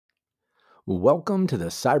Welcome to the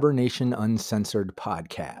Cybernation Uncensored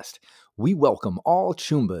podcast. We welcome all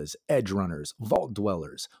Chumbas, Edge Runners, Vault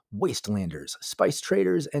Dwellers, Wastelanders, Spice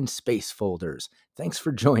Traders, and Space Folders. Thanks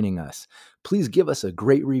for joining us. Please give us a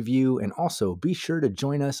great review and also be sure to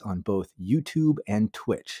join us on both YouTube and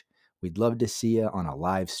Twitch. We'd love to see you on a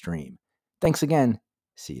live stream. Thanks again.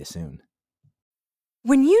 See you soon.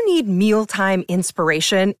 When you need mealtime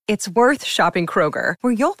inspiration, it's worth shopping Kroger,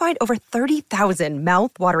 where you'll find over 30,000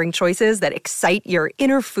 mouth-watering choices that excite your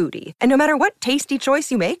inner foodie. And no matter what tasty choice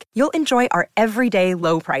you make, you'll enjoy our everyday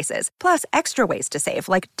low prices, plus extra ways to save,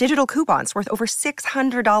 like digital coupons worth over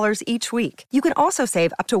 $600 each week. You can also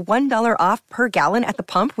save up to $1 off per gallon at the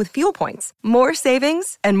pump with fuel points. More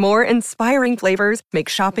savings and more inspiring flavors make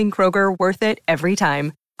shopping Kroger worth it every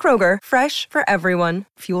time. Kroger, fresh for everyone.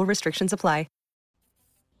 Fuel restrictions apply.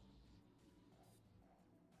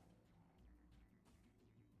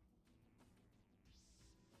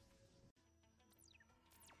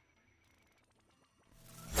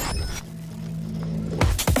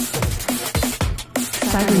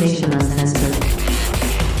 Cybernation Uncensored.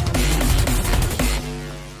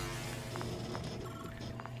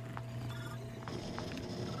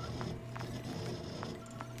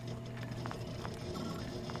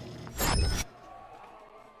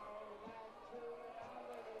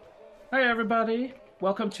 Hi everybody,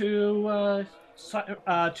 welcome to wow,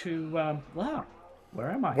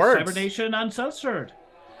 where am I? Words. Cybernation Uncensored.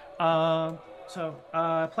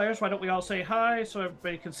 Players, why don't we all say hi so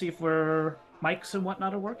everybody can see if we're mics and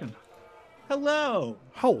whatnot are working. Hello.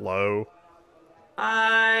 Hello.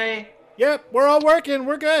 Hi. Yep, we're all working.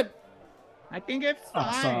 We're good. I think it's fine.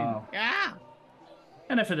 Awesome. Yeah.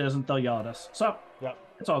 And if it isn't, they'll yell at us. So, Yep.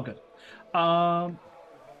 it's all good.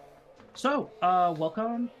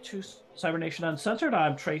 Welcome to Cybernation Uncensored.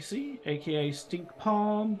 I'm Tracy, aka Stink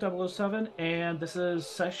Palm 007, and this is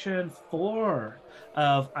session 4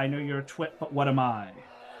 of I Know You're a Twit, But What Am I?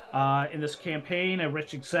 In this campaign, a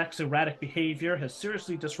rich exec's erratic behavior has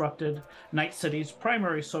seriously disrupted Night City's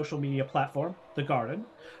primary social media platform, The Garden.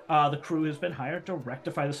 The crew has been hired to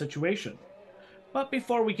rectify the situation. But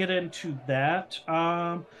before we get into that,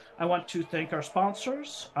 I want to thank our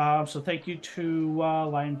sponsors. So thank you to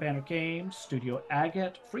Lion Banner Games, Studio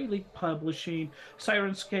Agate, Free League Publishing,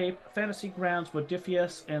 Sirenscape, Fantasy Grounds,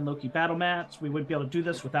 Modifius, and Loki Battle Mats. We wouldn't be able to do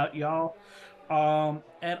this without y'all.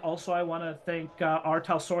 And also I want to thank R.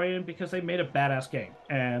 Talsorian because they made a badass game,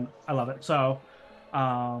 and I love it. So,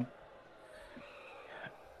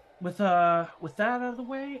 with that out of the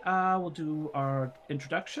way, we'll do our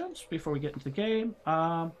introductions before we get into the game.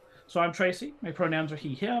 So I'm Tracy. My pronouns are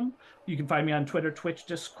he, him. You can find me on Twitter, Twitch,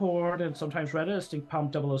 Discord, and sometimes Reddit as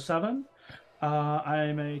StinkPalm007.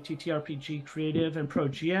 I'm a TTRPG creative and pro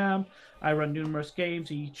GM. I run numerous games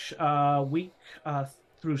each week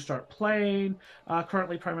through Start Playing.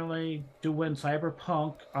 Currently primarily doing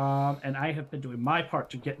Cyberpunk, and I have been doing my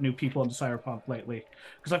part to get new people into Cyberpunk lately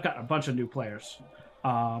because I've got a bunch of new players,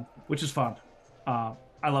 which is fun.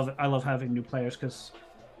 I love it. I love having new players because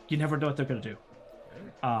you never know what they're going to do.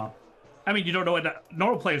 I mean, you don't know what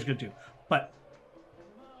normal players are going to do, but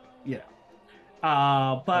yeah.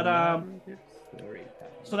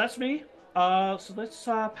 So that's me. So let's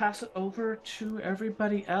pass it over to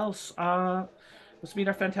everybody else. Let's meet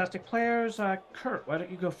our fantastic players. Kurt, why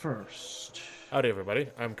don't you go first? Howdy, everybody.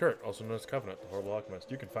 I'm Kurt, also known as Covenant, the Horrible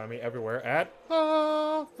Alchemist. You can find me everywhere at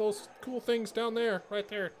those cool things down there, right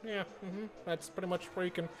there. Yeah, that's pretty much where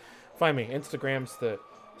you can find me. Instagram's the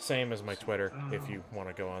same as my Twitter, if you want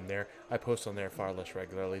to go on there. I post on there far less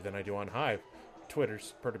regularly than I do on Hive.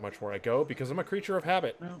 Twitter's pretty much where I go because I'm a creature of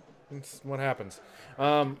habit. No. That's what happens.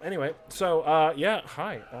 Anyway, so, yeah,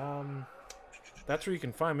 hi. That's where you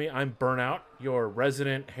can find me. I'm Burnout, your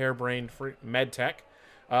resident harebrained med tech,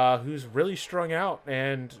 who's really strung out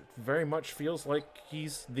and very much feels like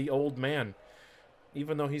he's the old man,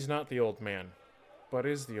 even though he's not the old man, but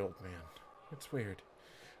is the old man. It's weird.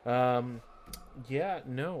 I'll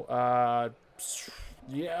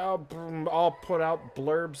put out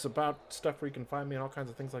blurbs about stuff where you can find me and all kinds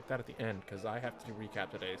of things like that at the end, because I have to do recap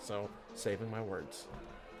today, so saving my words.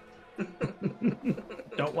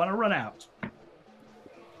 Don't want to run out.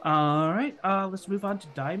 All right, let's move on to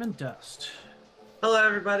Diamond Dust. Hello,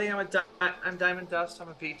 everybody. I'm Diamond Dust. I'm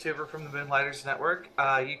a VTuber from the Moonlighters Network.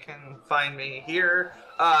 You can find me here.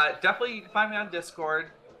 Definitely, you can find me on Discord,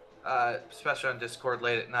 especially on Discord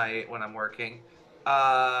late at night when I'm working. You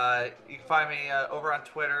can find me over on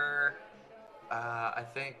Twitter. I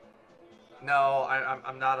think. No,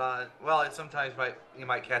 I'm not on. Well, sometimes you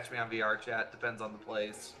might catch me on VR chat. Depends on the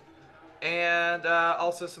place. And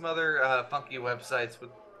also some other funky websites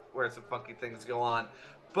where some funky things go on.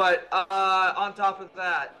 But on top of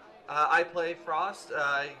that, I play Frost,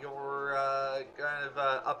 your kind of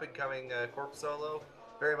up-and-coming corp solo.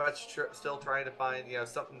 Very much still trying to find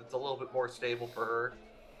something that's a little bit more stable for her.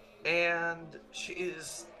 And she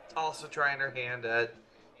is also trying her hand at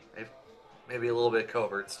maybe a little bit of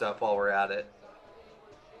covert stuff while we're at it.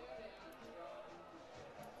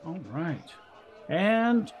 All right.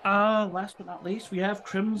 And last but not least, we have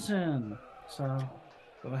Crimson. So,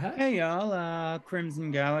 go ahead. Hey y'all,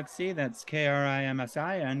 Crimson Galaxy, that's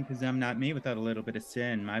Krimsin, because I'm not me without a little bit of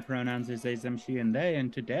sin. My pronouns are they, them, she, and they,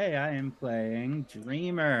 and today I am playing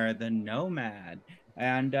Dreamer, the Nomad.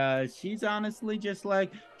 And she's honestly just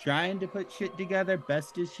like trying to put shit together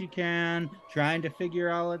best as she can, trying to figure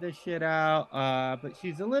all of this shit out, but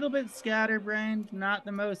she's a little bit scatterbrained, not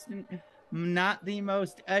the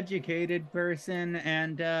most educated person,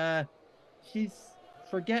 and she's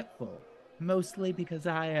forgetful. Mostly because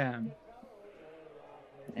I am.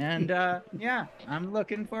 And, yeah, I'm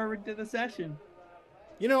looking forward to the session.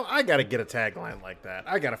 I got to get a tagline like that.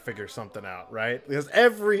 I got to figure something out, right? Because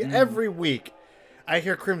every week I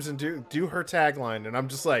hear Crimson do her tagline, and I'm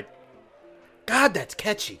just like, God, that's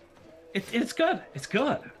catchy. It's good. It's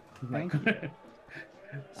good. Thank you.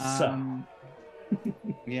 So.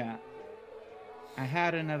 Yeah. I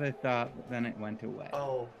had another thought, but then it went away.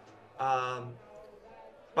 Oh,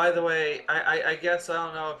 by the way, I guess I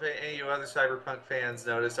don't know if any of you other Cyberpunk fans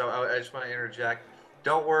noticed. I just want to interject.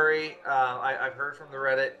 Don't worry. I've heard from the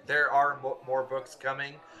Reddit. There are more books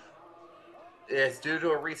coming. It's due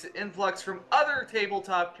to a recent influx from other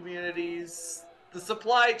tabletop communities. The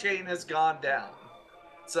supply chain has gone down.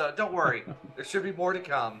 So don't worry. There should be more to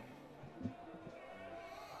come.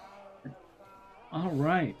 All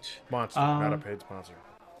right. Monster, not a paid sponsor.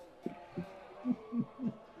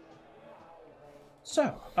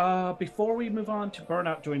 So, before we move on to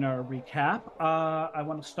Burnout doing our recap, I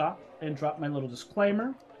want to stop and drop my little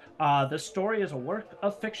disclaimer. This story is a work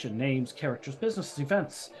of fiction. Names, characters, businesses,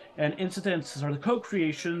 events, and incidents are the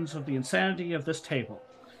co-creations of the insanity of this table.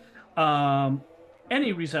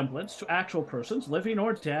 Any resemblance to actual persons, living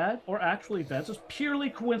or dead, or actual events is purely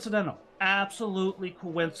coincidental. Absolutely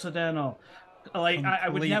coincidental. Like, I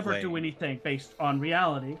would never do anything based on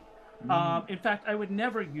reality. In fact, I would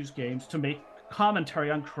never use games to make commentary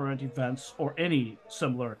on current events or any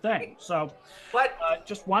similar thing. So, What?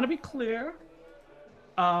 Just want to be clear.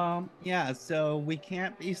 Yeah, so we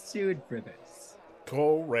can't be sued for this.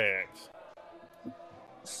 Correct.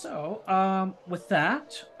 So, with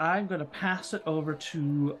that, I'm going to pass it over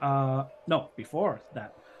to, no, before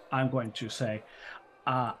that, I'm going to say,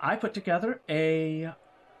 I put together a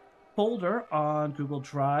folder on Google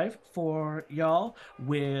Drive for y'all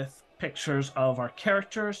with pictures of our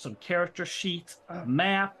characters, some character sheets, a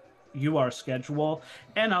map, UR schedule,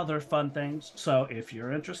 and other fun things. So if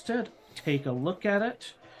you're interested, take a look at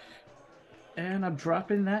it. And I'm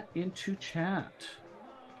dropping that into chat.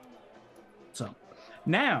 So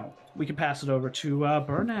now we can pass it over to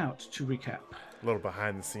Burnout to recap. A little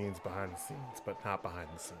behind the scenes, but not behind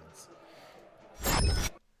the scenes.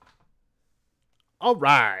 All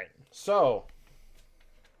right. So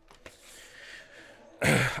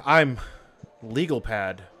I'm legal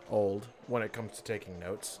pad old when it comes to taking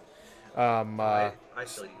notes. I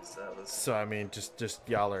still use those. So I mean, just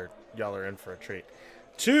y'all are in for a treat.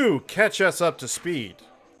 To catch us up to speed.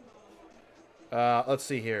 Let's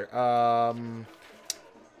see here.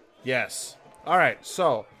 Yes. All right.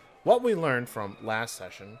 So what we learned from last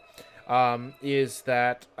session is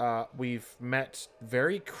that we've met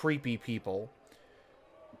very creepy people.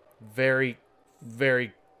 Very,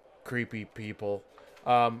 very creepy people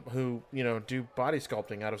who, do body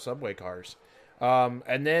sculpting out of subway cars.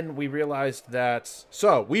 And then we realized that...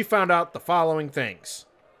 So, we found out the following things.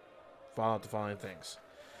 All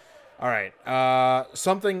right.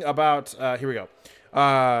 Something about... here we go.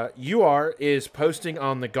 UR is posting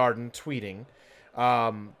on the garden, tweeting,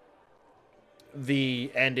 and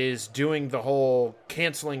is doing the whole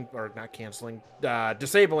disabling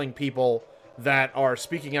people that are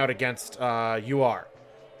speaking out against UR.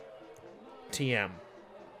 TM.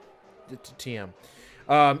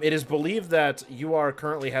 It is believed that UR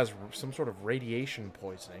currently has some sort of radiation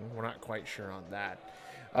poisoning. We're not quite sure on that.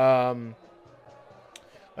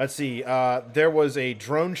 Let's see. There was a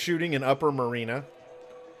drone shooting in Upper Marina.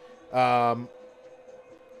 I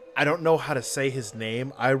don't know how to say his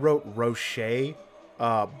name. I wrote Roche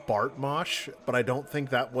Bartmosh, but I don't think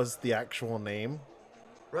that was the actual name.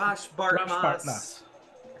 Rosh Bartmas.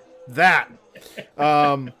 That.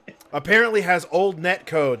 apparently has old net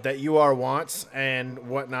code that UR wants and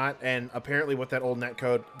whatnot. And apparently with that old net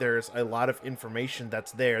code, there's a lot of information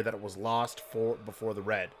that's there that was lost before the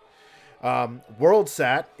red.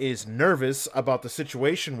 WorldSat is nervous about the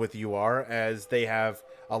situation with UR as they have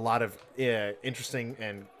a lot of interesting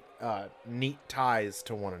and neat ties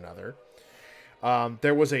to one another.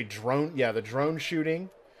 There was a drone, the drone shooting,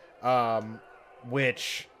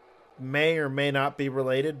 which may or may not be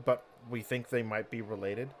related, but we think they might be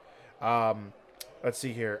related. Let's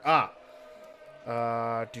see here.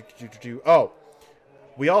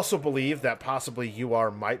 We also believe that possibly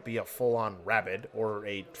UR might be a full-on rabid or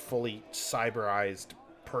a fully cyberized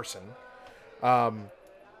person.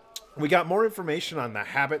 We got more information on the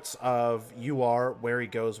habits of UR, where he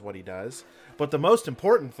goes, what he does. But the most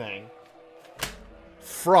important thing,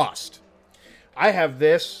 Frost. I have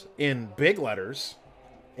this in big letters,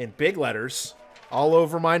 all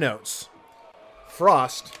over my notes.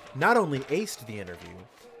 Frost not only aced the interview,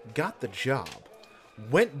 got the job,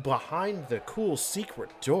 went behind the cool secret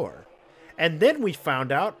door, and then we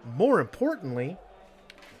found out, more importantly,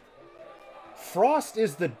 Frost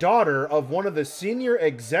is the daughter of one of the senior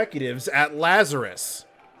executives at Lazarus.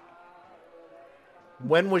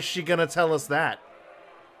 When was she gonna tell us that?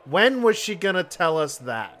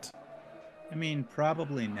 I mean,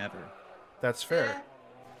 probably never. That's fair.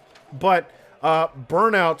 But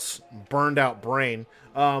Burnout's burned out brain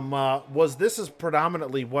this is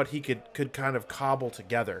predominantly what he could kind of cobble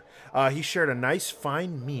together. He shared a nice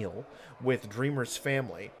fine meal with Dreamer's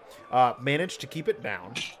family, managed to keep it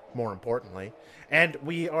down, more importantly, and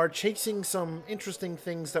we are chasing some interesting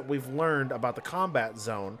things that we've learned about the combat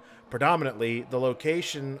zone, predominantly the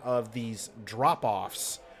location of these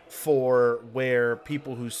drop-offs for where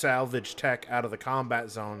people who salvage tech out of the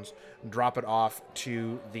combat zones drop it off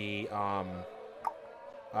to the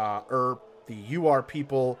UR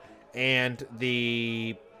people and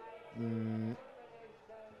the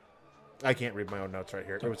I can't read my own notes right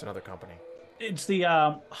here. It was another company. It's the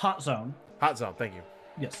Hot Zone. Hot Zone, thank you.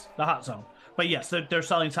 Yes, the Hot Zone. But yes, they're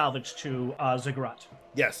selling salvage to Ziggurat.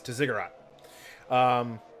 Yes, to Ziggurat.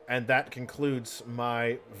 And that concludes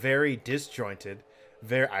my very disjointed.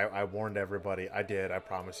 I warned everybody. I did. I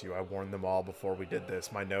promise you. I warned them all before we did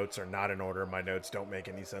this. My notes are not in order. My notes don't make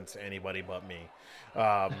any sense to anybody but me.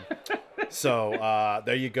 So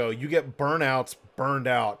there you go. You get Burnout's burned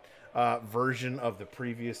out version of the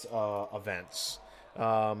previous events.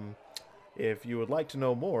 If you would like to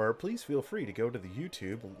know more, please feel free to go to the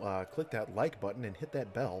YouTube, click that like button, and hit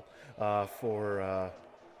that bell for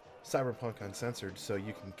Cyberpunk Uncensored, so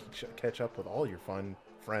you can catch up with all your fun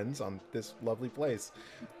friends on this lovely place.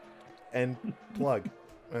 And plug.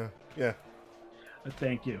 Yeah.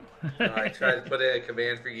 Thank you. I tried to put in a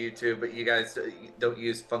command for YouTube, but you guys don't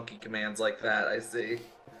use funky commands like that, I see.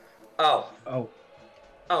 Oh,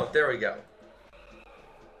 there we go.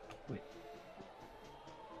 Wait.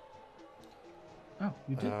 Oh,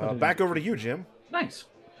 you did. Back over to you, Jim. Nice.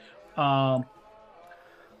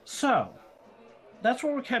 So, that's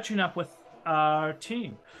where we're catching up with our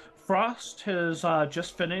team. Frost has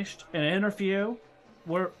just finished an interview.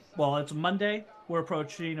 It's Monday. We're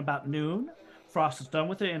approaching about noon. Frost is done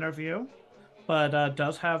with the interview, but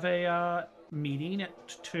does have a meeting at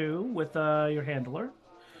 2 with your handler.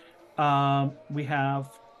 We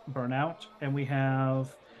have Burnout, and we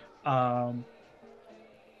have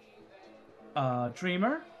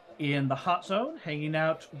Dreamer in the Hot Zone, hanging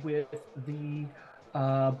out with the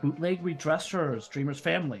bootleg redressers, Dreamer's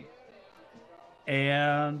family.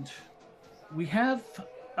 And we have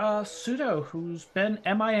Pseudo, who's been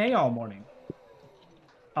MIA all morning.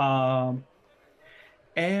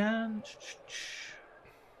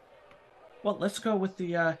 Let's go with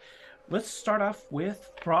the let's start off with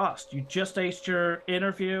Frost. You just aced your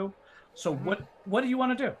interview, so what do you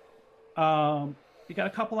want to do? You got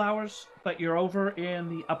a couple hours, but you're over in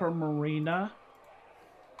the upper marina.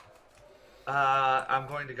 I'm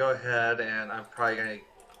going to go ahead and I'm probably going to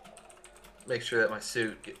make sure that my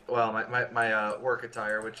suit, my work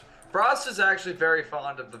attire, which Frost is actually very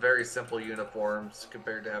fond of the very simple uniforms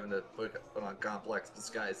compared to having to put on complex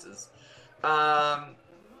disguises.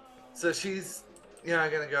 So she's,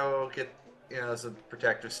 going to go get, some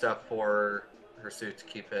protective stuff for her suit to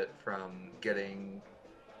keep it from getting,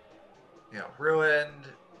 ruined.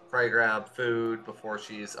 Probably grab food before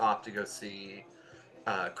she's off to go see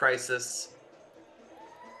Crisis.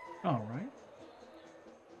 All right.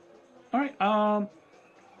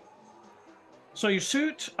 So your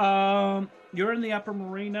suit, you're in the upper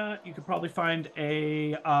marina. You could probably find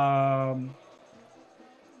a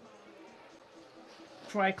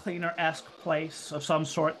dry cleaner-esque place of some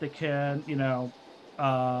sort that can,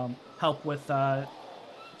 help with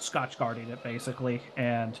Scotch guarding it, basically,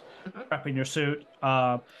 and prepping your suit.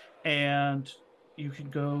 And you can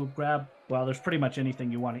go grab, well, there's pretty much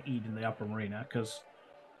anything you want to eat in the upper marina, because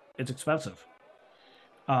it's expensive.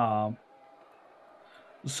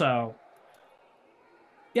 So,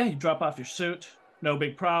 yeah, you drop off your suit. No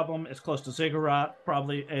big problem. It's close to Ziggurat.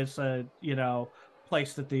 Probably it's a,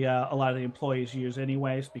 place that a lot of the employees use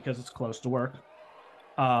anyways, because it's close to work.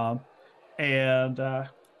 And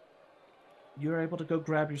you're able to go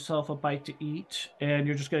grab yourself a bite to eat, and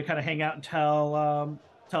you're just going to kind of hang out until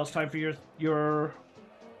it's time for your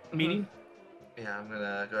meeting. Yeah, I'm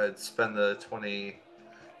gonna go ahead and spend the 20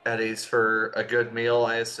 eddies for a good meal,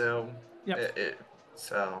 I assume. Yep.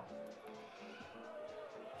 So.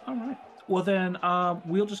 All right. Well, then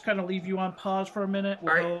we'll just kind of leave you on pause for a minute.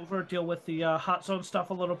 We'll go over, deal with the hot zone stuff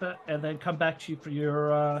a little bit, and then come back to you for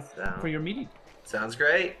your meeting. Sounds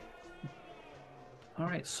great. All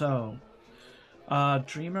right. So,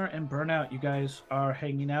 Dreamer and Burnout, you guys are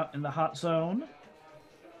hanging out in the hot zone,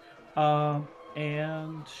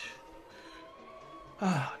 and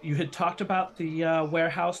you had talked about the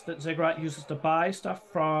warehouse that Ziggurat uses to buy stuff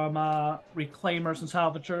from reclaimers and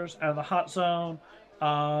salvagers out of the hot zone.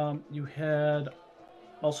 You had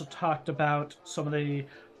also talked about some of the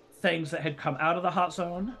things that had come out of the hot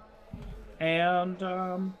zone, and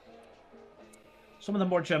some of the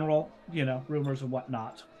more general, rumors and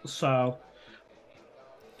whatnot. So,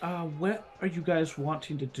 what are you guys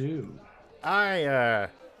wanting to do? I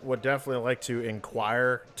would definitely like to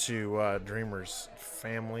inquire to Dreamer's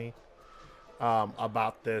family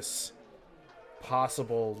about this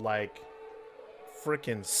possible,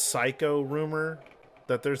 freaking psycho rumor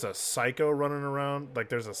that there's a psycho running around,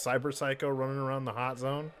 there's a cyber psycho running around the hot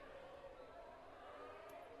zone.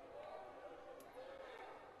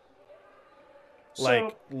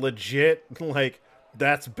 Legit,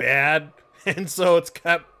 that's bad. And so it's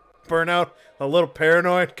got Burnout a little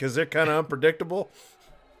paranoid because they're kind of unpredictable.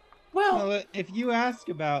 Well, if you ask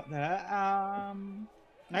about that,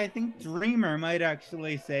 I think Dreamer might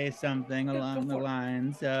actually say something along the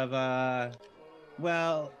lines of,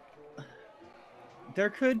 there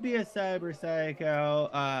could be a cyber psycho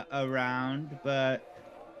around, but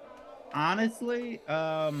honestly,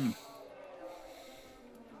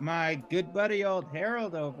 my good buddy old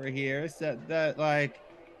Harold over here said that,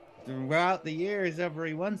 throughout the years,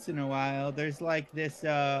 every once in a while, there's this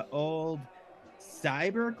old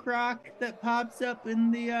cyber croc that pops up in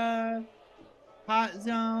the hot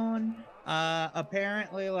zone.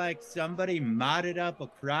 Apparently, somebody modded up a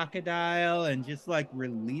crocodile and just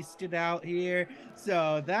released it out here.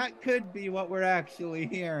 So that could be what we're actually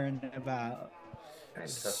hearing about.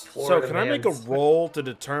 So can I make a roll to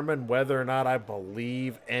determine whether or not I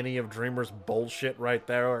believe any of Dreamer's bullshit right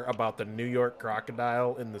there about the New York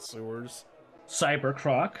crocodile in the sewers? Cyber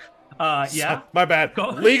croc. Yeah. My bad.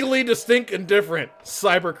 Legally distinct and different.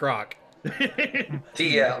 Cyber croc.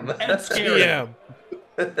 TM. And scary. TM.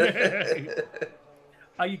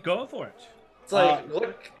 Are you going for it? It's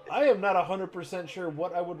look. I am not 100% sure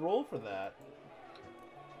what I would roll for that.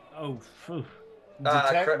 Oh, phew.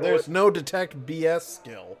 There's no detect BS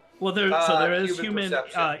skill. Well, there is human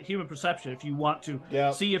perception if you want to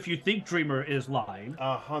see if you think Dreamer is lying.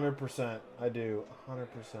 100%. I do. 100%.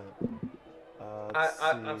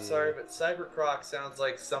 I'm sorry, but Cybercroc sounds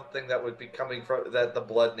like something that would be coming from that the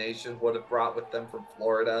Blood Nation would have brought with them from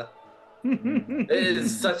Florida. It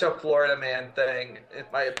is such a Florida man thing, in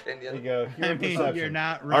my opinion. There you go. You're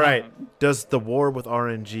not wrong. All right. Does the war with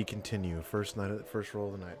RNG continue? First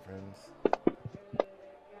roll of the night, friends.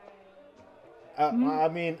 I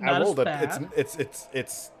mean, I rolled it.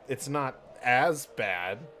 It's not as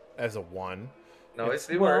bad as a 1. No, it's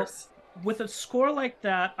worse. With a score like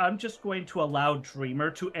that, I'm just going to allow Dreamer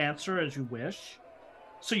to answer as you wish.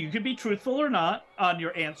 So you can be truthful or not on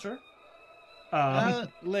your answer.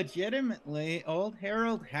 Legitimately, old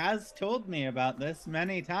Harold has told me about this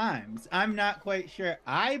many times. I'm not quite sure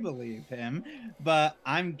I believe him, but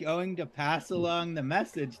I'm going to pass along the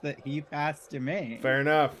message that he passed to me. Fair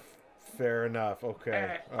enough.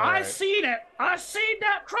 Okay. I seen it. I seen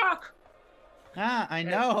that croc. I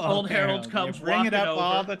know. Old Harold comes you bring it up over.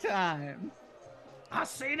 all the time. I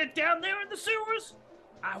seen it down there in the sewers.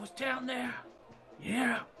 I was down there.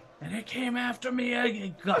 Yeah. And it came after me.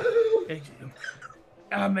 It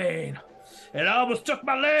almost took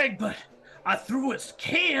my leg, but I threw its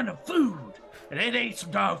can of food. And it ate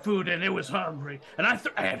some dog food, and it was hungry. And I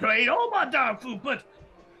ate all my dog food, but,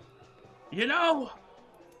 I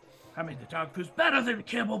mean, the dog food's better than the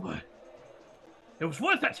kibble, but it was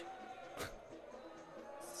worth it.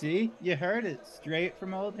 See? You heard it straight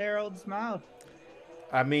from old Harold's mouth.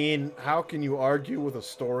 I mean, how can you argue with a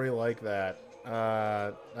story like that?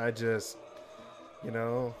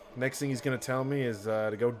 Next thing he's going to tell me is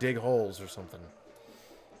to go dig holes or something.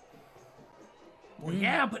 Well,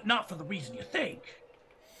 yeah, but not for the reason you think.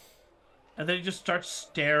 And then he just starts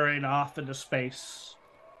staring off into space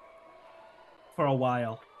for a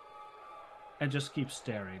while. And just keeps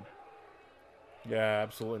staring. Yeah,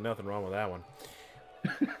 absolutely nothing wrong with that one.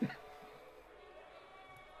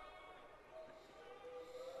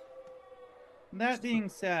 That being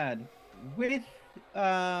said, with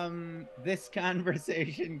this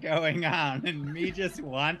conversation going on and me just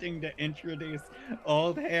wanting to introduce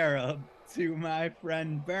Old Harold to my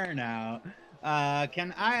friend Burnout,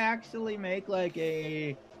 can I actually make like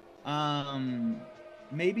a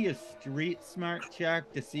maybe a street smart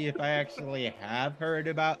check to see if I actually have heard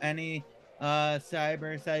about any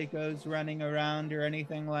cyber psychos running around or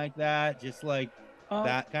anything like that? Just like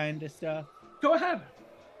that kind of stuff. Go ahead.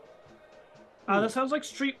 That sounds like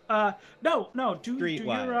street. No. Do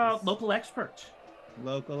your local expert.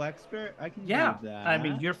 Local expert? I can do that. I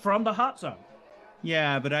mean, you're from the hot zone.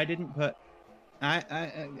 Yeah, but I didn't put.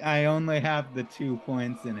 I only have the 2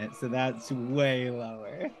 points in it, so that's way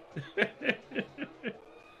lower.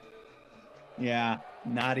 Yeah,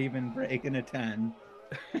 not even breaking a 10.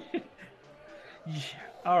 Yeah.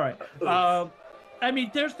 All right. I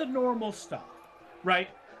mean, there's the normal stuff, right?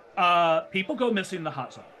 People go missing in the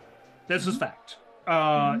hot zone. This is fact.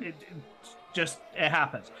 It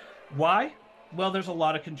happens. Why? Well, there's a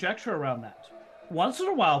lot of conjecture around that. Once in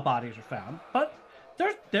a while, bodies are found, but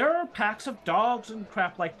there are packs of dogs and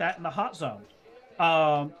crap like that in the hot zone.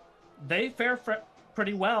 They fare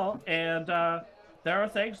pretty well, and there are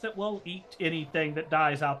things that will eat anything that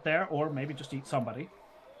dies out there, or maybe just eat somebody.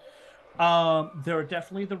 There are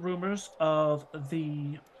definitely the rumors of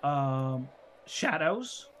the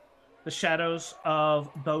shadows. The shadows of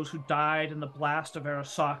those who died in the blast of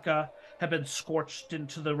Arasaka have been scorched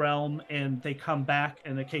into the realm, and they come back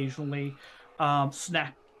and occasionally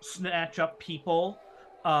snatch up people.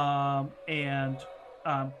 Who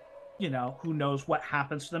knows what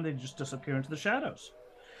happens to them? They just disappear into the shadows.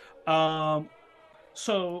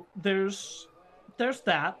 So there's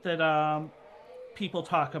that people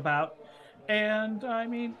talk about, and I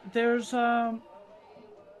mean there's the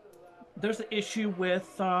issue with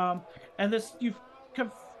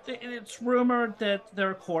it's rumored that there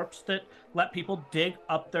are corps that let people dig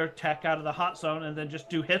up their tech out of the hot zone and then just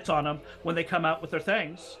do hits on them when they come out with their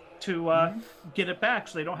things to get it back,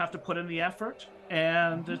 so they don't have to put in the effort,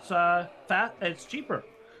 and it's cheaper,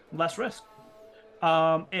 less risk.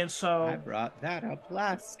 And so I brought that up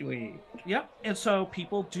last week. Yep. And so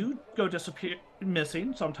people do go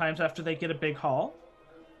missing sometimes after they get a big haul.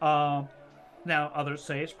 Now others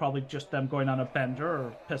say it's probably just them going on a bender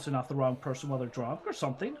or pissing off the wrong person while they're drunk or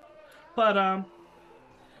something. But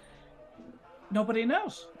nobody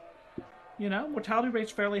knows. Mortality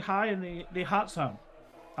rate's fairly high in the hot zone.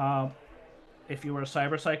 If you were a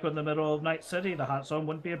cyber psycho in the middle of Night City, the hot zone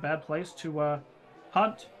wouldn't be a bad place to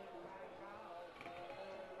hunt.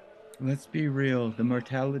 Let's be real, the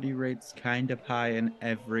mortality rate's kind of high in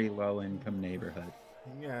every low-income neighborhood.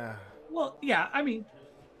 Yeah. Well, yeah, I mean,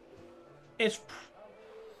 it's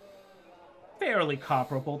fairly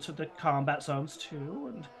comparable to the combat zones,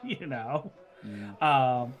 too, and,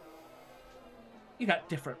 you got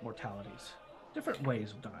different mortalities, different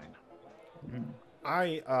ways of dying.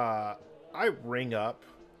 I ring up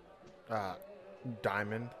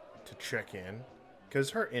Diamond to check in, because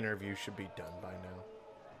her interview should be done by now.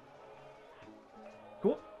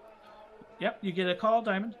 Cool. Yep, you get a call,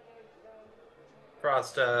 Diamond.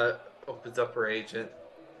 Frost opens up her agent.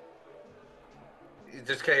 You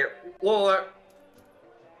just can't. Well,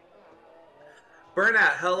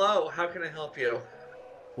 Burnout, hello. How can I help you?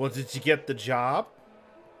 Well, did you get the job?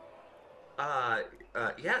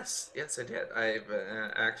 Yes, I did. I've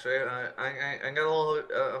actually, I got I'm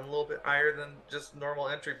a little bit higher than just normal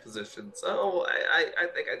entry position, so I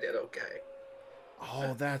think I did okay.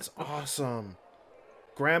 Oh, that's awesome.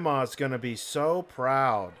 Grandma's gonna be so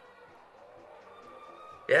proud.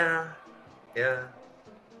 Yeah. I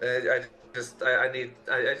just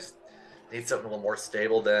need something a little more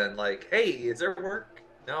stable than like, hey, is there work?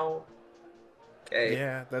 No. Okay.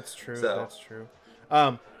 Yeah, that's true. So, that's true.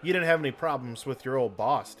 You didn't have any problems with your old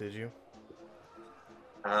boss, did you?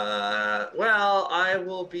 Well, I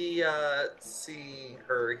will be seeing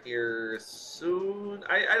her here soon.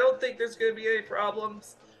 I don't think there's gonna be any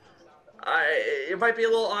problems. It might be a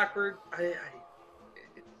little awkward.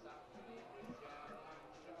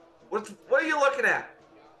 What are you looking at?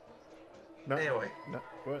 No, anyway. No,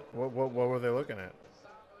 what were they looking at?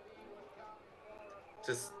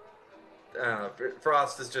 just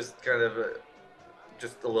Frost is just kind of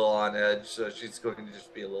just a little on edge, so she's going to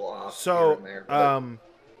just be a little off here So, and there. But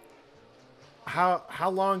how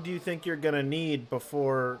long do you think you're gonna need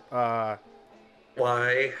before?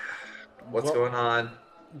 why? What's well- going on?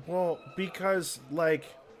 Well, because like,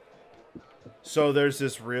 so there's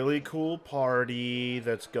this really cool party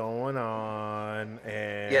that's going on,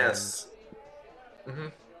 and Yes. Mm-hmm.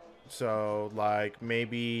 so like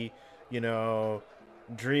maybe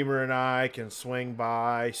Dreamer and I can swing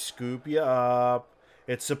by, scoop you up.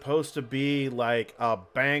 It's supposed to be like a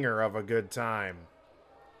banger of a good time.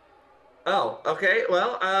 Oh, okay.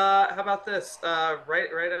 Well, how about this? Right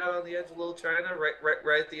out on the edge of Little China,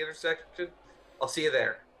 right at the intersection. I'll see you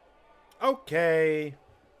there. Okay.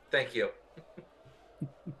 Thank you.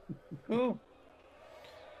 Cool.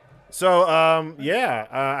 So,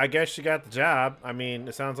 I guess you got the job. I mean,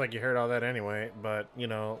 it sounds like you heard all that anyway, but,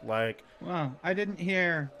 like... Well, I didn't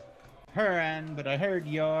hear her end, but I heard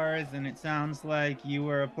yours, and it sounds like you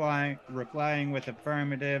were replying with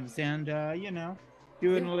affirmatives and,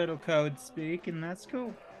 doing a little code speak, and that's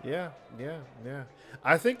cool. Yeah.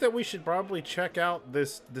 I think that we should probably check out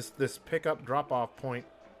this pickup drop-off point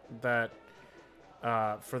that,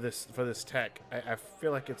 for this tech. I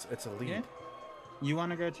feel like it's a lead. Yeah. You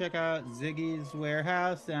want to go check out Ziggy's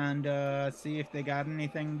warehouse and see if they got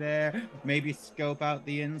anything there? Maybe scope out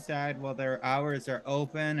the inside while their hours are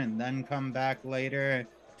open and then come back later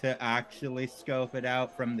to actually scope it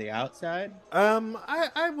out from the outside?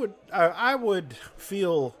 I would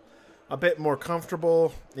feel a bit more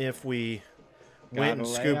comfortable if we went and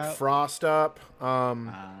scooped Frost up.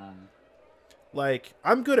 Like,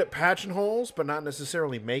 I'm good at patching holes, but not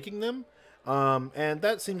necessarily making them. And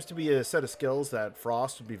that seems to be a set of skills that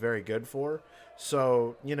Frost would be very good for.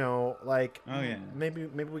 So, like, oh yeah, maybe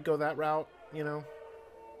we go that route,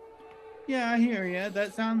 Yeah, I hear ya.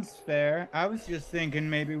 That sounds fair. I was just thinking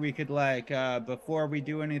maybe we could, like, before we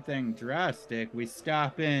do anything drastic, we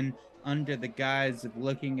stop in under the guise of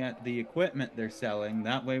looking at the equipment they're selling.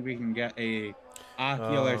 That way we can get a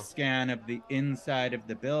ocular scan of the inside of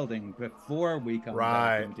the building before we come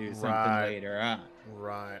back and do something later on.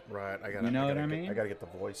 Right. I gotta get the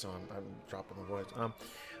voice on. I'm dropping the voice.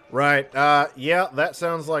 Right. Yeah, that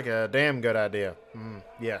sounds like a damn good idea.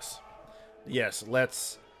 Yes.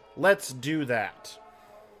 Let's do that.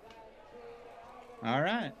 All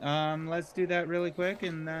right. Let's do that really quick,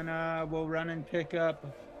 and then we'll run and pick up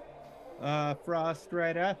Frost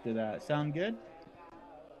right after that. Sound good?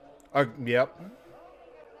 Yep.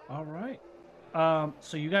 All right.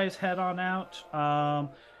 So you guys head on out.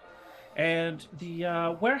 And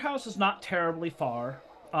the warehouse is not terribly far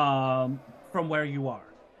from where you are.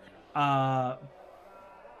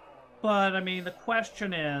 But, I mean, the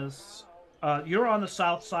question is, you're on the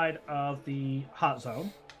south side of the hot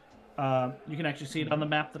zone. You can actually see it on the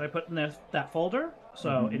map that I put in that folder,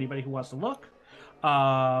 so anybody who wants to look.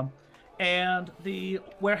 And the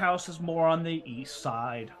warehouse is more on the east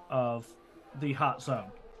side of the hot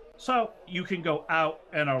zone. So you can go out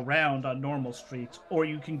and around on normal streets, or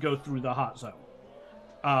you can go through the hot zone.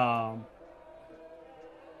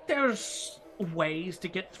 There's ways to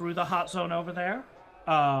get through the hot zone over there.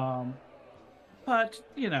 But,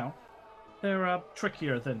 they're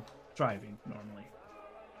trickier than driving normally.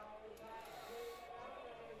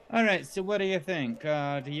 All right, so what do you think?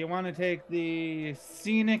 Do you want to take the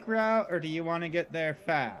scenic route, or do you want to get there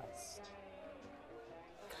fast?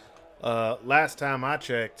 Last time I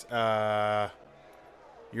checked,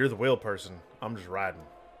 you're the wheel person. I'm just riding.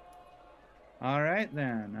 All right,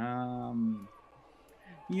 then. I'm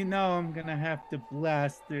gonna have to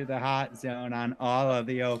blast through the hot zone on all of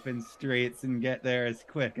the open streets and get there as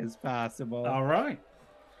quick as possible. All right.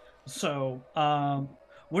 So,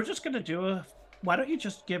 we're just gonna do why don't you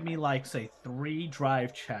just give me, like, say, 3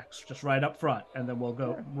 drive checks just right up front, and then we'll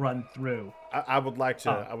go run through. I would like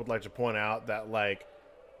to point out that, like,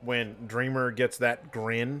 when Dreamer gets that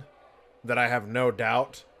grin that I have no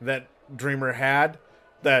doubt that Dreamer had,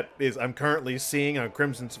 that is I'm currently seeing on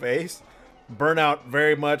Crimson's face, Burnout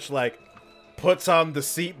very much, like, puts on the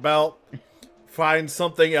seatbelt, finds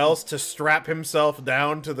something else to strap himself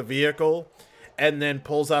down to the vehicle, and then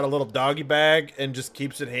pulls out a little doggy bag and just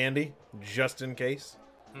keeps it handy, just in case.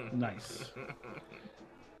 Nice.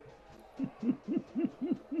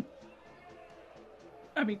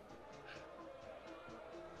 I mean...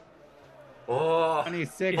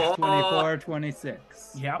 26, 24,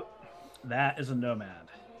 26. Yep. That is a nomad.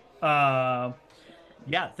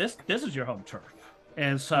 Yeah, this is your home turf.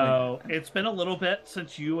 And so it's been a little bit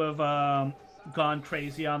since you have gone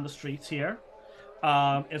crazy on the streets here.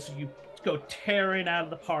 And so you go tearing out of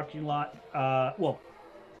the parking lot.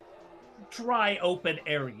 dry open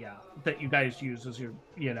area that you guys use as your,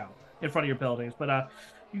 in front of your buildings. But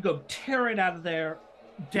you go tearing out of there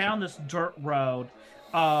down this dirt road,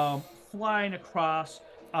 flying across.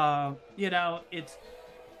 It's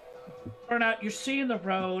burnout. You're seeing the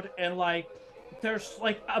road, and like there's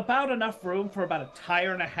like about enough room for about a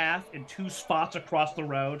tire and a half in 2 spots across the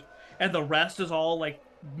road, and the rest is all like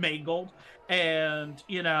mangled. And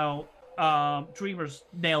Dreamer's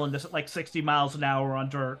nailing this at like 60 miles an hour on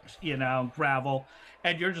dirt, gravel,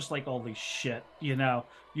 and you're just like, holy shit, you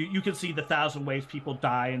can see the 1,000 ways people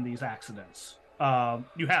die in these accidents.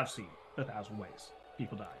 You have seen the 1,000 ways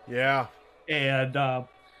people die. Yeah. And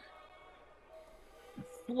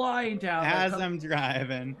flying down as I'm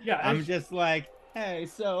driving, I'm just like, hey,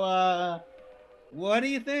 so what do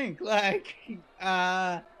you think? Like,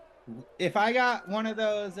 if I got one of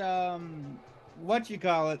those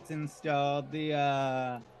installed,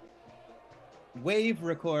 the wave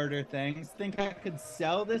recorder things, think I could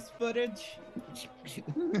sell this footage?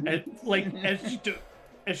 And like as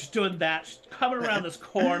she's doing that, she's coming around this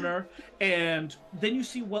corner, and then you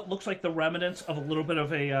see what looks like the remnants of a little bit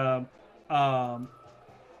of a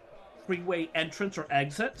freeway entrance or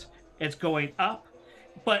exit. It's going up,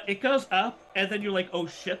 but it goes up, and then you're like, oh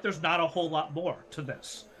shit, there's not a whole lot more to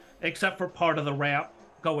this except for part of the ramp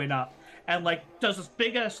going up. And like does this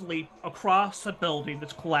big ass leap across a building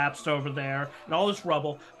that's collapsed over there, and all this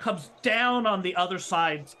rubble comes down on the other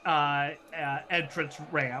side's entrance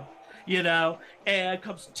ramp, and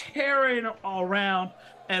comes tearing all around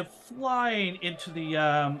and flying into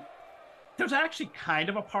the there's actually kind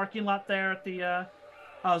of a parking lot there at the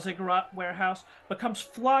Ziggurat warehouse, but comes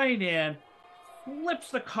flying in,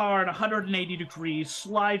 flips the car at 180 degrees,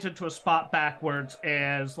 slides into a spot backwards,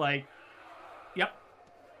 and is like, yep,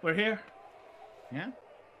 we're here. Yeah.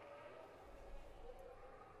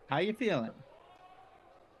 How you feeling?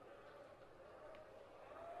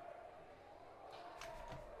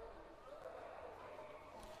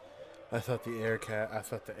 I thought the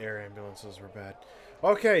air ambulances were bad.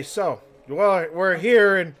 Okay, so we're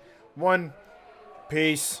here in one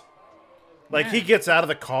piece. Like, he gets out of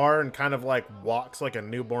the car and kind of, like, walks like a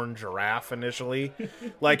newborn giraffe initially.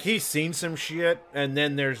 Like, he's seen some shit, and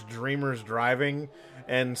then there's Dreamers driving.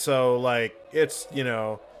 And so, like, it's,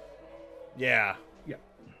 yeah. Yeah.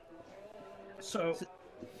 So,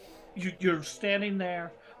 you're standing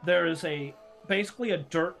there. There is basically a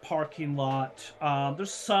dirt parking lot.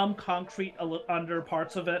 There's some concrete under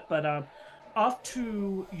parts of it, but off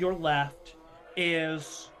to your left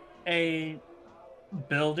is a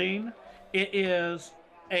building. It is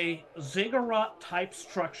a ziggurat-type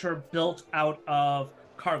structure built out of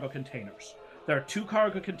cargo containers. There are 2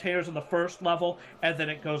 cargo containers on the first level, and then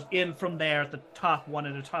it goes in from there at the top, one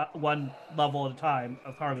level at a time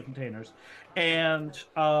of cargo containers. And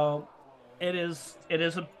it is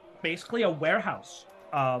basically a warehouse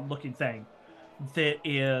looking thing that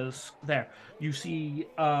is there. You see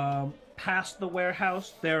past the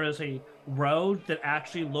warehouse, there is a road that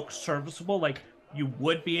actually looks serviceable, like you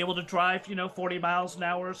would be able to drive, 40 miles an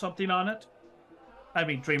hour or something on it. I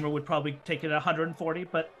mean, Dreamer would probably take it at 140,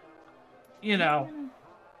 but,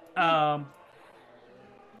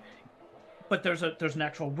 but there's an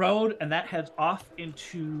actual road, and that heads off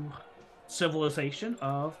into civilization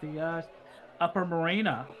of the Upper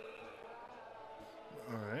Marina.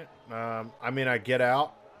 All right. I get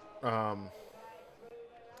out.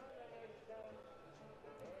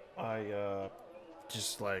 I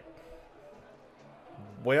just like,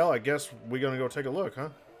 well, I guess we're going to go take a look, huh?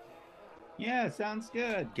 Yeah, sounds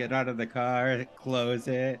good. Get out of the car, close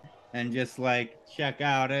it, and just, like, check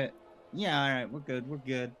out it. Yeah, all right, we're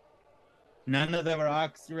good. None of the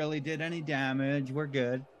rocks really did any damage. We're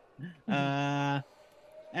good. So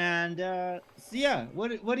yeah,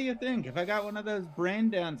 what do you think? If I got one of those brain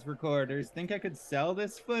dance recorders, think I could sell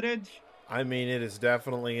this footage? I mean, it is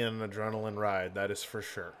definitely an adrenaline ride. That is for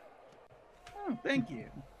sure. Oh, thank you.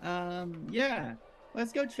 Yeah.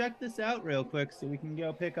 Let's go check this out real quick so we can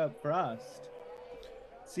go pick up Frost.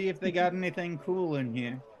 See if they got anything cool in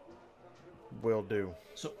here. Will do.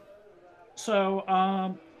 So,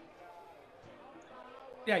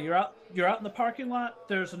 yeah, you're out in the parking lot.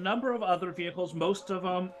 There's a number of other vehicles. Most of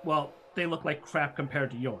them, well, they look like crap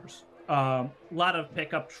compared to yours. A lot of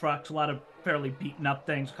pickup trucks, a lot of fairly beaten up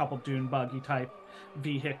things, a couple dune buggy type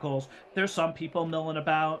vehicles. There's some people milling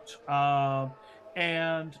about.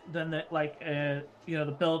 And then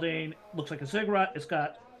the building looks like a ziggurat. It's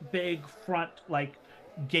got big front, like,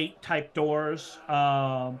 gate type doors.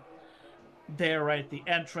 They're right at the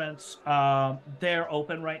entrance. They're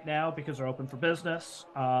open right now because they're open for business.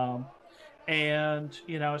 and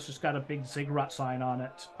it's just got a big ziggurat sign on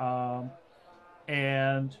it.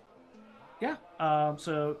 And yeah,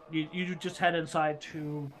 so you just head inside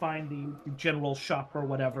to find the general shop or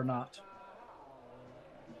whatever not.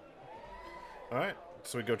 All right,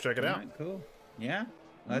 so we go check it out. Alright, cool. Yeah,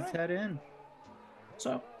 let's Alright. head in.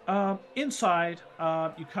 So inside,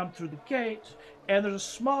 you come through the gate, and there's a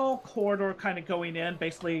small corridor kind of going in,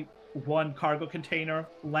 basically one cargo container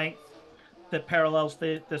length that parallels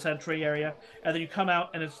this entry area, and then you come out,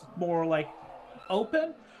 and it's more like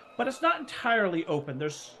open, but it's not entirely open.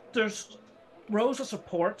 There's rows of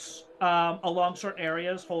supports along certain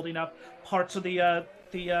areas holding up parts of the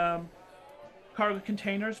cargo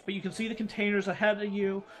containers, but you can see the containers ahead of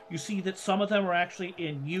you. You see that some of them are actually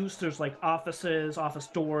in use. There's like office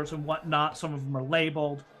doors and whatnot. Some of them are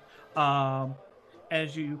labeled.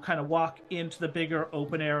 As you kind of walk into the bigger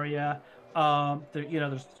open area,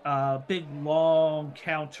 there's a big long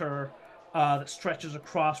counter that stretches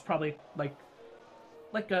across probably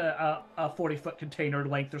like a 40-foot container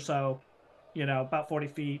length or so, about 40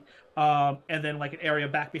 feet. And then like an area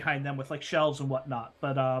back behind them with like shelves and whatnot.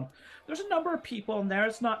 But there's a number of people in there.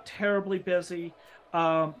 It's not terribly busy.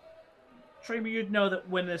 Dreamer, you'd know that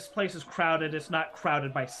when this place is crowded, it's not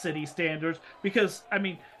crowded by city standards, because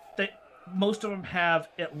most of them have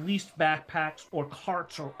at least backpacks or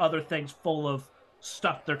carts or other things full of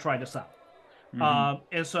stuff they're trying to sell. Mhm.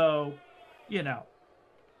 And so,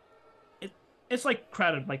 it's like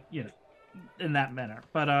crowded, like, in that manner.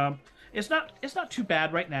 But it's not too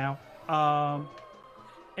bad right now.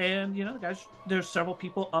 And guys, there's several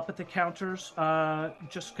people up at the counters,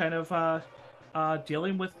 just kind of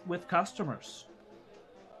dealing with customers.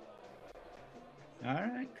 All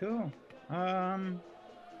right, cool.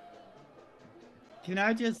 Can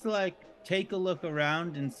I just like take a look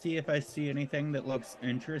around and see if I see anything that looks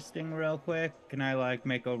interesting real quick? Can I like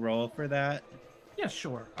make a roll for that? Yeah,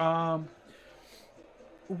 sure.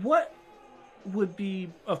 What would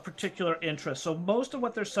be of particular interest? So most of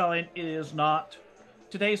what they're selling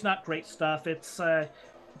today's not great stuff. It's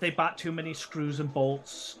they bought too many screws and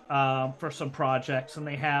bolts for some projects, and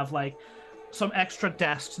they have like some extra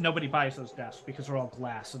desks. Nobody buys those desks because they're all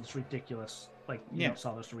glass and it's ridiculous. Like you don't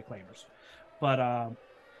sell those to reclaimers. But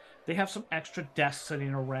they have some extra desks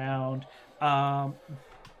sitting around. The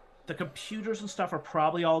computers and stuff are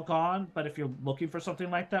probably all gone, but if you're looking for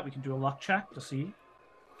something like that, we can do a luck check to see.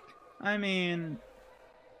 I mean,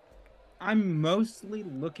 I'm mostly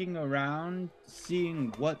looking around,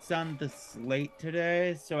 seeing what's on the slate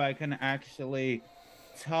today, so I can actually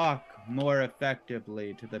talk more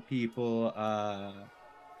effectively to the people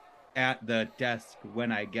at the desk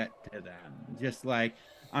when I get to them. Just like,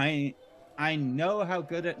 I know how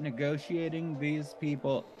good at negotiating these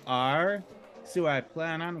people are, so I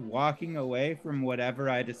plan on walking away from whatever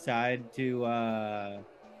I decide to,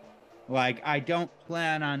 I don't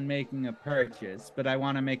plan on making a purchase, but I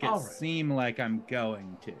want to make it All right. seem like I'm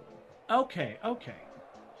going to. Okay.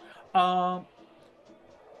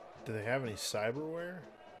 Do they have any cyberware?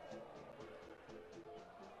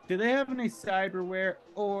 Do they have any cyberware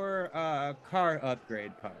or car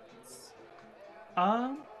upgrade parts?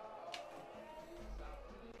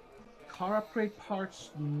 Car upgrade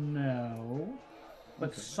parts, no. But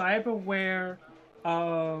Okay. cyberware,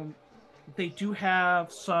 they do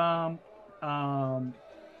have some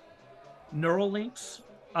Neuralinks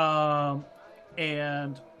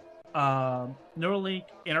and Neuralink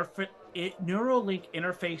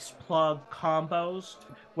interface plug combos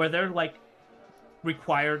where they're like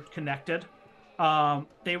required connected.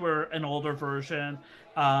 They were an older version.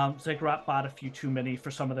 Ziggurat bought a few too many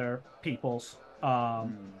for some of their peoples.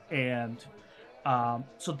 And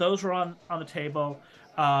so those were on the table.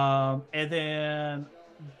 And then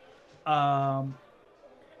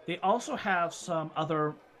they also have some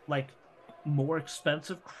other like more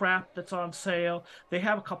expensive crap that's on sale. They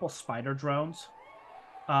have a couple spider drones,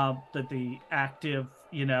 the active,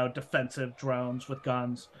 defensive drones with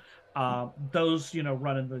guns. Those,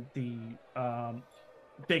 run in the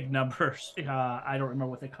big numbers. I don't remember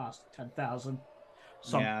what they cost, 10,000.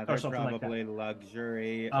 Yeah, they're or something like that. probably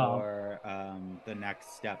luxury or the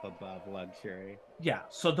next step above luxury. Yeah,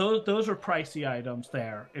 so those are pricey items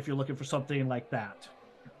there if you're looking for something like that.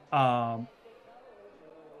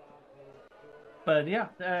 But yeah,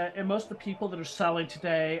 and most of the people that are selling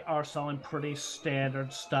today are selling pretty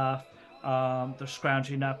standard stuff. They're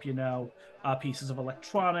scrounging up, pieces of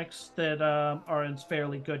electronics that are in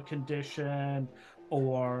fairly good condition,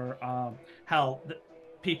 or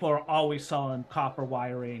people are always selling copper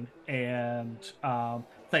wiring and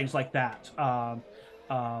things like that.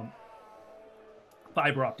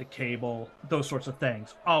 Fiber optic cable, those sorts of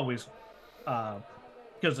things. Always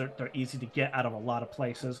because they're easy to get out of a lot of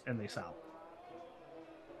places and they sell.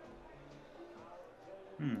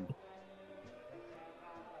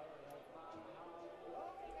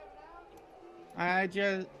 I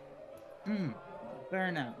just...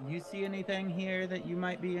 Burnout, you see anything here that you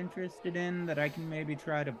might be interested in that I can maybe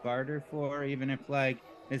try to barter for, even if, like,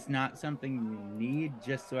 it's not something you need,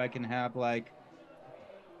 just so I can have, like,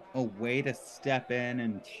 a way to step in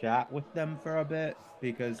and chat with them for a bit?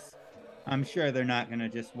 Because I'm sure they're not going to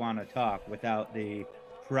just want to talk without the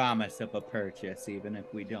promise of a purchase, even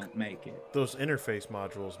if we don't make it. Those interface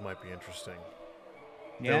modules might be interesting.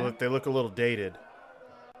 Yeah? They look a little dated.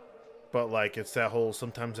 But, like, it's that whole,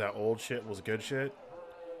 sometimes that old shit was good shit.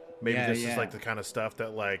 Maybe this is, like, the kind of stuff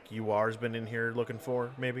that, like, UR's been in here looking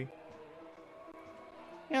for, maybe?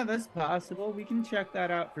 Yeah, that's possible. We can check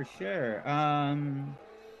that out for sure.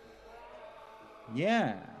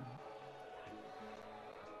 Yeah.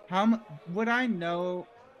 Would I know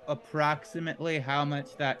approximately how much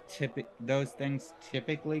those things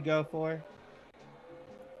typically go for?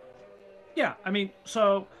 Yeah, I mean,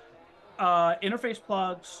 so interface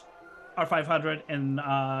plugs are 500 and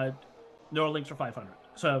Neuralinks are 500.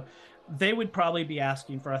 So they would probably be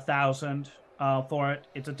asking for 1,000 for it.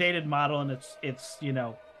 It's a dated model and it's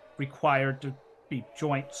required to be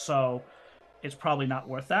joint, so it's probably not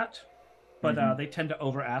worth that. But they tend to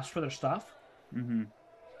over ask for their stuff. Mm-hmm.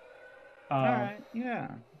 All right, yeah.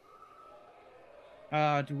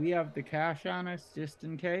 Do we have the cash on us just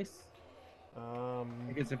in case?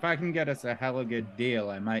 Because if I can get us a hella good deal,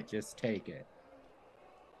 I might just take it.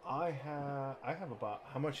 I have about,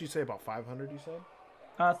 how much you say, about 500 you said?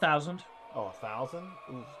 1,000. Oh, 1,000?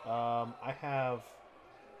 I have...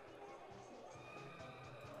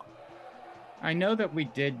 I know that we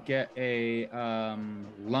did get a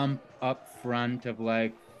lump up front of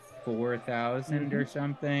like 4,000 or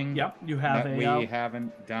something. Yep, you have that we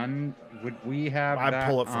haven't done. Would we have? I'd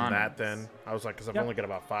pull it from on that us? then. I was like, because I've only got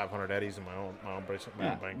about 500 eddies in my own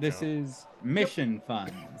bank This account. is mission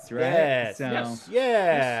funds, right? Yes. So, Yes.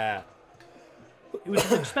 Yeah. It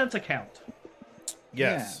was an expense account.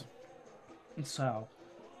 Yes. So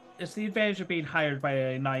it's the advantage of being hired by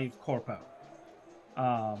a naive corpo.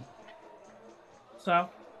 So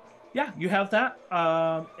yeah, you have that,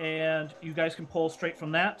 and you guys can pull straight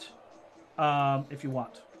from that if you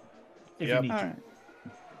want, if you need to.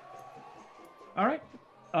 All right.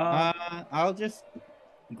 I'll just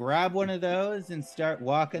grab one of those and start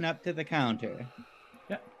walking up to the counter.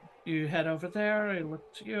 Yeah, you head over there. I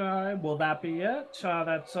look to you. Will that be it?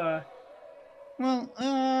 That's Well,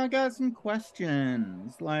 I got some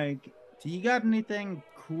questions. Like, do you got anything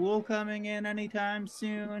cool coming in anytime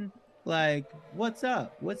soon? Like, what's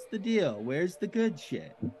up? What's the deal? Where's the good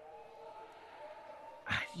shit?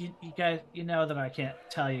 you guys. You know that I can't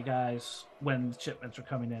tell you guys when shipments are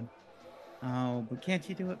coming in. Oh, but can't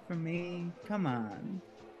you do it for me? Come on.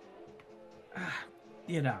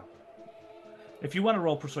 You know, if you want to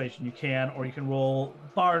roll persuasion, you can, or you can roll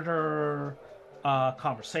barter,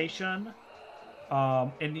 conversation.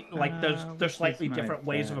 And like there's slightly different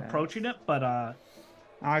ways of approaching it, but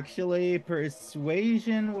actually,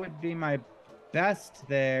 persuasion would be my best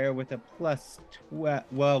there with a plus 12.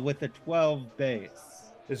 Well, with a 12 base.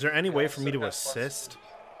 Is there any way for me to assist?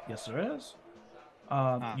 Yes, there is.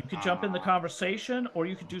 You could jump in the conversation, or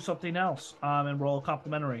you could do something else and roll a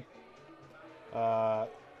complimentary.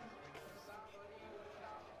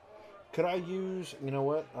 Could I use? You know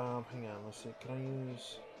what? Hang on. Let's see.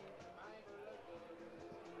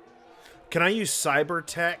 Can I use cyber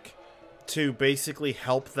tech to basically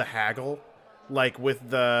help the haggle? Like with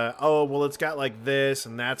the, oh, well, it's got like this,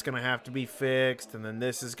 and that's going to have to be fixed, and then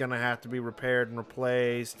this is going to have to be repaired and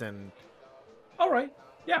replaced, and... All right.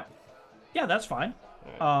 Yeah. Yeah, that's fine.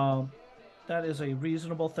 Right. That is a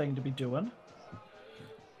reasonable thing to be doing.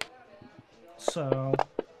 So...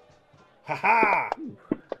 Ha-ha!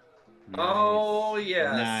 Nice. Oh,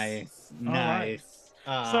 yes. Nice.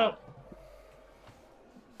 So...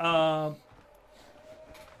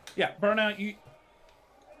 yeah, Burnout,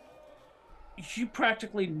 you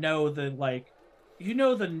practically know the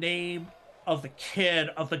name of the kid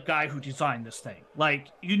of the guy who designed this thing. Like,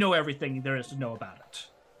 you know everything there is to know about it.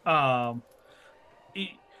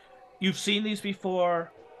 You've seen these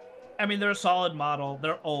before. I mean, they're a solid model.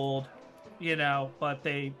 They're old, but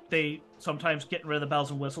they sometimes getting rid of the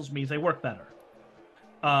bells and whistles means they work better.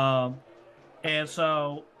 And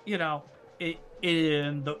so,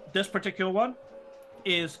 this particular one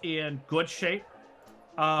is in good shape,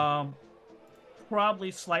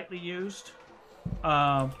 probably slightly used,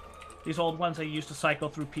 these old ones that used to cycle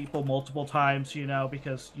through people multiple times, you know,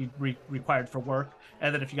 because you required for work,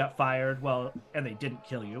 and then if you got fired, well, and they didn't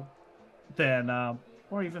kill you, then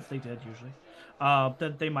or even if they did, usually,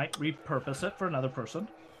 then they might repurpose it for another person.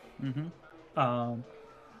 Mm-hmm.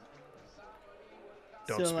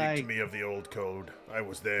 Don't speak to me of the old code. I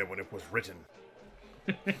was there when it was written.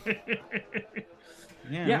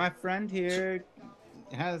 Yeah, my friend here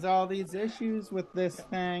has all these issues with this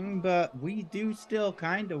thing, but we do still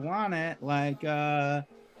kind of want it. Like, I'll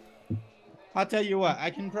tell you what, I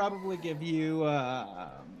can probably give you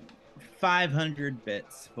 500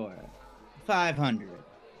 bits for it. 500.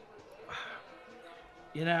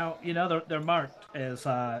 You know, they're marked as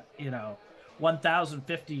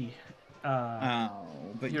 1,050.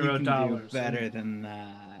 But Euro you can dollars. do better than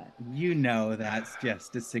that. You know that's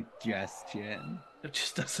just a suggestion. It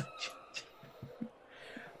just doesn't.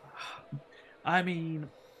 I mean,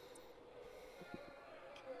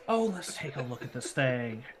 let's take a look at this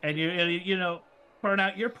thing. And you know,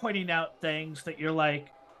 Burnout, you're pointing out things that you're like,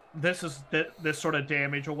 this is this sort of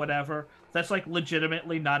damage or whatever. That's like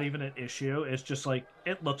legitimately not even an issue. It's just like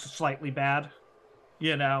it looks slightly bad,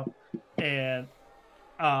 you know, and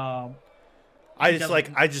I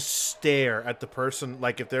just stare at the person.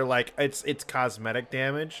 Like if they're like it's cosmetic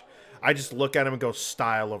damage, I just look at them and go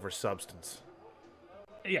style over substance.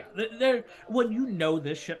 Yeah, they're when you know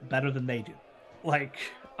this shit better than they do, like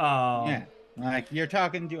yeah, like you're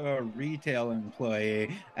talking to a retail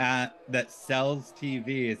employee that sells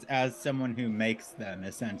TVs as someone who makes them,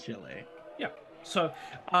 essentially. Yeah. So,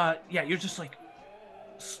 you're just like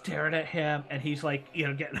staring at him, and he's like,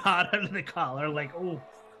 getting hot under the collar, like, ooh,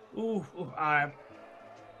 I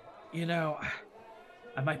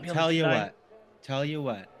might be able Tell to you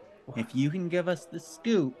what. If you can give us the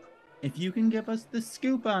scoop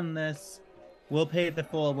on this, we'll pay the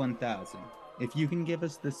full 1,000. If you can give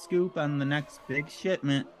us the scoop on the next big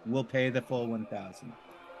shipment, we'll pay the full 1,000.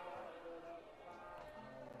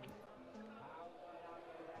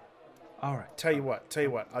 All right. Tell you what.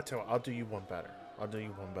 I'll do you one better.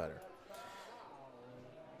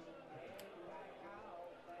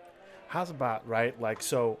 How's about, right? Like,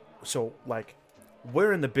 so like,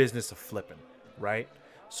 we're in the business of flipping, right?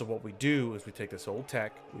 So what we do is we take this old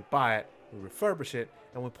tech, we buy it, we refurbish it,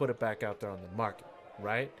 and we put it back out there on the market,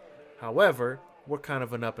 right? However, we're kind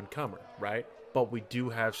of an up-and-comer, right? But we do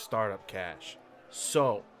have startup cash.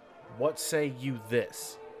 So, what say you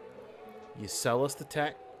this? You sell us the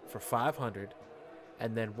tech for 500,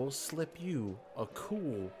 and then we'll slip you a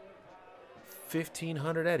cool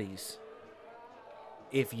 1,500 eddies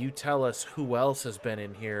if you tell us who else has been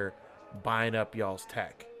in here buying up y'all's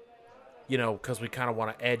tech. You know, because we kind of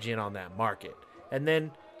want to edge in on that market. And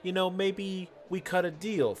then, maybe we cut a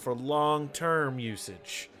deal for long-term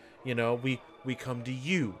usage. We come to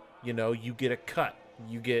you. You get a cut.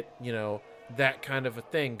 You get, that kind of a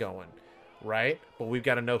thing going, right? But we've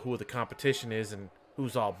got to know who the competition is and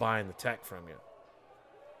who's all buying the tech from you.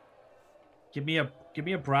 Give me a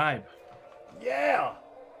bribe. Yeah.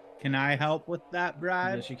 Can I help with that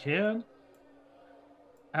bribe? Yes, you can.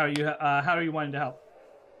 How are you wanting to help?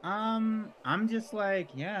 I'm just like,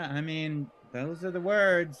 yeah, I mean, those are the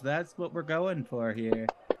words. That's what we're going for here.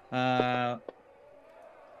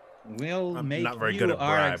 We'll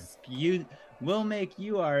make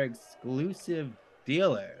you our exclusive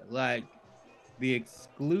dealer, like the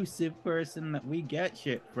exclusive person that we get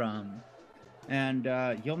shit from. And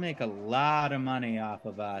you'll make a lot of money off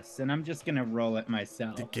of us, and I'm just gonna roll it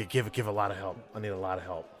myself. Give a lot of help. I need a lot of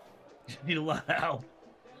help. You need a lot of help.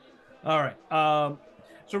 All right.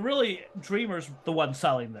 So really, Dreamer's the one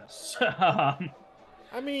selling this. I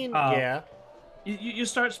mean, yeah. You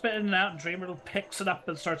start spitting it out, and Dreamer picks it up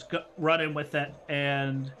and starts running with it,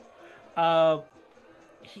 and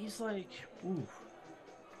he's like, "Ooh,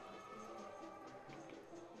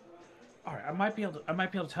 all right, I might be able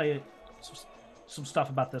to tell you some stuff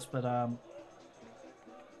about this, but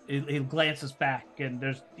he glances back,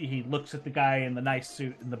 and he looks at the guy in the nice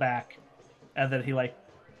suit in the back, and then he like."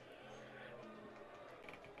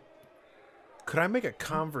 Could I make a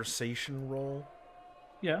conversation roll?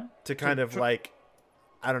 Yeah. To kind of like,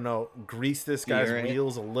 I don't know, grease this guy's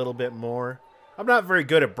wheels a little bit more. I'm not very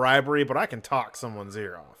good at bribery, but I can talk someone's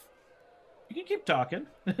ear off. You can keep talking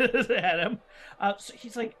at him. So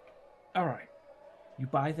he's like, all right, you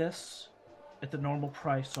buy this at the normal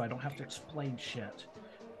price so I don't have to explain shit.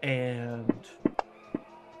 And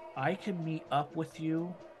I can meet up with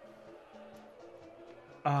you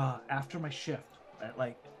after my shift at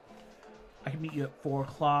I can meet you at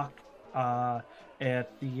 4:00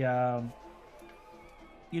 at the,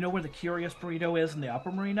 where the Curious Burrito is in the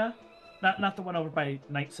Upper Marina? Not the one over by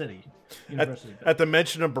Night City University. At the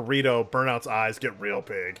mention of burrito, Burnout's eyes get real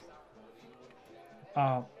big.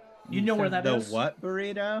 You know where that is? The what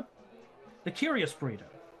burrito? The Curious Burrito.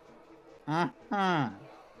 Uh-huh.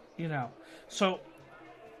 You know, so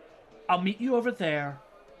I'll meet you over there,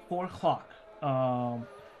 4 o'clock. And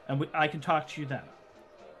I can talk to you then.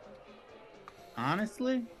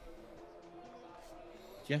 Honestly,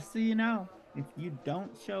 just so you know, if you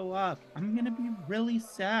don't show up, I'm gonna be really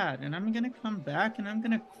sad, and I'm gonna come back and I'm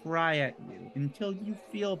gonna cry at you until you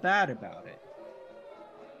feel bad about it.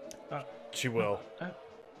 She will.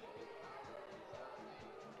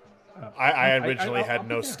 I originally had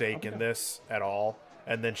no stake in this at all,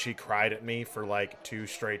 and then she cried at me for like 2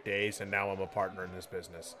 straight days, and now I'm a partner in this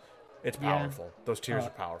business. It's powerful. Yeah. Those tears are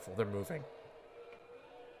powerful. They're moving.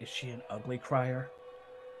 Is she an ugly crier?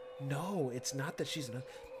 No, it's not that she's an...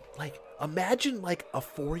 Like, imagine like a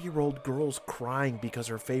 4-year-old girl's crying because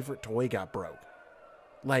her favorite toy got broke.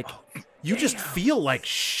 Like, you just feel like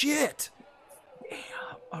shit. Yeah.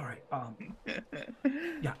 All right.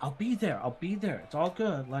 Yeah, I'll be there. It's all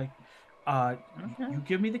good. Like, you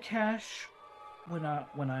give me the cash when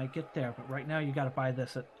I get there. But right now, you got to buy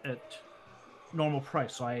this at normal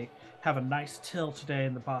price, so I have a nice till today,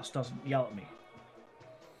 and the boss doesn't yell at me.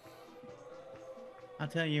 I'll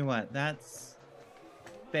tell you what, that's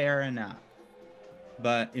fair enough.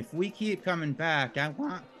 But if we keep coming back, I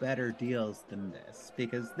want better deals than this,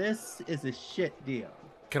 because this is a shit deal.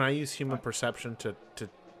 Can I use human perception to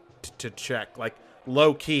check, like,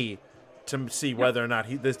 low key, to see whether or not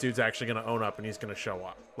this dude's actually going to own up and he's going to show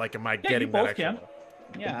up? Like, am I getting that extra?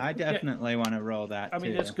 Yeah, I definitely want to roll that. I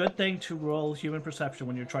mean, it's a good thing to roll human perception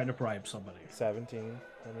when you're trying to bribe somebody. 17.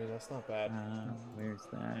 I mean, that's not bad. Where's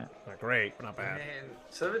that? Not great, but not bad. And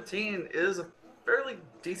 17 is a fairly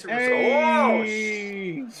decent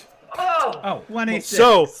Hey! result. Oh! 26.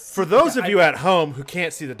 So, for those of you at home who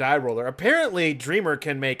can't see the die roller, apparently Dreamer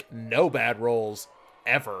can make no bad rolls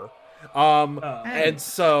ever. And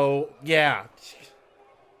so, yeah.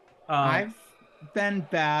 I've been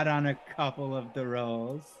bad on a couple of the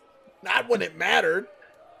rolls. Not when it mattered.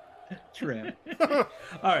 True. All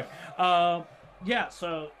right. Yeah,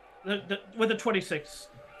 so with the 26,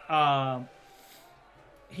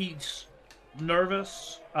 he's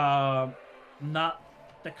nervous, not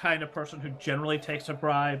the kind of person who generally takes a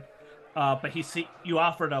bribe, but you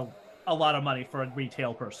offered a lot of money for a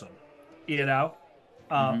retail person, you know?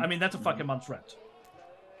 I mean, that's a fucking month's rent.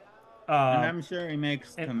 And I'm sure he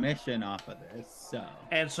makes commission off of this, so.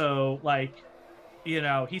 And so, like, you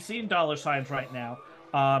know, he's seeing dollar signs right now.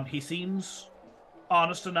 He seems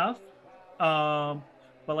honest enough.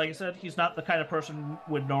 But like I said, he's not the kind of person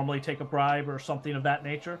who would normally take a bribe or something of that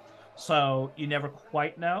nature. So you never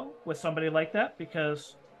quite know with somebody like that,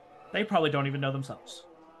 because they probably don't even know themselves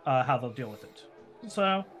how they'll deal with it.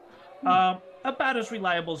 So about as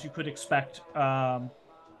reliable as you could expect. But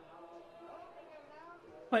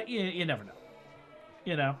you never know.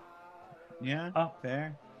 You know? Yeah,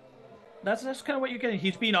 fair. That's kind of what you're getting.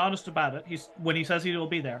 He's being honest about it. When he says he will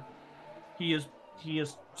be there, he is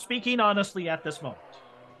speaking honestly at this moment.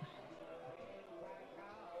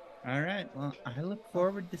 All right. Well, I look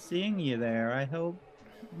forward to seeing you there. I hope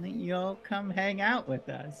that you'll come hang out with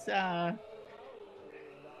us.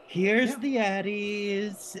 Here's the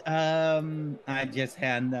Addies. I just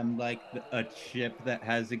hand them like a chip that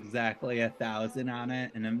has exactly 1,000 on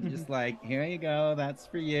it, and I'm just like, here you go. That's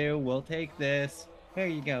for you. We'll take this. Here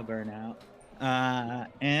you go, Burnout.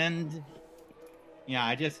 And yeah,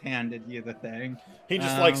 I just handed you the thing. He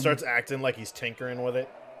just like starts acting like he's tinkering with it.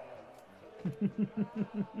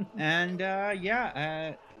 And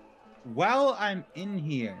while I'm in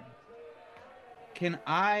here, can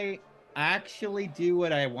I actually do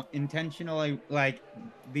what I want intentionally? Like,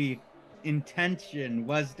 the intention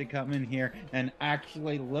was to come in here and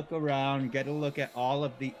actually look around, get a look at all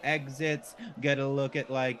of the exits, get a look at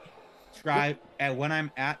when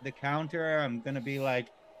I'm at the counter, I'm gonna be like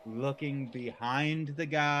looking behind the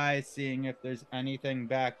guy, seeing if there's anything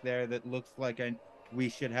back there that looks like we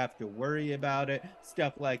should have to worry about it,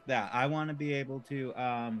 stuff like that. I want to be able to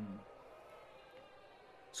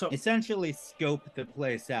so essentially scope the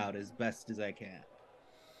place out as best as I can.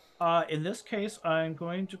 In this case, I'm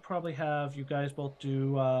going to probably have you guys both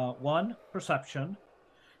do 1 perception,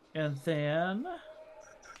 and then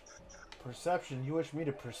perception. You wish me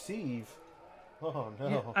to perceive? Oh no!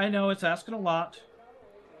 Yeah, I know it's asking a lot.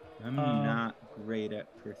 I'm not great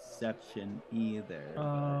at perception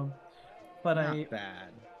either. But not I bad.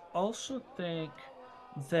 Also think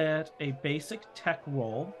that a basic tech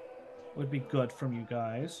roll would be good from you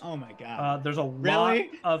guys. Oh my god. There's a lot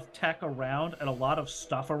of tech around and a lot of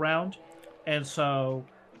stuff around. And so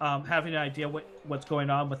having an idea what's going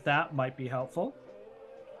on with that might be helpful.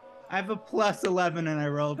 I have a plus 11 and I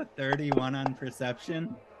rolled a 31 on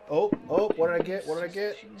perception. Oh, what did I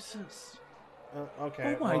get? Jesus.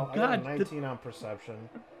 Okay. Oh my I got a God. 19 on perception.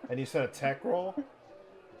 And you said a tech roll?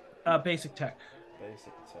 Basic tech.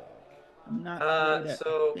 Basic tech. I'm not good at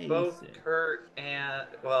So basic. both Kurt and,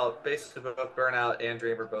 well, basically both Burnout and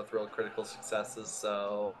Dreamer both rolled critical successes,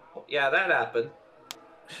 so yeah, that happened.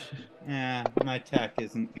 Yeah, my tech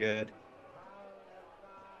isn't good.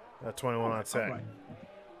 21 on tech.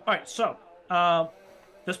 All right, so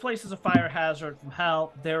this place is a fire hazard from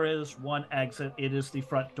hell. There is one exit. It is the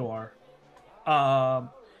front door.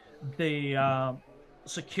 The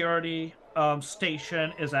security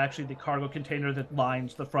station is actually the cargo container that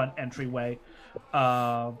lines the front entryway.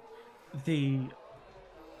 There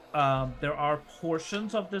are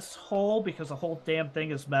portions of this hole, because the whole damn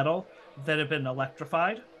thing is metal, that have been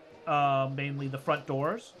electrified, mainly the front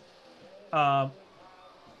doors.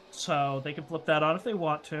 So they can flip that on if they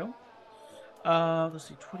want to. Let's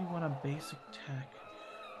see, 21 on basic tech.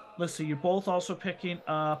 Let's see, you're both also picking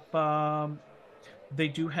up... they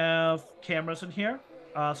do have cameras in here,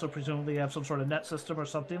 so presumably you have some sort of net system or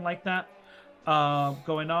something like that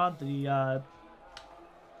going on. The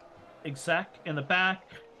exec in the back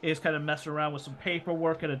is kind of messing around with some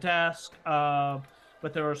paperwork at a desk,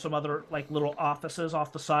 but there are some other like little offices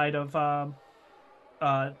off the side of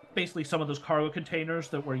basically some of those cargo containers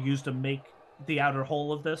that were used to make the outer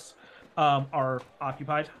hull of this are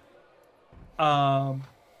occupied.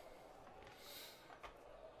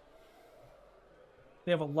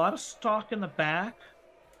 They have a lot of stock in the back,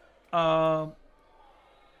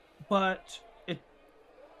 but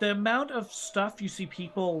the amount of stuff you see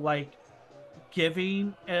people like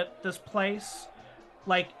giving at this place,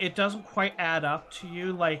 like it doesn't quite add up to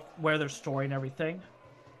you, like where they're storing everything.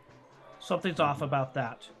 Something's off about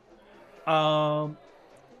that.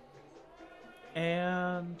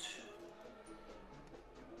 And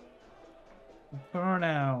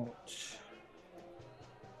Burnout.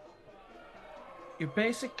 Your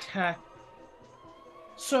basic tech.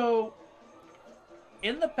 So,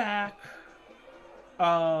 in the back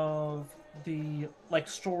of the like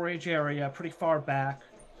storage area, pretty far back,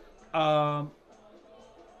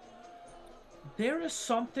 there is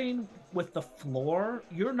something with the floor.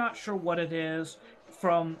 You're not sure what it is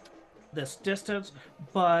from this distance,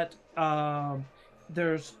 but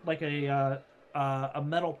there's like a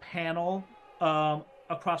metal panel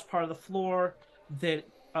across part of the floor that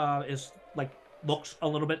is like looks a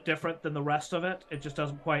little bit different than the rest of it. It just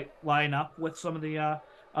doesn't quite line up with some of the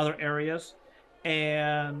other areas,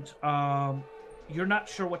 and you're not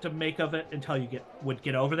sure what to make of it until you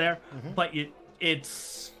get over there. Mm-hmm. But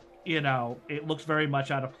it's you know, it looks very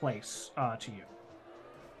much out of place to you.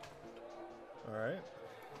 All right.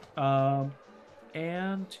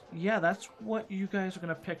 And yeah, that's what you guys are going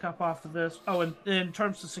to pick up off of this. Oh, and in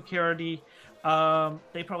terms of security,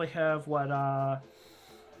 they probably have what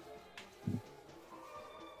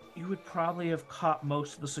you would probably have caught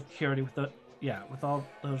most of the security with with all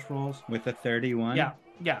those rolls. With a 31?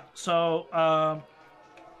 Yeah. So,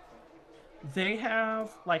 they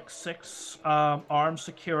have like 6 armed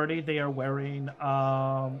security. They are wearing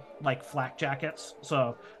like flak jackets,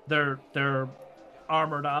 so they're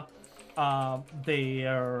armored up. They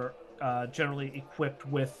are generally equipped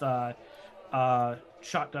with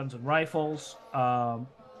shotguns and rifles.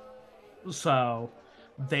 So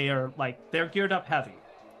they're geared up heavy.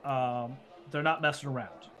 They're not messing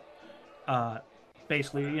around.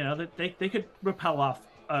 Basically, you know, they could repel off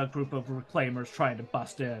a group of reclaimers trying to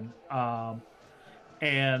bust in.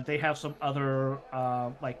 And they have some other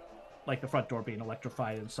like the front door being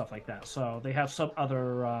electrified and stuff like that. So they have some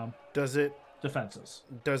other defenses.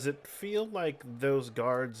 Does it feel like those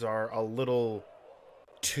guards are a little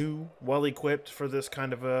too well equipped for this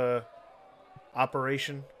kind of a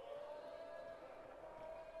operation?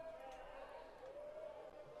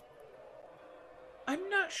 I'm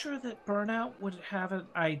not sure that Burnout would have an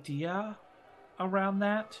idea around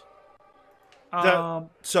that.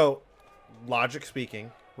 So, logic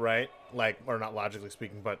speaking, right? Like, or not logically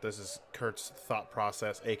speaking, but this is Kurt's thought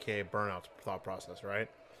process, aka Burnout's thought process, right?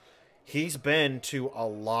 He's been to a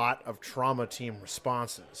lot of trauma team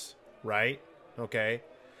responses, right? Okay.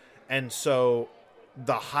 And so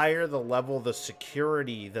the higher the level, the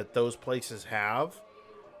security that those places have,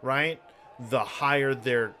 right? The higher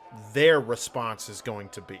their response is going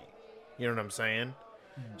to be. You know what I'm saying?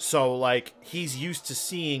 Mm-hmm. So like he's used to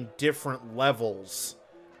seeing different levels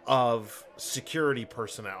of security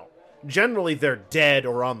personnel. Generally they're dead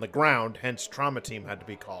or on the ground, hence trauma team had to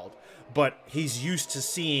be called. But he's used to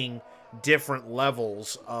seeing different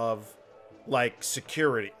levels of like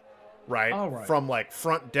security, right? All right. From like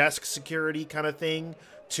front desk security kind of thing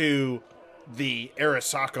to the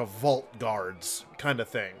Arasaka vault guards kind of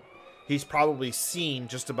thing. He's probably seen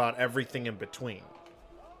just about everything in between.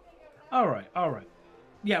 All right.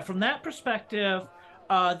 Yeah, from that perspective,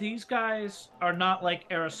 these guys are not like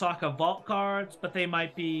Arasaka vault guards, but they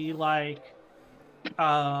might be like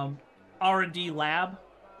R&D lab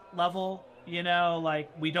level. You know, like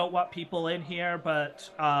we don't want people in here, but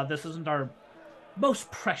this isn't our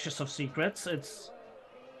most precious of secrets.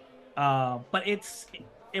 But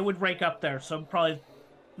it would rank up there, so probably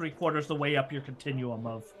 3/4 the way up your continuum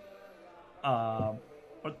of, or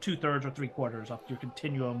 2/3 or 3/4 up your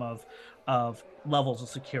continuum of levels of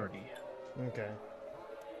security. Okay.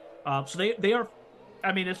 So they are,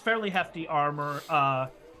 I mean, it's fairly hefty armor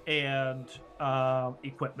and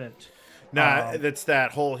equipment. Nah, that's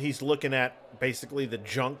that whole. He's looking at basically the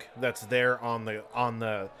junk that's there on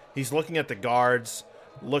the. He's looking at the guards,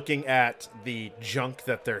 looking at the junk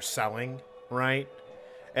that they're selling, right,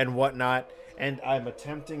 and whatnot. And I'm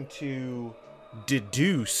attempting to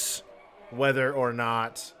deduce whether or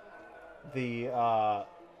not there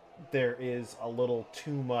is a little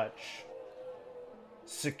too much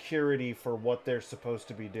security for what they're supposed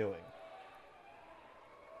to be doing.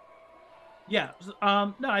 Yeah,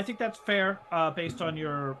 no, I think that's fair based on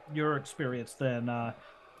your experience. Then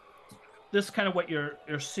this is kind of what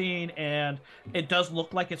you're seeing, and it does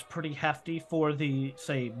look like it's pretty hefty for the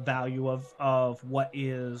value of what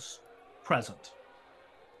is present.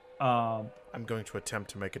 I'm going to attempt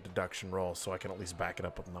to make a deduction roll so I can at least back it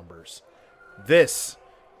up with numbers. This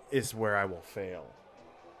is where I will fail.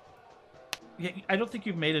 Yeah, I don't think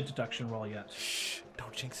you've made a deduction roll yet. Shh,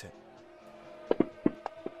 don't jinx it.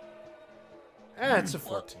 It's a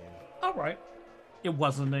 14. All right. It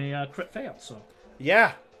wasn't a crit fail, so.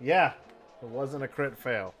 Yeah. It wasn't a crit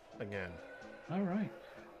fail again. All right.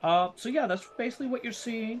 So yeah, that's basically what you're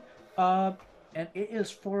seeing. And it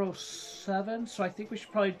is 4:07, so I think we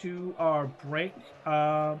should probably do our break.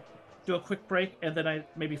 Do a quick break, and then I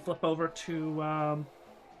maybe flip over to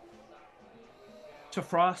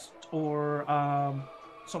Frost or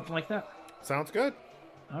something like that. Sounds good.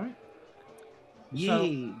 All right.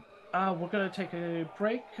 Yay. So, we're going to take a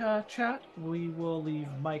break, chat. We will leave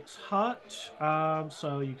mics hot,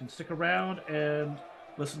 so you can stick around and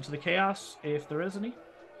listen to the chaos if there is any.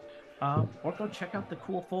 Or go check out the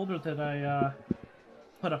cool folder that I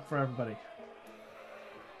put up for everybody.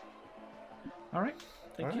 All right.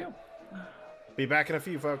 Thank you. Be back in a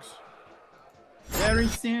few, folks. Very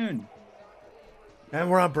soon. And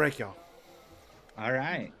we're on break, y'all. All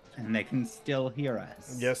right. And they can still hear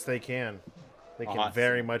us. Yes, they can. They can Awesome.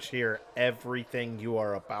 very much hear everything you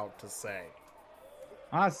are about to say.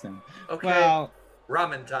 Awesome. Okay. Well,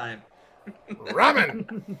 Ramen time.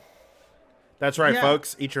 Ramen! That's right, Yeah.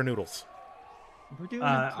 folks. Eat your noodles. we're doing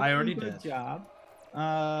I already good did. job.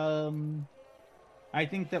 I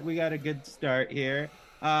think that we got a good start here.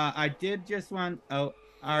 I did just want... Oh,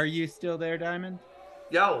 are you still there, Diamond?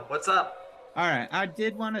 Yo, what's up? All right. I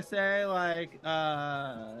did want to say, like,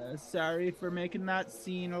 sorry for making that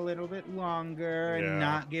scene a little bit longer Yeah. and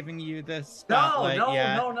not giving you the No, spotlight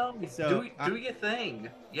yet. no. So, do your thing.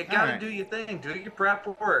 You gotta right. do your thing. Do your prep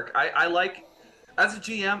work. I like, as a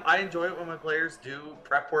GM, I enjoy it when my players do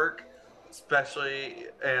prep work, especially,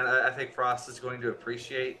 and I think Frost is going to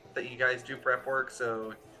appreciate that you guys do prep work,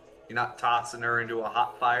 so you're not tossing her into a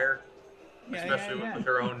hot fire, especially with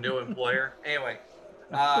her own new employer. Anyway.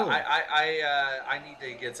 Cool. I need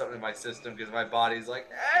to get something in my system because my body's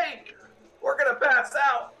like, hey, we're gonna pass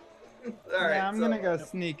out. All right, I'm gonna go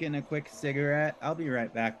sneak in a quick cigarette. I'll be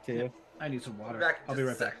right back too. I need some water. Back I'll be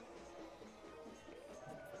right back.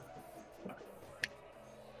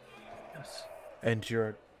 Yes. And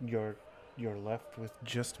you're left with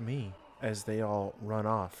just me as they all run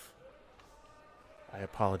off. I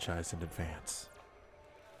apologize in advance.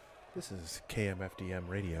 This is KMFDM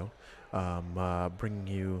Radio, bringing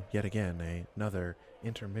you yet again another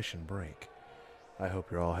intermission break. I hope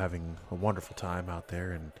you're all having a wonderful time out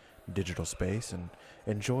there in digital space and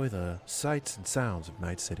enjoy the sights and sounds of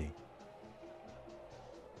Night City.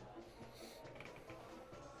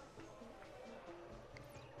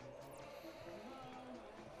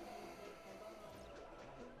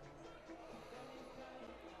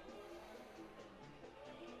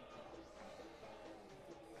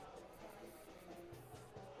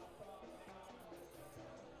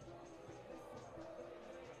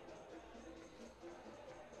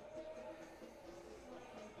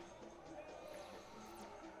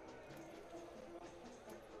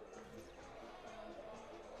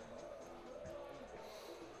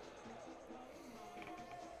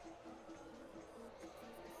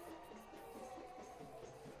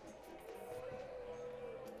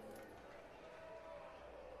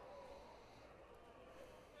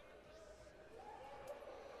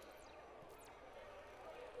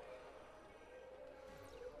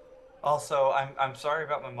 Also, I'm sorry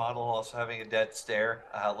about my model also having a dead stare.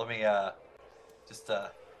 Let me just there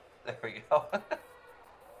we go.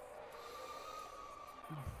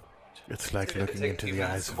 It's like It's gonna looking take a into few the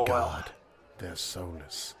minutes eyes to of boil. God. They're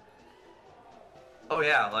soulless. Oh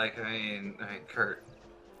yeah, like I mean, Kurt.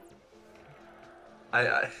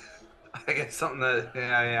 I guess something that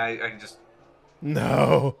I just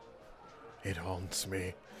No! It haunts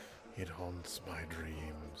me. It haunts my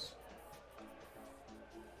dreams.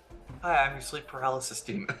 Hi, I'm your sleep paralysis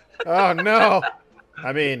demon. Oh no!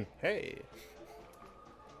 I mean, hey.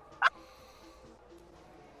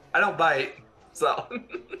 I don't bite, so.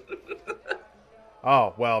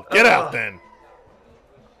 Oh well, get out then.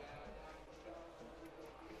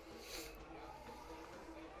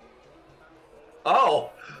 Oh,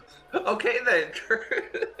 okay then.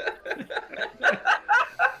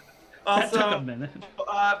 Also, That took a minute.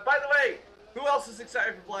 by the way, who else is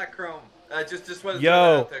excited for Black Chrome? Just wanted to throw that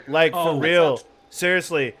Yo, out there. like Oh, for that real, sounds-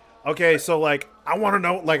 seriously. Okay, so like, I want to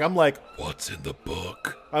know. Like, I'm like, What's in the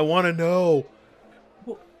book? I want to know.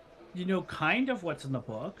 Well, you know, kind of what's in the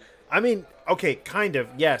book. I mean, okay, kind of,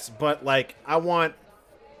 yes, but like, I want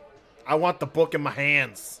the book in my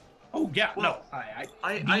hands. Oh yeah, Well, no,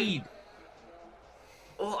 I need.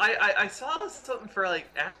 Well, I saw something for like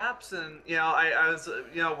apps, and I was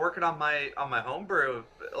working on my homebrew,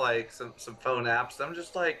 like some phone apps. And I'm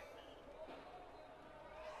just like,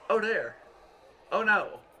 oh there, oh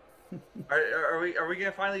no, are we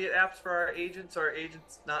gonna finally get apps for our agents? Or are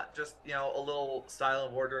agents not just a little style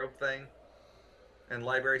and wardrobe thing, and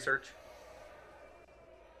library search?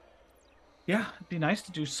 Yeah, it'd be nice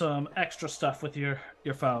to do some extra stuff with your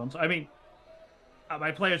phones. I mean,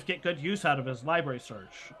 my players get good use out of his library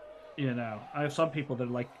search. I have some people that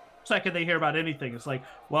are like, second they hear about anything, it's like,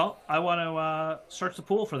 well, I want to search the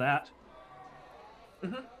pool for that.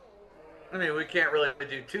 I mean, we can't really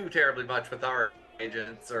do too terribly much with our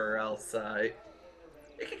agents, or else it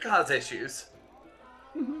can cause issues.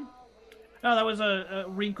 No, that was a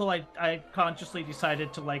wrinkle I consciously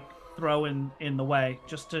decided to like throw in the way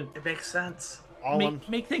just to It makes sense.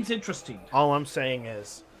 make things interesting. All I'm saying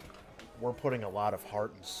is, we're putting a lot of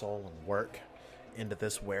heart and soul and work into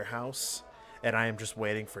this warehouse, and I am just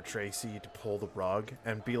waiting for Tracy to pull the rug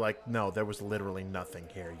and be like, no, there was literally nothing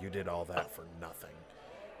here. You did all that for nothing.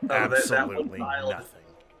 Absolutely that tile. nothing.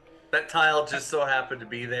 That tile just so happened to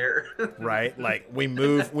be there. Right? Like, we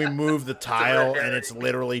move the tile, and it's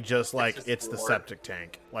literally just like, just it's the floor. septic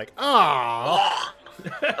tank. Like, ah,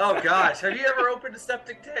 Oh gosh, have you ever opened a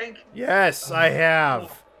septic tank? yes, I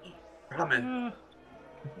have. Ramen.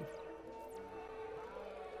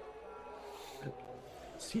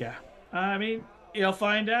 Yeah, I mean, you'll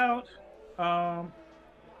find out.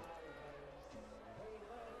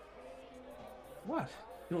 What?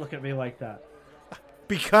 You look at me like that. Or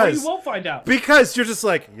Because you won't find out. you're just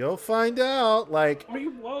like, you'll find out. Like, Or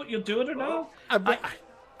you won't. You'll do it or no.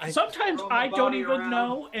 I Sometimes throw my I don't body even around.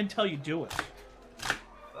 know until you do it.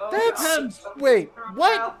 that's wait,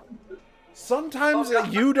 what? Sometimes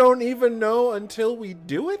you don't even know until we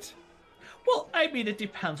do it? Well, I mean, it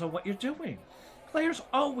depends on what you're doing. Players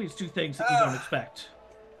always do things that you don't expect.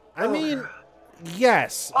 I mean,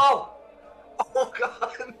 yes. Oh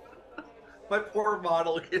god. My poor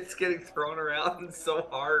model gets getting thrown around so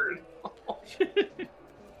hard.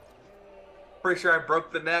 Pretty sure I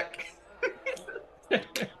broke the neck.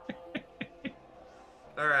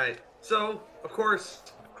 Alright, so, of course,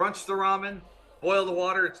 crunch the ramen, boil the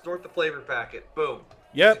water, and snort the flavor packet. Boom.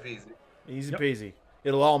 Yep. Easy peasy. Easy Yep. peasy.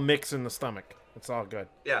 It'll all mix in the stomach. It's all good.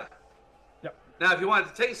 Yeah. Yep. Now, if you want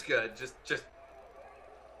it to taste good, just.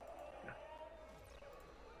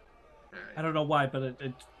 I don't know why, but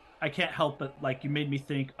I can't help but, like, you made me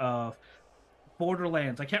think of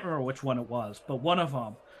Borderlands. I can't remember which one it was, but one of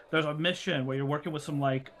them, there's a mission where you're working with some,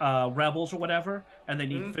 like, rebels or whatever, and they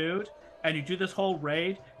need food, and you do this whole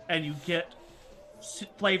raid, and you get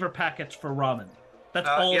flavor packets for ramen. That's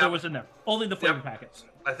all yeah. there was in there. Only the flavor Yep. packets.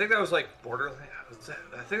 I think that was like Borderlands.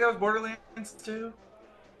 I think that was Borderlands 2.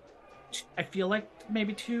 I feel like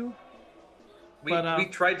maybe 2. We But, we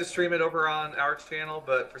tried to stream it over on our channel,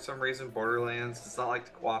 but for some reason Borderlands does not like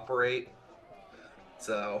to cooperate.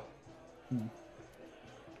 So.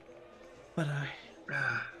 But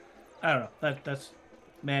I don't know. That's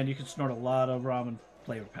man, you can snort a lot of ramen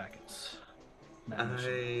flavor packets. That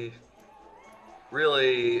mission. I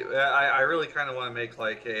really kind of want to make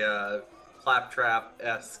like a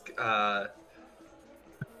Claptrap-esque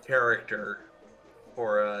character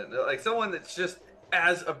for like someone that's just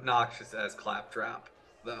as obnoxious as Claptrap,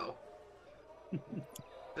 though.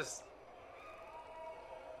 Just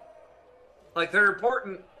like they're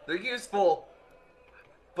important, they're useful,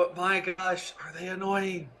 But my gosh, are they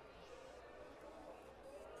annoying?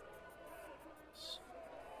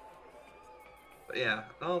 But yeah,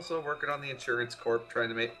 also working on the insurance corp, trying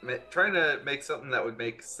to make something that would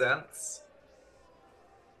make sense.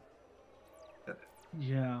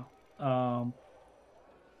 Yeah. I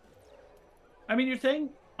mean, your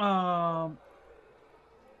thing. I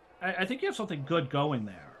think you have something good going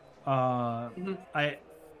there. I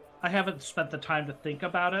haven't spent the time to think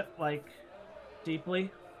about it like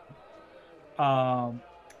deeply. But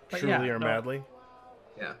Truly yeah, or no. madly?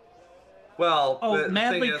 Yeah. Well, Oh, the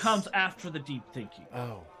madly thing is, comes after the deep thinking.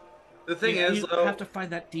 Oh. the thing you, is, you though, have to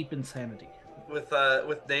find that deep insanity. with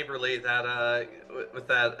Neighborly,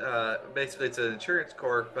 basically it's an insurance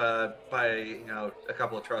corp by a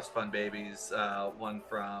couple of trust fund babies, one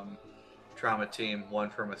from Trauma Team, one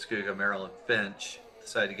from Muskogee, Maryland Finch,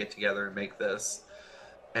 decided to get together and make this,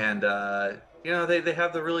 and they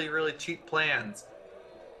have the really really cheap plans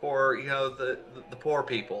for the poor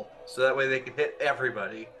people, so that way they can hit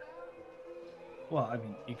everybody. Well, I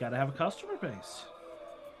mean, you got to have a customer base.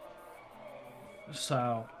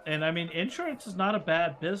 So, and I mean, insurance is not a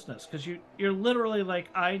bad business because you're literally like,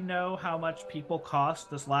 I know how much people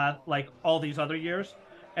cost this like all these other years,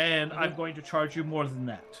 and I'm going to charge you more than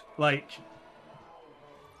that. Like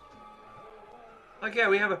Yeah,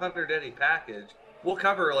 we have a 100 package. We'll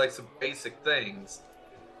cover like some basic things,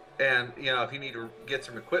 and if you need to get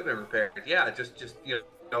some equipment repaired, yeah, just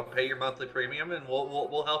pay your monthly premium, and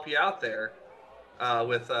we'll help you out there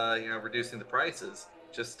with reducing the prices.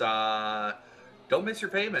 Just don't miss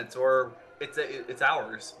your payments, or it's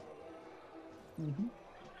ours. Mm-hmm.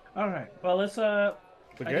 All right. Well, let's guess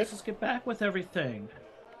let's get back with everything.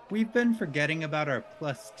 We've been forgetting about our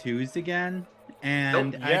 +2s again,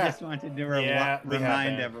 and I just wanted to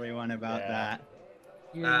remind everyone about that.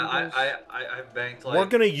 I banked like... We're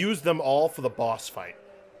gonna use them all for the boss fight.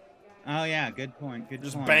 Oh yeah, good point.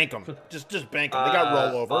 Just bank them. Just bank them. They got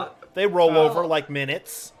rollover. They roll over like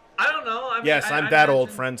minutes. I don't know. I'm that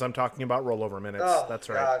old, friends. I'm talking about rollover minutes. Oh, that's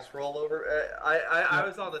right. Gosh, rollover. I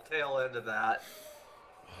was on the tail end of that.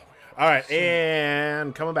 All right,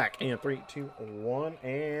 and coming back. And 3, 2, 1,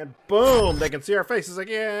 and boom! They can see our faces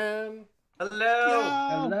again.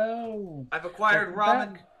 Hello. I've acquired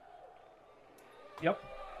ramen. Yep.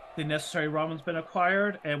 The necessary ramen's been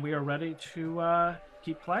acquired, and we are ready to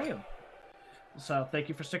keep playing. So thank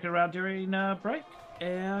you for sticking around during break.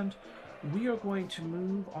 And we are going to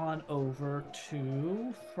move on over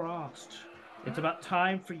to Frost. It's about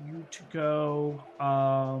time for you to go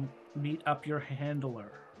meet up your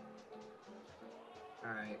handler.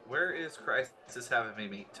 All right, where is Crisis having me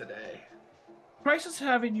meet today? Crisis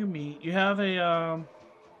having you meet. You have a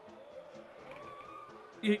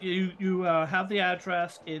you have the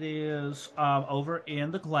address. It is over in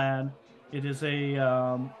the Glen. It is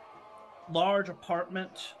a large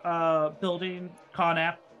apartment building,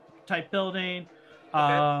 Con-App type building.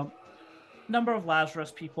 Okay. Number of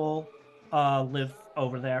Lazarus people live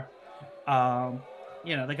over there.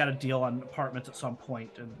 They got a deal on apartments at some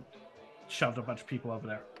point and shoved a bunch of people over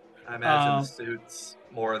there. I imagine the suits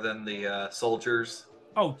more than the soldiers.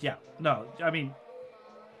 Oh yeah, no, I mean,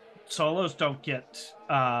 solos don't get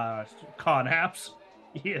Con-Apps,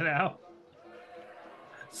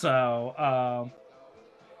 So,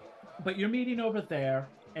 but you're meeting over there,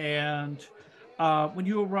 and when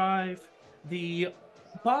you arrive, the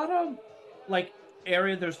bottom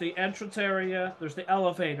area, there's the entrance area, there's the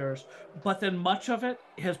elevators, but then much of it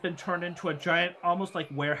has been turned into a giant, almost like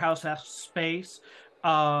warehouse-esque space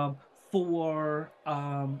for the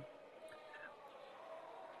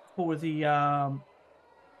God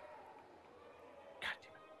damn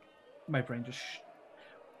it, my brain just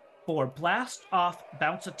for Blast Off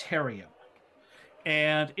Bouncetarium.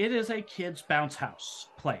 And it is a kid's bounce house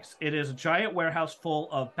place. It is a giant warehouse full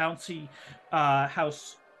of bouncy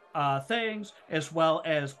house things, as well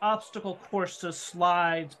as obstacle courses,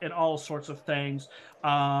 slides, and all sorts of things.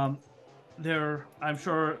 I'm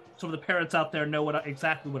sure some of the parents out there know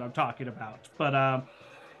exactly what I'm talking about. But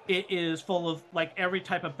it is full of every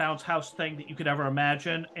type of bounce house thing that you could ever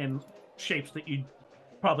imagine, and shapes that you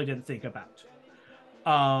probably didn't think about.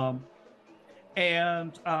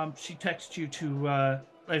 And she texts you to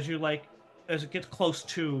as it gets close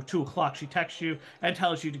to 2 o'clock, she texts you and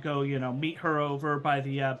tells you to go, meet her over by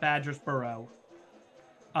the Badger's Burrow.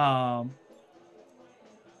 And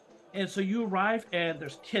so you arrive, and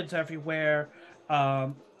there's kids everywhere.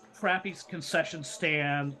 Crappy concession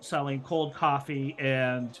stand selling cold coffee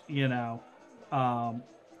and,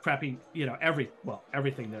 crappy,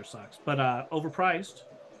 everything there sucks. But overpriced.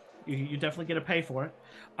 You definitely get to pay for it.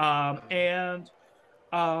 And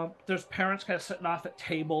There's parents kind of sitting off at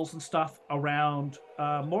tables and stuff around,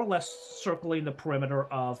 more or less circling the perimeter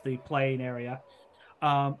of the playing area.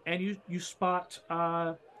 And you spot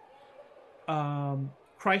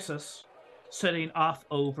Crisis sitting off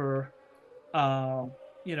over,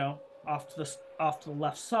 you know, off to the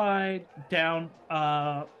left side, down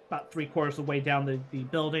about 3/4 of the way down the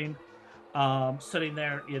building, sitting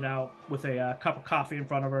there, with a cup of coffee in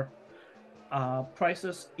front of her.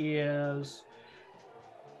 Crisis is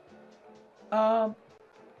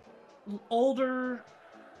older,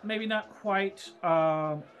 maybe not quite,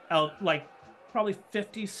 like probably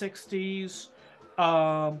 50s, 60s,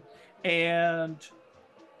 and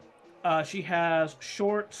she has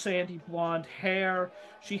short, sandy blonde hair.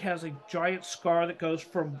 She has a giant scar that goes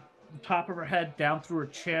from the top of her head down through her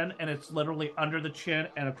chin, and it's literally under the chin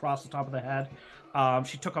and across the top of the head.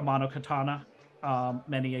 She took a Mono-Katana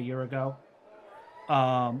many a year ago.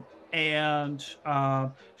 And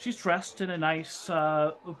she's dressed in a nice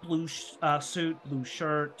blue suit, blue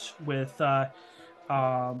shirt with, just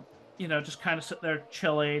kind of sitting there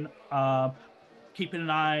chilling, keeping an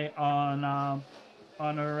eye on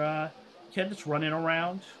her kid that's running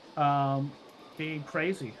around, being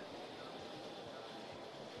crazy.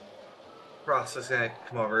 Ross is gonna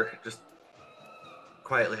come over, just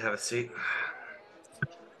quietly have a seat.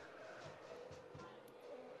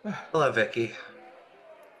 Hello, Vicky.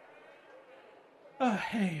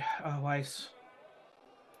 Hey, Weiss.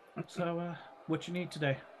 So, what you need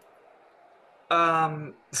today?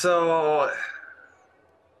 So,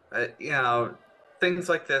 things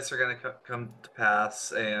like this are going to come to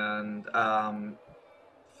pass, and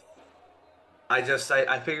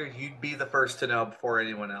I figured you'd be the first to know before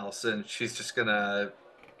anyone else, and she's just going to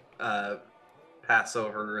pass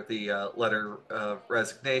over the letter of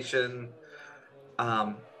resignation.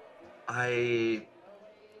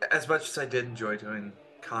 As much as I did enjoy doing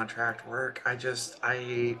contract work, I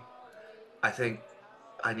think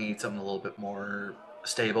I need something a little bit more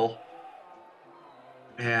stable.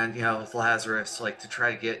 And, with Lazarus, like, to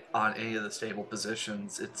try to get on any of the stable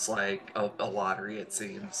positions, it's like a lottery, it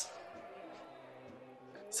seems.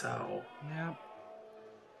 So. Yeah.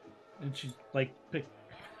 And she's like,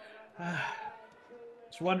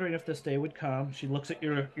 just wondering if this day would come. She looks at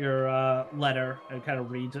your letter and kind of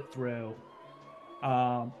reads it through,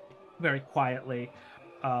 very quietly.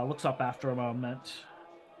 Looks up after a moment.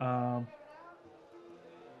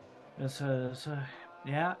 It says,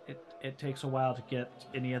 yeah, it takes a while to get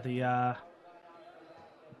any of the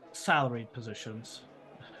salaried positions,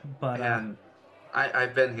 but and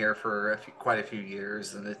I've been here for quite a few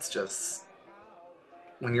years, and it's just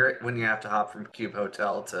when you have to hop from Cube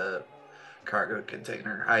Hotel to cargo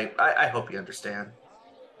container. I hope you understand.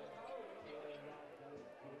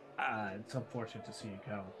 It's unfortunate to see you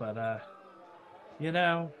go, but you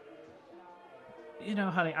know,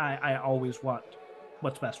 honey, I always want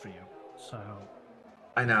what's best for you. So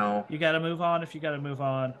I know you got to move on. If you got to move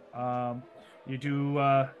on, you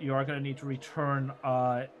are going to need to return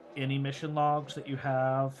any mission logs that you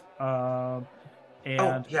have, and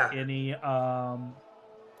any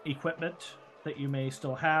equipment that you may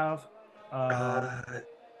still have. I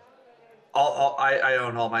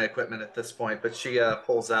own all my equipment at this point, but she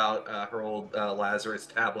pulls out her old Lazarus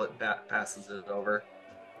tablet and passes it over.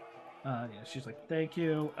 Yeah, she's like, thank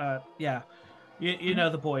you. Yeah, you know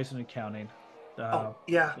the boys in accounting.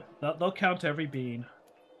 Yeah. They'll count every bean.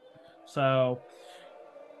 So,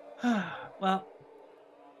 well,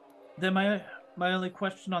 then my only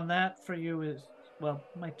question on that for you is, well,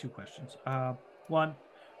 my two questions. One,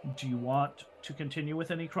 do you want to continue with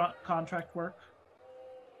any contract work?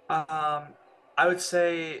 I would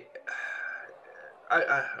say,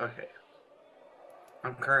 okay.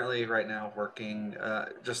 I'm currently right now working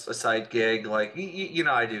just a side gig, like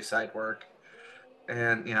I do side work,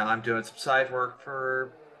 and I'm doing some side work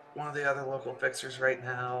for one of the other local fixers right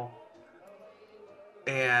now,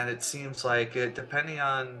 and it seems like depending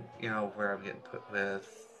on where I'm getting put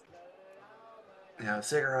with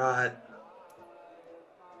Ziggurat,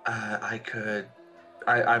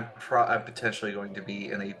 I'm potentially going to be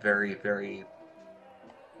in a very, very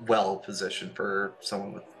well position for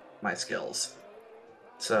someone with my skills.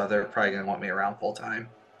 So they're probably going to want me around full time.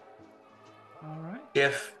 All right.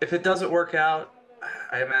 If it doesn't work out,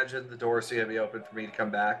 I imagine the doors are going to be open for me to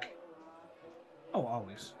come back. Oh,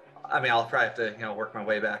 always. I mean, I'll probably have to work my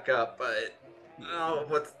way back up, but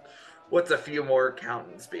what's a few more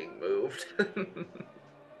accountants being moved?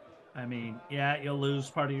 I mean, yeah, you'll lose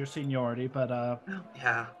part of your seniority, but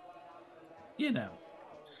yeah,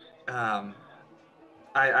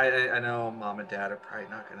 I know Mom and Dad are probably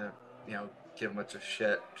not gonna give much of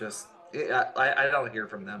shit. Just I don't hear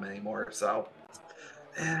from them anymore. So,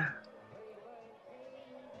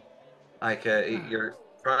 like, you're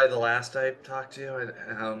probably the last I talked to.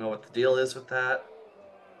 I don't know what the deal is with that.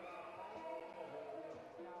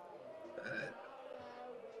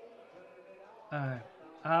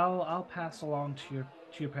 I'll pass along to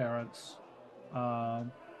your parents. But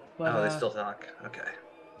Oh, they still talk. Okay.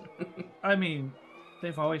 I mean,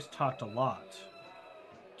 they've always talked a lot.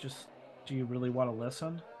 Just, do you really want to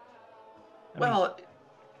listen? Well,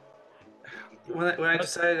 when I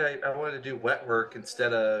decided I wanted to do wet work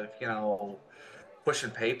instead of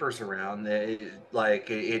pushing papers around, I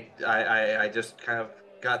just kind of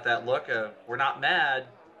got that look of we're not mad.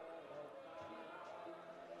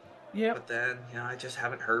 Yeah. But then I just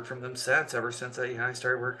haven't heard from them since. Ever since I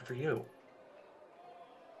started working for you.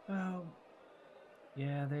 Well,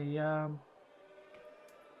 yeah, they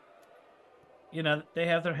they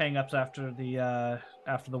have their hang-ups after the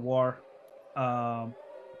war,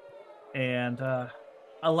 and a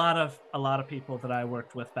lot of people that I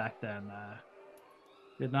worked with back then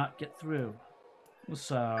did not get through,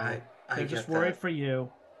 so they're just worried for you.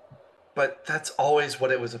 But that's always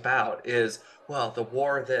what it was about. Is the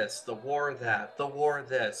war this, the war that, the war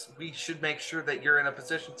this. We should make sure that you're in a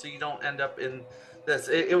position so you don't end up in this.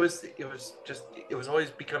 It was always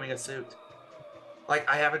becoming a suit. Like,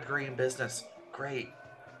 I have a degree in business, great,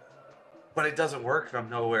 but it doesn't work if I'm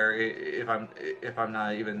nowhere, if I'm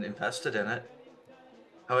not even invested in it.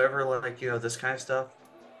 However, like, this kind of stuff,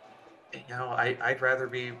 I'd rather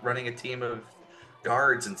be running a team of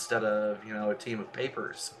guards instead of a team of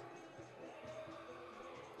papers.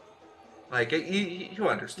 Like, you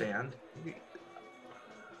understand.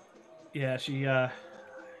 Yeah, she I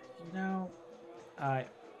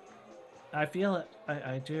feel it.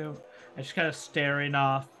 I do. And she's kind of staring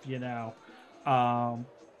off, that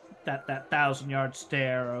 1,000-yard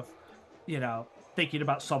stare of, thinking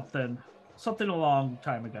about something a long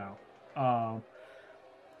time ago.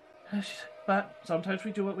 But sometimes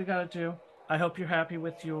we do what we gotta do. I hope you're happy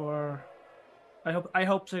with your. I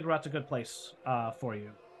hope Ziggurat's a good place for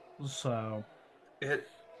you. So it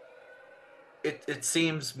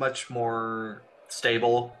seems much more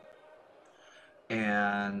stable,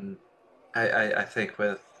 and I think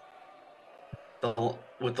with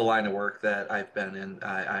the line of work that I've been in,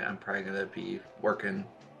 I'm probably gonna be working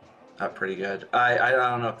pretty good. I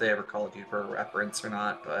don't know if they ever called you for a reference or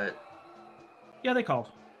not, but yeah, they called.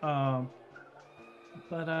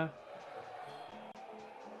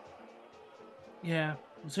 Yeah,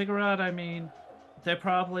 Ziggurat, I mean, they're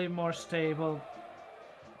probably more stable,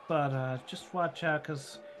 but just watch out,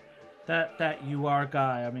 because that UR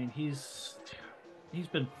guy, I mean, he's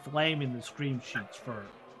been flaming the scream sheets for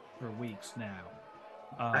weeks now.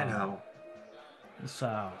 I know.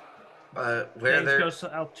 So, where things there goes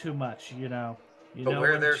out too much, you know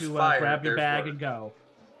where when there's to fire, grab your there's bag work. and go.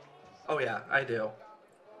 Oh yeah, I do.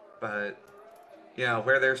 But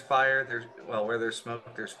where there's fire, where there's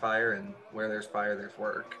smoke, there's fire, and where there's fire, there's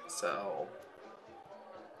work. So,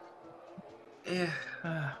 yeah.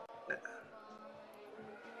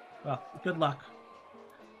 Well, good luck.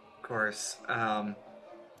 Of course.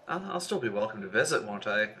 I'll still be welcome to visit, won't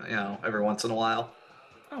I? Every once in a while.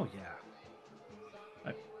 Oh yeah.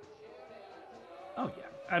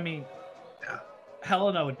 I mean, yeah.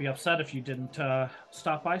 Helena would be upset if you didn't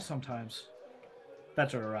stop by sometimes.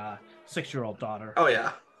 That's her 6-year-old daughter. Oh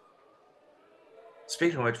yeah.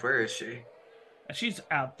 Speaking of which, where is she? She's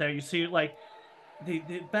out there. You see, like, the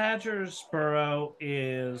Badger's burrow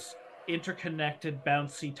is interconnected,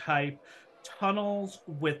 bouncy type tunnels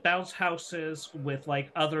with bounce houses with like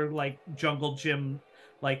other like jungle gym,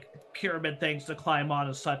 like pyramid things to climb on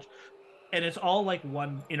and such, and it's all like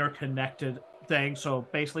one interconnected thing. So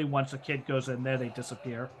basically, once a kid goes in there, they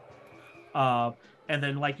disappear. And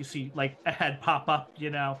then like you see like a head pop up, hey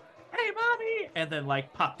mommy, and then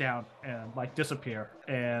like pop down and like disappear.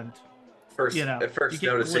 And at first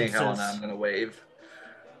noticing Helena, I'm gonna wave.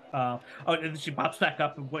 And then she pops back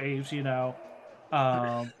up and waves, and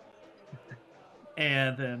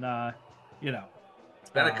then it's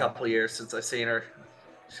been a couple of years since I've seen her.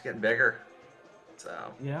 She's getting bigger,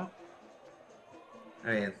 so yeah.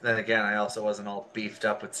 I mean, then again, I also wasn't all beefed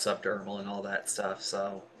up with subdermal and all that stuff,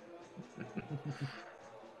 so.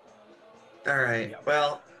 All right. Yep.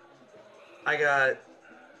 Well, I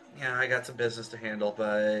got some business to handle,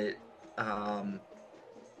 but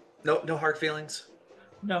no hard feelings.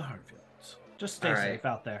 No hard feelings. Just stay safe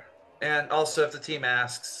out there. And also, if the team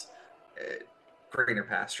asks, greener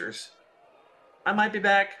pastures. I might be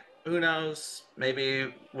back. Who knows?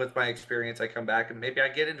 Maybe with my experience, I come back and maybe I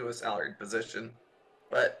get into a salaried position.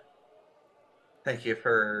 But thank you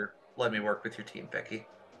for let me work with your team, Vicky.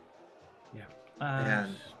 Yeah.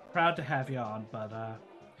 And proud to have you on, but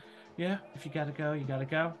yeah, if you gotta go, you gotta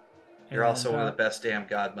go. you're also one of the best damn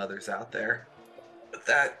godmothers out there. With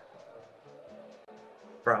that,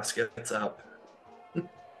 Frost gets up.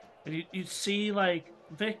 And you see, like,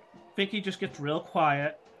 Vicky just gets real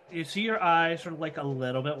quiet. You see your eyes are, like, a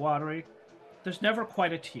little bit watery. There's never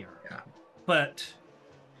quite a tear. Yeah. But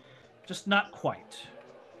just not quite.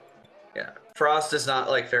 Yeah. Frost is not,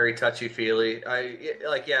 like, very touchy-feely.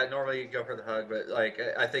 Normally you go for the hug, but, like,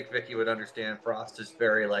 I think Vicky would understand Frost is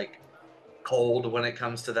very, like, cold when it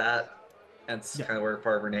comes to that. And it's kind of where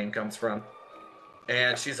part of her name comes from.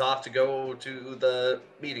 And she's off to go to the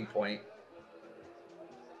meeting point.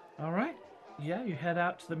 All right. Yeah, you head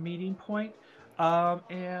out to the meeting point.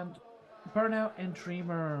 And Burnout and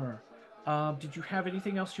Dreamer, did you have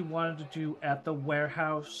anything else you wanted to do at the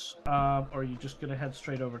warehouse? Or are you just going to head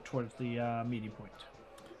straight over towards the meeting point?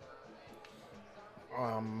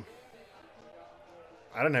 I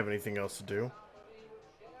don't have anything else to do.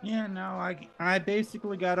 Yeah, no, I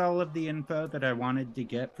basically got all of the info that I wanted to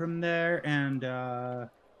get from there, and yeah,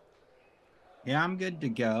 I'm good to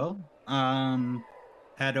go.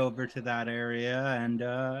 Head over to that area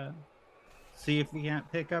and see if we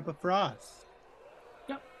can't pick up a Frost.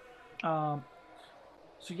 Yep. So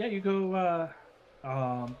yeah, you go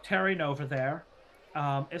tearing over there.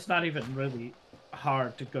 It's not even really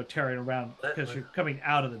hard to go tearing around because you're coming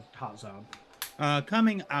out of the hot zone.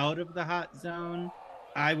 Coming out of the hot zone,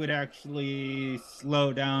 I would actually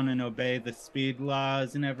slow down and obey the speed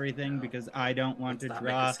laws and everything because I don't want to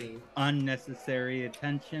draw unnecessary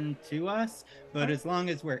attention to us. But as long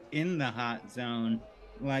as we're in the hot zone,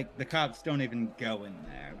 like, the cops don't even go in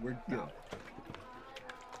there. We're good.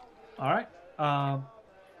 All right.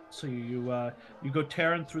 So you go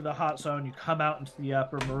tearing through the hot zone. You come out into the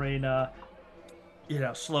upper marina.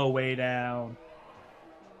 Slow way down.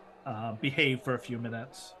 Behave for a few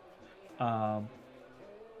minutes.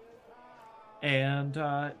 You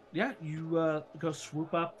go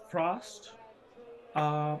swoop up Frost,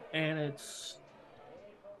 and it's,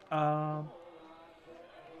 we'll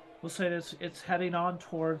say it's heading on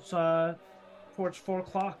towards 4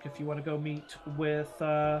 o'clock if you want to go meet with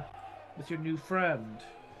your new friend.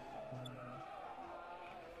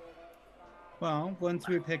 Well, once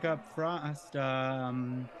we pick up Frost,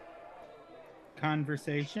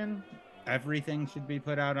 conversation, everything should be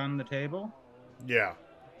put out on the table. Yeah.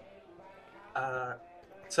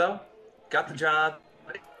 So, got the job,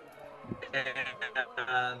 and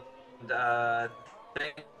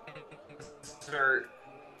things are,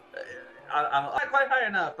 I'm not quite high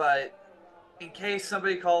enough, but in case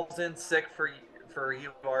somebody calls in sick for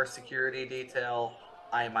our security detail,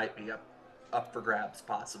 I might be up for grabs,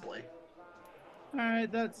 possibly. All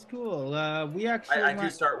right, that's cool. We actually I do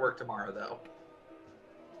start work tomorrow, though.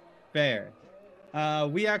 Fair.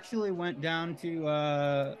 We actually went down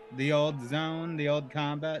to the old zone, the old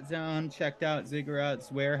combat zone, checked out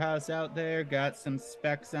Ziggurat's warehouse out there, got some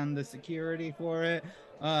specs on the security for it,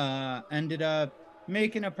 ended up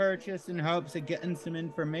making a purchase in hopes of getting some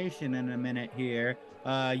information in a minute here.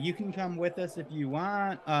 You can come with us if you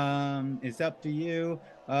want. It's up to you.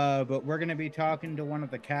 But we're going to be talking to one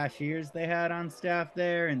of the cashiers they had on staff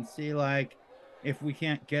there and see, like, if we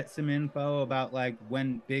can't get some info about, like,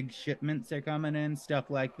 when big shipments are coming in, stuff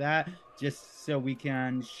like that, just so we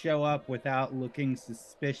can show up without looking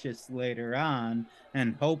suspicious later on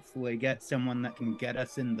and hopefully get someone that can get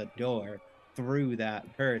us in the door through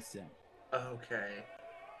that person. Okay.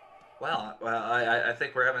 Well, I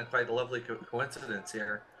think we're having quite a lovely coincidence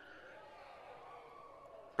here.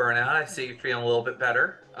 Burnout, I see you feeling a little bit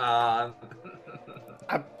better. I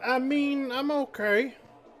mean, I'm okay.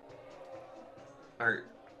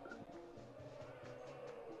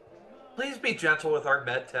 Please be gentle with our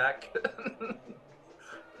med tech.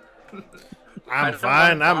 I'm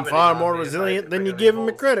fine. I'm far more resilient than you give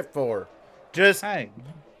me credit for. Just, hey.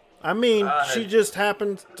 I mean, she just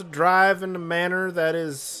happens to drive in a manner that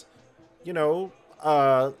is,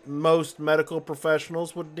 most medical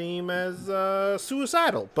professionals would deem as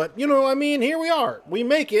suicidal. But, I mean, here we are. We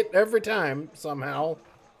make it every time, somehow.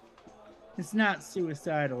 It's not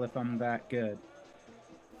suicidal if I'm that good.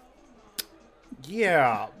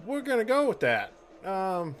 Yeah, we're gonna go with that.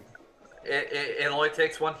 It only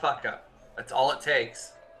takes one fuck up. That's all it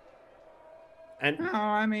takes. And no,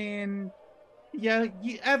 I mean, yeah,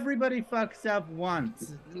 everybody fucks up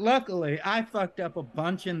once. Luckily, I fucked up a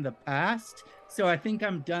bunch in the past, so I think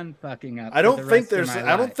I'm done fucking up. I don't think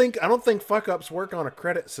I don't think fuck ups work on a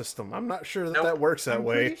credit system. I'm not sure that works that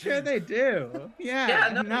way. I'm pretty sure they do.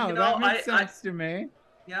 Yeah, that makes sense to me.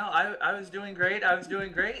 I was doing great.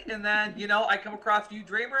 And then, I come across you,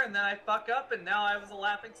 Dreamer, and then I fuck up, and now I was a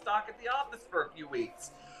laughing stock at the office for a few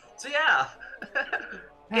weeks. So, yeah.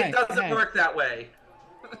 It doesn't work that way.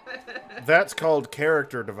 That's called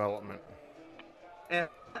character development. And,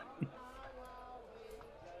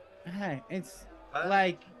 Hey, it's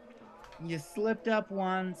like you slipped up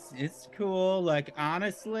once. It's cool. Like,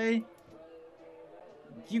 honestly,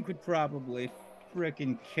 you could probably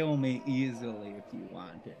frickin' kill me easily if you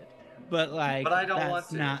wanted. But like, I don't that's want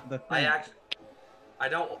to. not the thing. I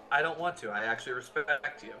don't want to. I actually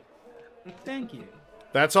respect you. Thank you.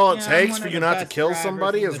 That's all it Yeah, I'm takes one for of you the not to best kill drivers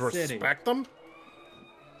somebody in is the city. respect them?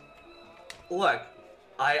 Look,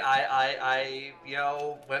 I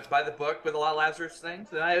went by the book with a lot of Lazarus things,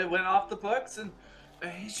 and I went off the books, and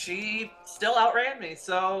she still outran me,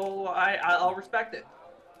 so I'll respect it.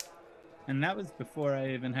 And that was before I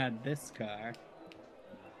even had this car.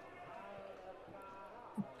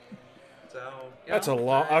 So That's a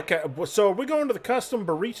lot. Okay, so are we going to the custom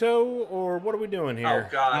burrito, or what are we doing here?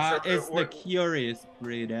 Oh gosh, It's the Curious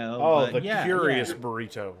Burrito. Oh, but the yeah, Curious yeah.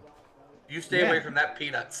 Burrito. You stay away from that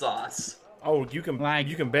peanut sauce. Oh, you can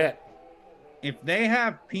bet. If they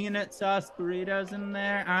have peanut sauce burritos in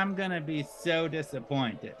there, I'm gonna be so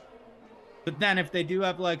disappointed. But then if they do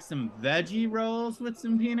have like some veggie rolls with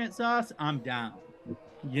some peanut sauce, I'm down.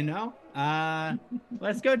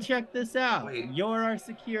 Let's go check this out. Wait. You're our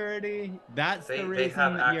security. That's the They reason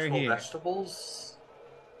have that you're actual here. vegetables.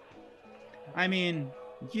 I mean,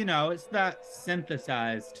 it's that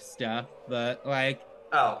synthesized stuff, but like,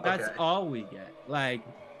 that's okay. all we get. Like,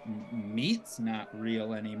 meat's not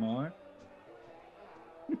real anymore.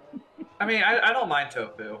 I mean, I don't mind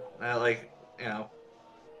tofu.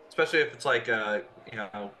 Especially if it's like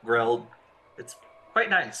grilled. It's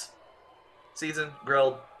quite nice. Seasoned,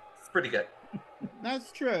 grilled, it's pretty good.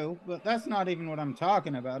 That's true, but that's not even what I'm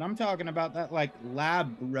talking about. I'm talking about that like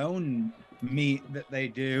lab-grown meat that they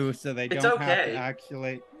do, so they It's don't have okay. to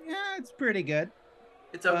actually. Yeah, it's pretty good.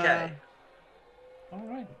 It's okay. All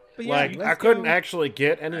right. But yeah, Like, I let's couldn't go. actually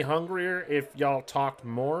get any hungrier if y'all talked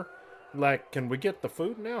more. Like, can we get the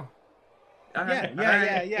food now?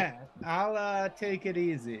 Yeah. I'll take it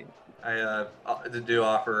easy. I do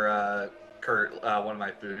offer Kurt one of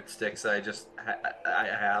my food sticks that I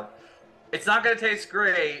have. It's not gonna taste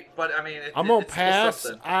great, but I mean, I'm gonna it's still pass.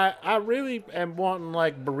 something. I really am wanting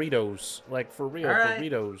like burritos, like for real All right.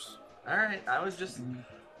 burritos. All right, I was just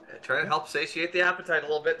trying to help satiate the appetite a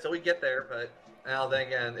little bit till we get there, but now then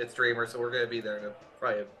again, it's Dreamer, so we're gonna be there in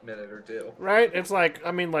probably a minute or two. Right? It's like,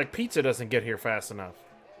 I mean, like pizza doesn't get here fast enough.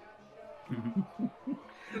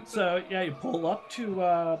 So yeah, you pull up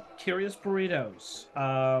to Curious Burritos.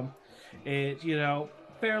 It's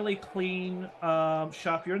fairly clean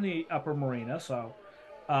shop. You're in the Upper Marina, so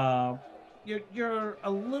you're a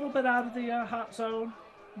little bit out of the hot zone,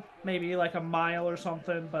 maybe like a mile or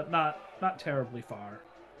something, but not terribly far.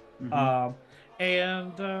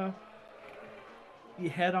 And you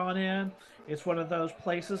head on in. It's one of those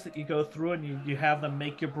places that you go through and you have them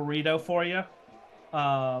make your burrito for you.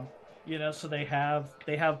 So they have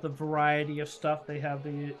the variety of stuff. They have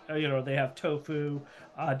they have tofu,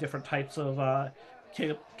 different types of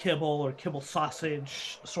kibble or kibble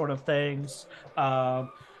sausage sort of things.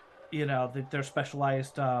 Their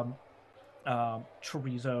specialized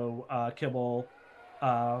chorizo kibble.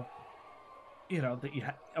 That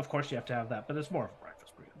of course you have to have that, but it's more of a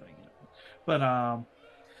breakfast burrito thing. But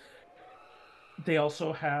they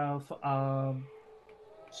also have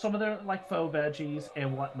some of their like faux veggies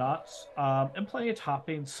and whatnots, and plenty of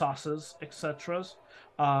toppings, sauces, etc.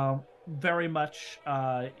 Very much,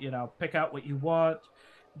 pick out what you want.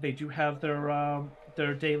 They do have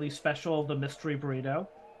their daily special, the mystery burrito.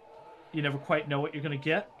 You never quite know what you're going to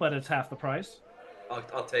get, but it's half the price.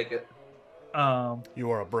 I'll take it. You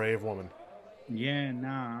are a brave woman. Yeah,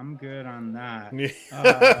 nah, I'm good on that.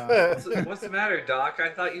 What's the matter, Doc? I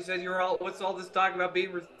thought you said you were what's all this talk about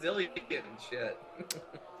being resilient and shit?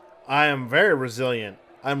 I am very resilient.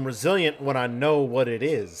 I'm resilient when I know what it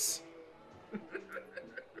is.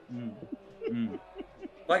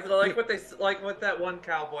 Like what that one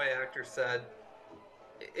cowboy actor said.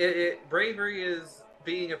 Bravery is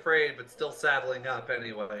being afraid but still saddling up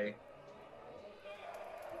anyway.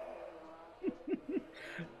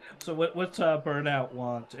 So what's Burnout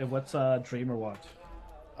want and what's Dreamer want?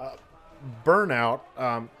 Burnout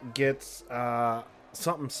gets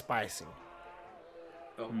something spicy.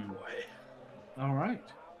 Oh boy. All right.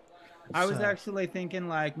 I was So- actually thinking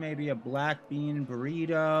like maybe a black bean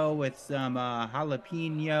burrito with some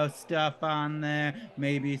jalapeno stuff on there,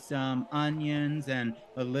 maybe some onions and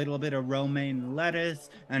a little bit of romaine lettuce.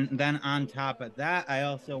 And then on top of that, I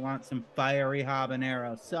also want some fiery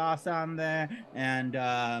habanero sauce on there.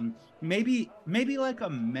 And maybe like a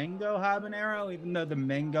mango habanero, even though the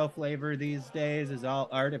mango flavor these days is all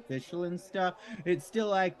artificial and stuff. It's still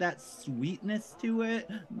like that sweetness to it.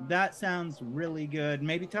 That sounds really good.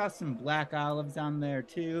 Maybe toss some black olives on there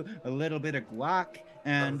too, a little bit of guac,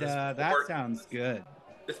 and that sounds good.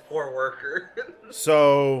 This poor worker.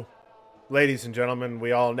 So, ladies and gentlemen,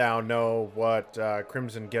 we all now know what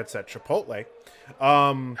Crimson gets at Chipotle.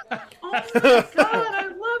 Oh my god, I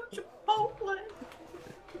love Chipotle.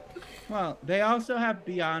 Well, they also have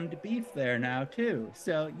Beyond Beef there now too,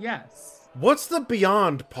 so yes. What's the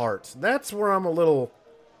beyond part? That's where I'm a little...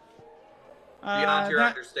 Beyond your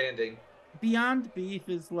understanding. Beyond Beef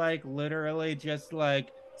is like literally just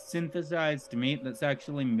like synthesized meat that's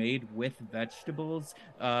actually made with vegetables.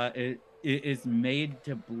 It is made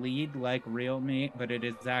to bleed like real meat, but it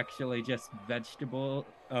is actually just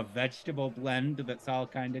a vegetable blend that's all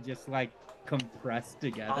kind of just like compressed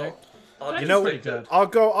together. You know, I'll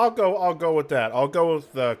go with that. I'll go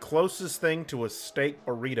with the closest thing to a steak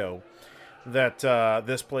burrito that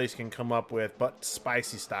this place can come up with, but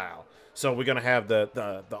spicy style. So we're gonna have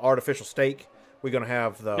the artificial steak. We're gonna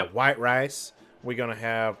have the white rice. We're gonna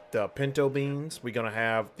have the pinto beans. We're gonna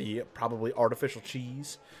have the probably artificial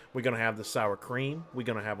cheese. We're gonna have the sour cream. We're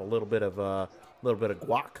gonna have a little bit of guac,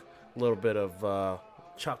 a little bit of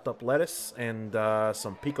chopped up lettuce, and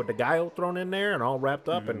some pico de gallo thrown in there, and all wrapped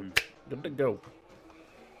up and good to go.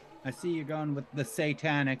 I see you're going with the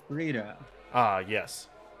satanic burrito. Yes.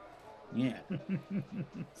 Yeah.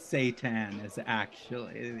 Satan is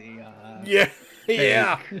actually the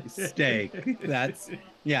steak. That's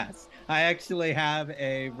yes. I actually have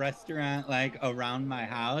a restaurant like around my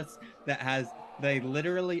house that has they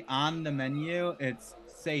literally on the menu it's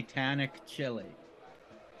satanic chili.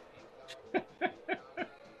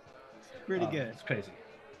 Pretty good. It's crazy.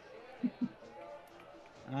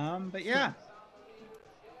 But yeah.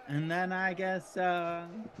 And then I guess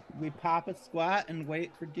we pop a squat and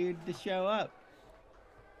wait for dude to show up.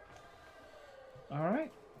 All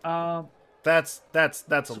right. That's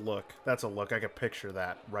a look. That's a look. I can picture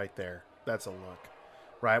that right there. That's a look.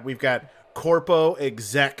 Right? We've got Corpo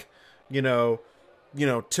exec, you know,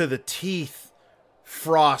 to the teeth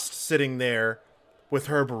Frost sitting there with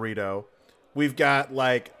her burrito. We've got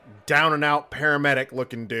like down and out paramedic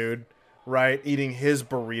looking dude, right, eating his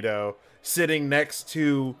burrito, sitting next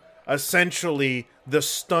to essentially the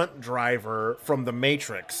stunt driver from The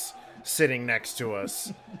Matrix sitting next to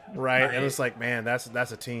us, right? And it's like, man, that's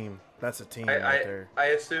a team. That's a team right there. I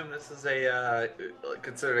assume this is a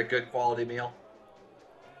considered a good quality meal.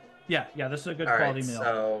 Yeah, this is a good quality meal.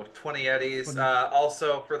 So 20 eddies.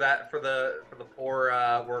 Also for the poor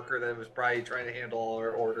worker that was probably trying to handle all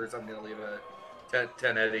our orders, I'm gonna leave a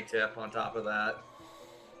 10 eddy tip on top of that.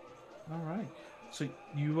 All right. So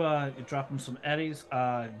you drop him some eddies.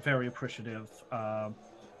 Very appreciative.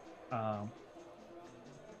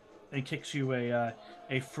 It kicks you a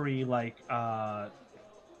free like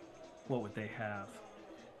what would they have?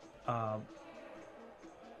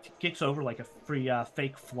 Kicks over like a free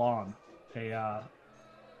fake flan, a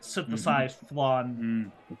synthesized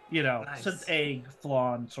flan, Nice. synth egg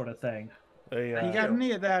flan sort of thing. You got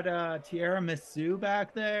any of that tiramisu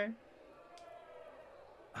back there?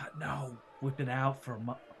 No, we've been out for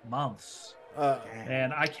months,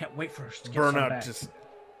 and I can't wait for us to get some back.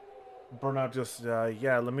 Burnout just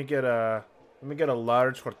let me get a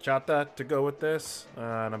large horchata to go with this,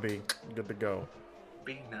 and I'll be good to go.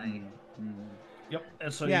 Be nice. Yep.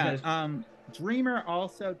 And so Yeah, you guys... Dreamer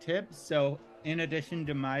also tips, so in addition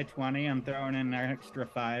to my 20, I'm throwing in an extra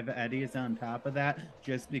 5 eddies on top of that,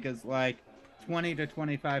 just because like 20 to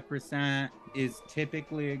 25% is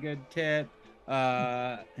typically a good tip.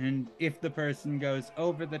 And if the person goes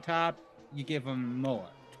over the top, you give them more.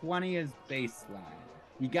 20 is baseline.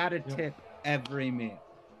 You gotta tip every meal.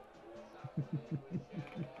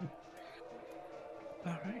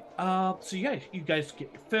 All right. So you guys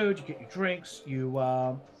get your food, you get your drinks, you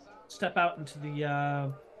step out into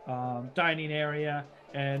the dining area,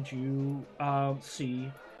 and you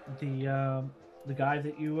see the guy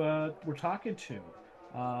that you were talking to.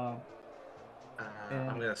 I'm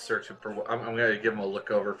gonna search him for. I'm gonna give him a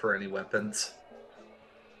look over for any weapons.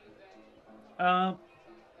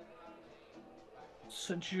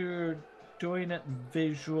 Since you're doing it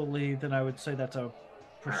visually, then I would say that's a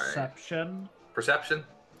perception. Perception.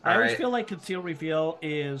 I always feel like conceal reveal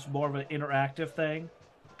is more of an interactive thing.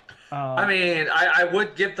 I mean, I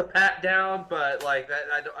would give the pat down, but like that,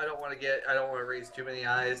 I don't want to raise too many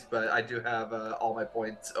eyes. But I do have all my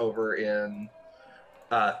points over in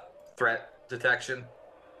threat detection.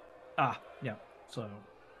 Yeah. So.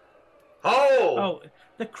 Oh,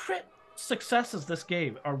 the crit successes this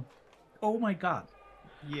game are, oh my god.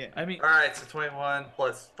 Yeah. I mean, all right. So 21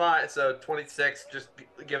 plus 5, so 26. Just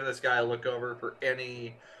giving this guy a look over for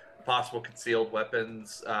any possible concealed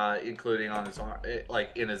weapons, including on his arm,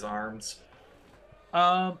 like in his arms.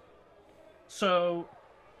 So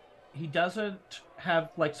he doesn't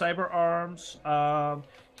have like cyber arms.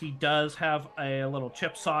 He does have a little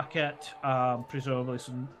chip socket, presumably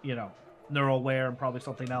some, neural wear and probably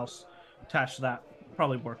something else attached to that,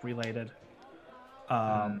 probably work related.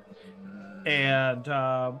 But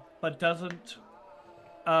doesn't.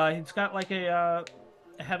 He's got like a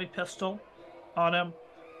heavy pistol on him.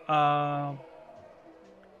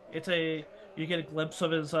 You get a glimpse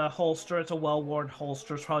of his holster. It's a well-worn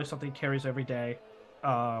holster. It's probably something he carries every day.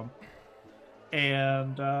 I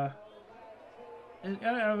mean,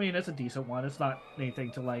 it's a decent one. It's not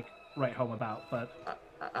anything to like write home about, but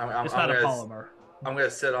it's not a polymer. I'm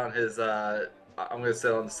gonna sit on his. I'm gonna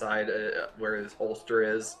sit on the side where his holster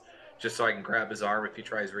is, just so I can grab his arm if he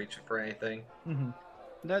tries reaching for anything. Mm-hmm.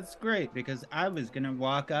 That's great, because I was gonna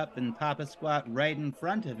walk up and pop a squat right in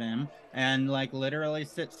front of him and like literally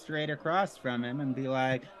sit straight across from him and be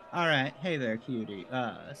like, all right, hey there, cutie.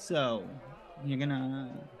 So you're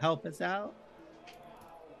gonna help us out?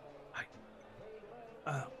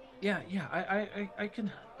 I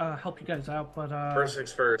can help you guys out, but First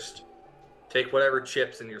things first, take whatever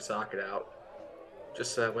chips in your socket out,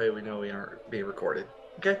 just so that way we know we aren't being recorded.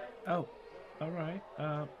 Okay? Oh, all right.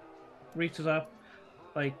 Reaches up,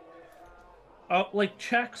 like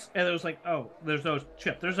checks, and there's like, oh, there's no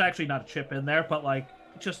chip. There's actually not a chip in there, but like,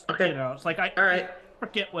 just okay. It's like all right.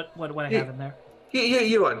 Forget what I have in there.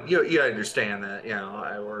 You understand that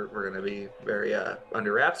we're gonna be very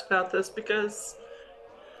under wraps about this, because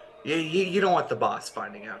you don't want the boss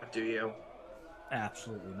finding out, do you?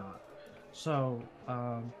 Absolutely not. So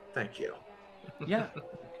thank you. Yeah,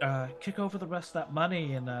 kick over the rest of that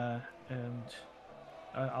money, and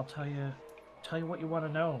I'll tell you what you want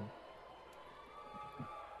to know.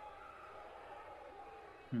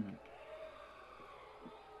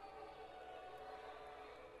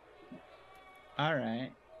 All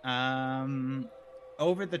right.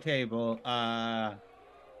 Over the table,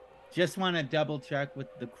 just want to double check with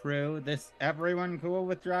the crew. Everyone cool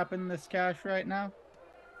with dropping this cash right now?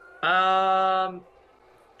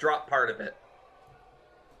 Drop part of it.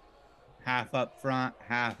 Half up front,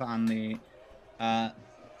 half on the...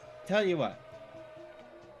 Tell you what.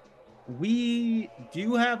 We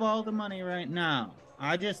do have all the money right now.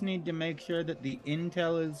 I just need to make sure that the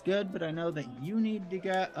intel is good, but I know that you need to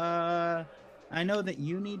get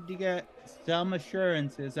some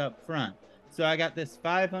assurances up front. So I got this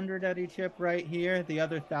 500 Eddie chip right here. The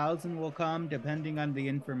other 1,000 will come depending on the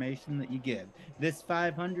information that you give. This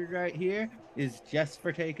 500 right here is just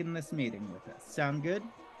for taking this meeting with us. Sound good?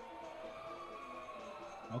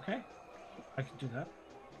 Okay, I can do that.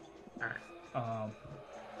 All right.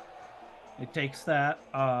 It takes that,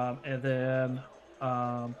 and then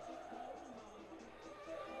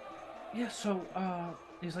So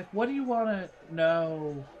he's like, "What do you want to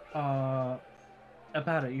know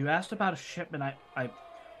about it?" You asked about a shipment. So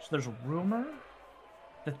there's a rumor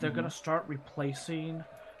that they're gonna start replacing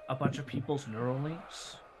a bunch of people's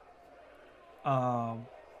Neuralinks.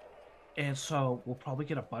 And so we'll probably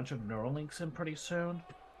get a bunch of Neuralinks in pretty soon.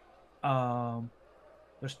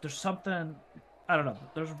 There's something, I don't know.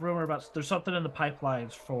 There's a rumor about there's something in the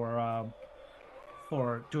pipelines for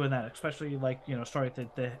doing that, especially like starting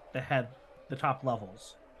at the top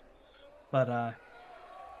levels. But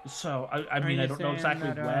so I mean I don't know exactly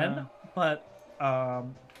when, but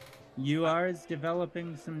UR is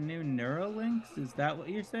developing some new Neuralinks. Is that what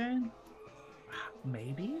you're saying?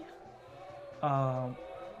 Maybe.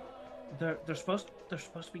 They're supposed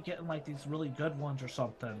to be getting like these really good ones or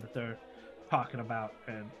something that they're talking about,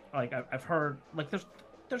 and like I've heard like there's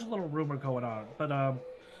a little rumor going on, but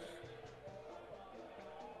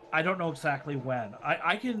I don't know exactly when.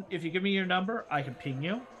 I can, if you give me your number, I can ping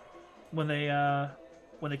you when they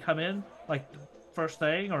come in, like first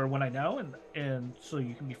thing, or when I know, and so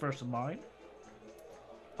you can be first in line.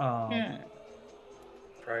 Yeah.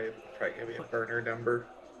 Probably give me a burner number.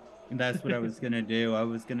 That's what I was gonna do. I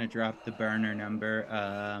was gonna drop the burner number.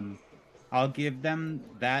 I'll give them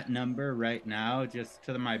that number right now, just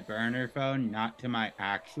to my burner phone, not to my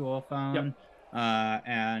actual phone. Yep.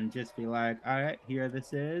 And just be like, all right, here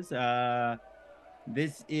this is.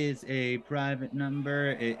 This is a private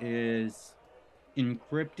number. It is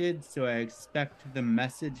encrypted, so I expect the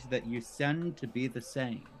message that you send to be the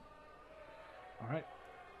same. All right.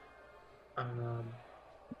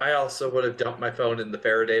 I also would have dumped my phone in the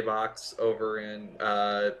Faraday box over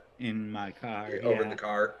in my car. Over in the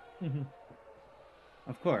car. Mm-hmm.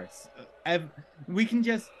 Of course.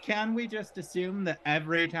 Can we just assume that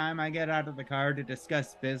every time I get out of the car to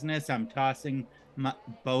discuss business, I'm tossing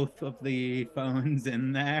both of the phones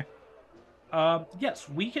in there? Yes,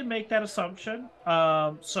 we can make that assumption.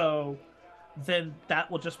 So then that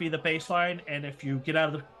will just be the baseline. And if you get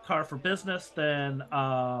out of the car for business, then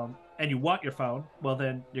and you want your phone, well,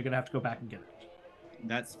 then you're gonna have to go back and get it.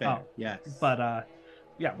 That's fair. Yes. But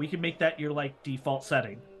yeah, we can make that your like default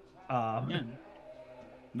setting. Yeah.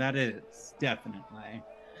 That is definitely.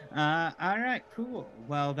 All right, cool.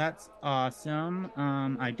 Well, that's awesome.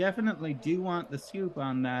 I definitely do want the scoop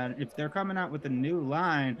on that. If they're coming out with a new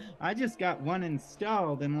line, I just got one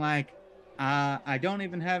installed and I don't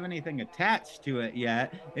even have anything attached to it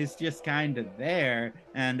yet. It's just kind of there,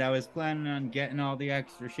 and I was planning on getting all the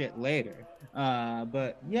extra shit later.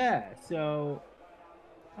 But yeah, so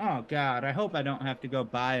oh god, I hope I don't have to go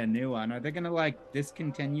buy a new one. Are they gonna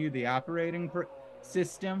discontinue the operating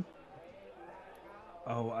system?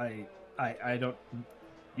 Oh, I don't.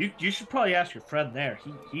 You should probably ask your friend there.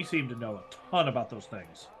 He seemed to know a ton about those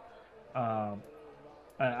things.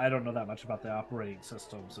 I don't know that much about the operating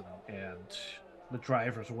systems and the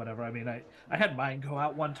drivers or whatever. I mean, I had mine go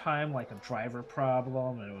out one time, like a driver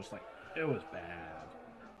problem, and it was bad.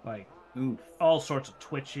 Like, oof. All sorts of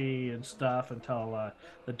twitchy and stuff until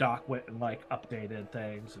the doc went and updated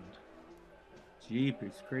things and.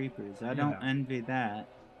 Jeepers creepers! I don't envy that.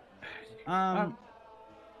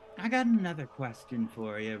 I got another question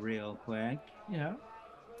for you, real quick. Yeah.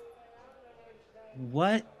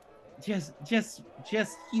 What? Just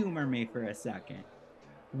humor me for a second.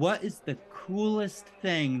 What is the coolest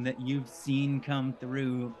thing that you've seen come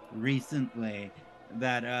through recently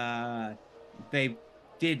that they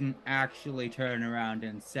didn't actually turn around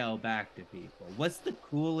and sell back to people? What's the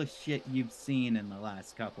coolest shit you've seen in the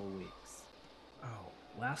last couple weeks? Oh,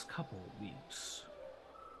 last couple of weeks.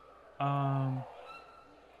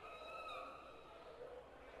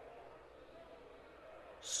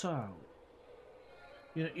 So,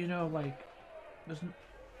 you know,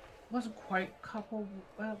 wasn't quite a couple,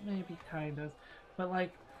 well, maybe kind of, but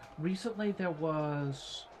recently there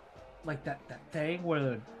was that thing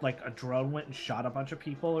where a drone went and shot a bunch of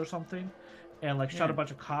people or something, and shot a bunch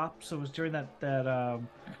of cops. It was during that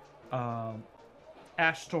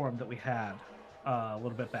ash storm that we had a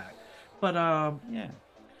little bit back, but yeah.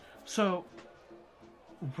 So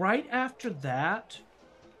right after that,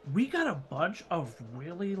 we got a bunch of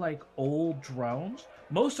really old drones.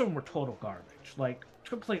 Most of them were total garbage,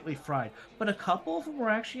 completely fried. But a couple of them were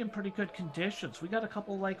actually in pretty good conditions. We got a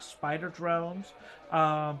couple spider drones,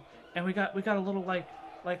 and we got a little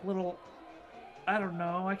little, I don't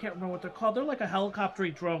know, I can't remember what they're called. They're like a helicopter-y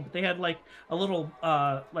drone, but they had a little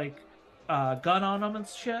gun on them and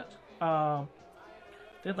shit.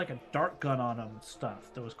 They had a dart gun on them and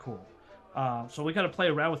stuff. That was cool. So we got to play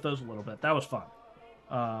around with those a little bit. That was fun.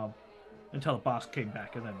 Until the boss came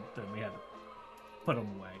back, and then we had to put them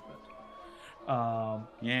away. But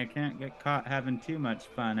yeah, can't get caught having too much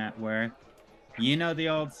fun at work. You know the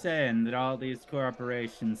old saying that all these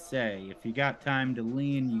corporations say, if you got time to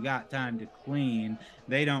lean, you got time to clean.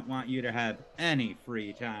 They don't want you to have any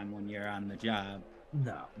free time when you're on the job.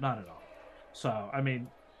 No, not at all. So, I mean,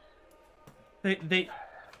 they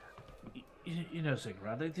you know,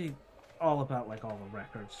 Ziggurat, they all about all the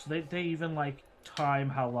records. They even time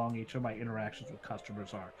how long each of my interactions with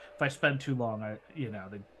customers are. If I spend too long,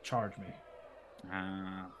 they charge me.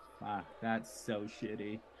 Fuck, that's so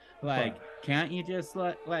shitty. Can't you just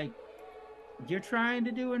you're trying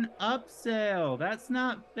to do an upsell? That's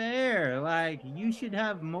not fair. You should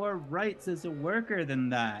have more rights as a worker than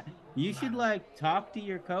that. You should talk to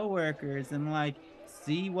your coworkers and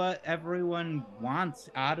see what everyone wants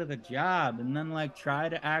out of the job, and then try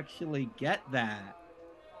to actually get that.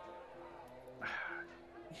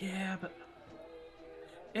 Yeah, but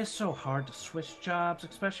it's so hard to switch jobs,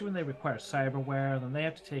 especially when they require cyberware, and then they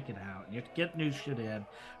have to take it out, and you have to get new shit in.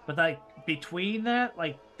 But between that,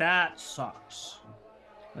 that sucks.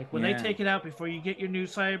 When they take it out before you get your new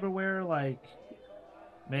cyberware,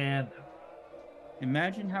 man.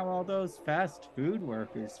 Imagine how all those fast food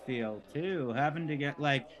workers feel too, having to get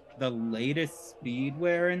the latest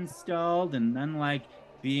speedware installed and then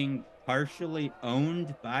being partially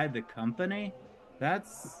owned by the company.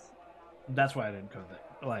 That's why I didn't go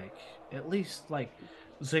there. At least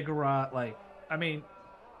Ziggurat, I mean,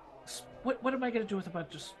 what am I gonna do with a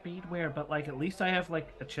bunch of speedware? But like, at least I have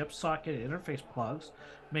like a chip socket interface plugs.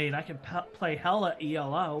 I mean, I can play hella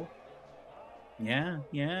ELO. Yeah.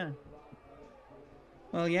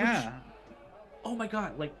 Well, yeah. Oh my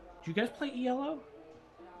god! Like, do you guys play ELO?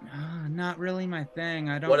 Not really my thing.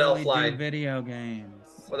 I don't What really Elfline? do video games.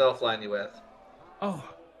 What Elfline you with? Oh,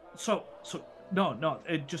 so no,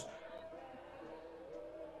 it just.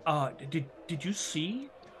 Did you see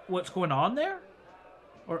what's going on there,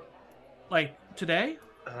 or like today?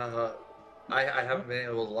 I haven't been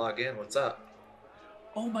able to log in. What's up?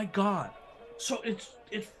 Oh my god! So it's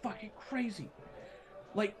fucking crazy.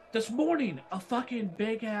 Like this morning, a fucking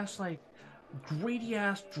big ass, like greedy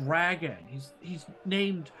ass dragon. He's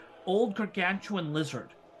named Old Gargantuan Lizard.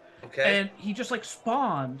 Okay. And he just like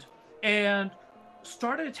spawned and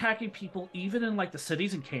started attacking people, even in like the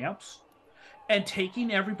cities and camps, and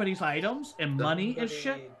taking everybody's items and money and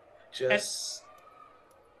shit.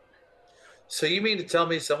 So you mean to tell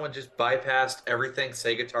me someone just bypassed everything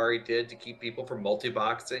Segatari did to keep people from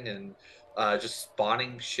multi-boxing and just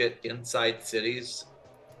spawning shit inside cities?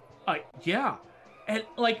 Yeah. And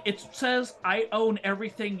like it says I own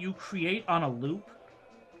everything you create on a loop.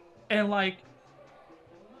 And like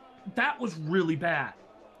that was really bad.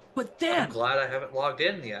 But then I'm glad I haven't logged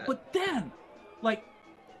in yet. But then, like,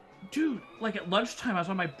 dude, like at lunchtime I was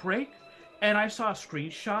on my break and I saw a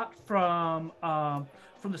screenshot from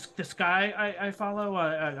this guy I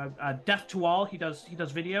follow, Death to All. He does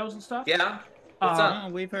videos and stuff. Yeah. What's up? Oh,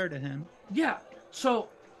 we've heard of him. Yeah. So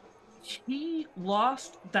he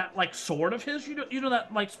lost that like sword of his, you know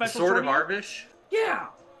that like special Sword of he had? Arvish? Yeah.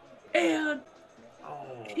 And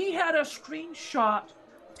he had a screenshot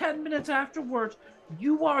 10 minutes afterwards.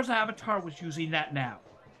 UR's avatar was using that now.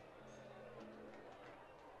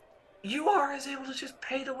 UR is able to just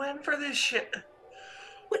pay to win for this shit.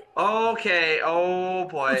 Okay. Oh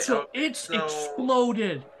boy. So it's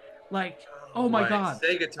exploded. Like, oh my god.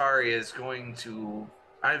 Segatari is going to.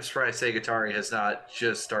 I'm surprised Segatari has not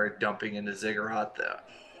just started dumping into Ziggurat though.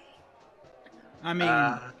 I mean,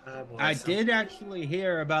 I did actually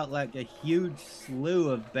hear about like a huge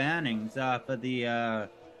slew of bannings off of the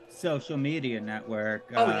social media network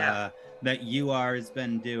that UR has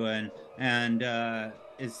been doing, and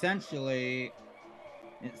essentially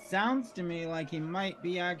it sounds to me like he might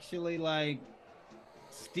be actually like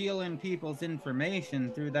stealing people's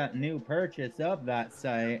information through that new purchase of that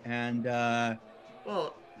site and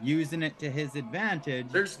using it to his advantage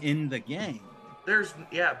in the game.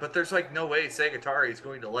 But there's like no way Segatari is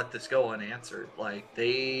going to let this go unanswered. Like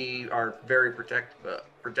they are very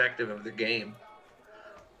protective of the game,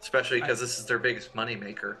 especially because this is their biggest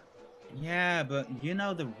moneymaker. Yeah, but you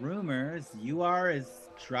know the rumors. UR is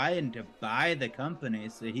trying to buy the company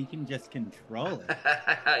so he can just control it.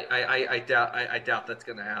 I doubt that's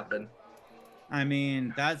going to happen. I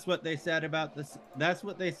mean, that's what they said about this. That's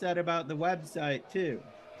what they said about the website too.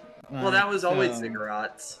 Well, that was always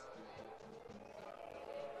Ziggurats.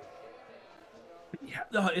 Yeah,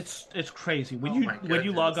 no, it's crazy. When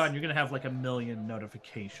you log on, you're gonna have like a million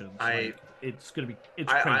notifications. It's crazy.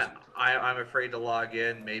 I'm afraid to log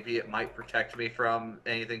in. Maybe it might protect me from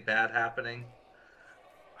anything bad happening.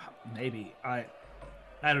 Maybe I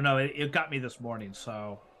don't know. It got me this morning.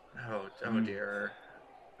 So. Oh dear.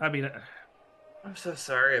 I mean, I'm so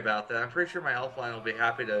sorry about that. I'm pretty sure my Elfline will be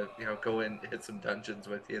happy to go in and hit some dungeons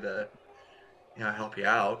with you to help you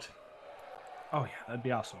out. Oh yeah, that'd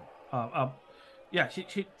be awesome. Yeah,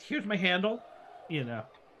 here's my handle.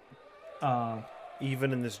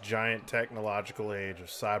 Even in this giant technological age of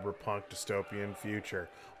cyberpunk dystopian future,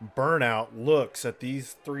 Burnout looks at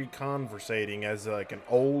these three conversating as like an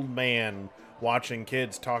old man watching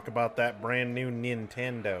kids talk about that brand new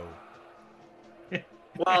Nintendo.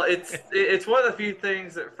 Well, it's one of the few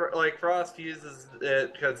things that Frost uses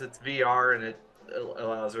it because it's VR and it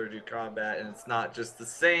allows her to do combat, and it's not just the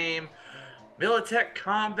same. Militech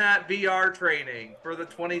Combat VR training for the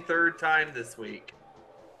 23rd time this week.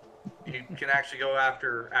 You can actually go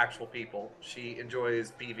after actual people. She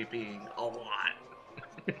enjoys PvPing a lot.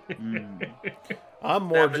 I'm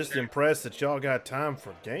more just impressed that y'all got time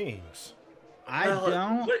for games. I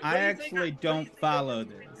actually don't follow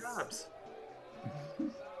this.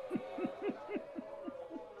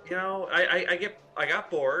 I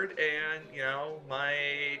got bored, and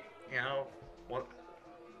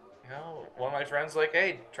one of my friends was like,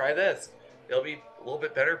 hey, try this. It'll be a little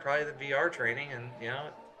bit better probably than VR training, and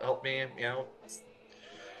help me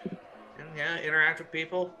interact with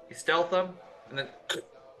people. You stealth them, and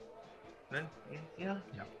then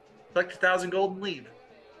collect 1,000 gold and leave.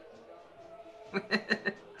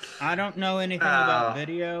 I don't know anything about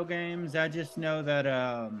video games. I just know that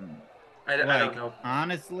I don't know.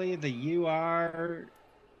 Honestly, the UR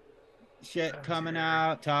shit coming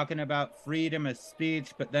out talking about freedom of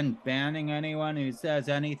speech, but then banning anyone who says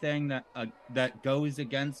anything that goes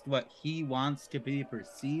against what he wants to be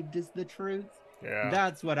perceived as the truth. Yeah.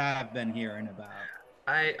 That's what I've been hearing about.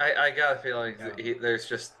 I got a feeling that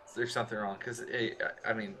there's something wrong, because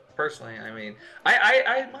I mean, personally, I mean, I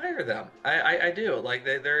admire them. I do. Like,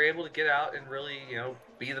 they're able to get out and really,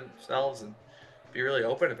 be themselves and be really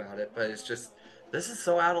open about it. But it's just, this is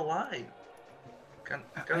so out of line. Kind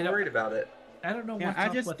of worried about it. I don't know. Yeah, I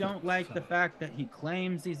just don't like the fact that he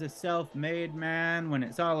claims he's a self-made man when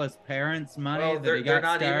it's all his parents' money that he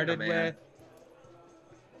got started with.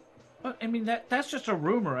 Well, I mean, that's just a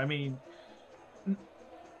rumor. I mean,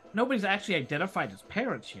 nobody's actually identified his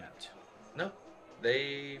parents yet. No,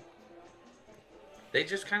 they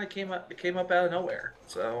just kind of came up out of nowhere.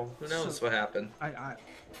 So who knows what happened?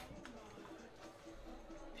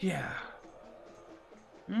 Yeah.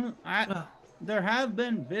 There have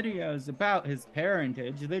been videos about his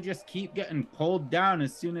parentage. They just keep getting pulled down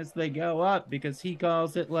as soon as they go up because he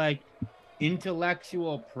calls it like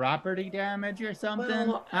intellectual property damage or something.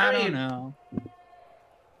 Well, I don't know.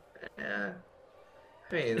 Yeah.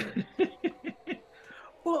 I mean,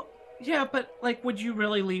 well, yeah, but like, would you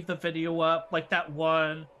really leave the video up? Like that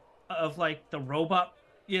one of like the robot,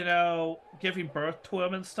 giving birth to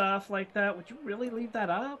him and stuff like that. Would you really leave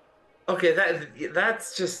that up? Okay,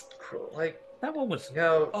 that's just like, that one was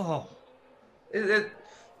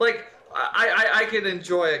like, I can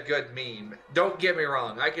enjoy a good meme. Don't get me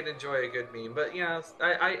wrong, I can enjoy a good meme, but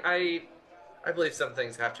I believe some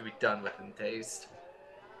things have to be done within taste.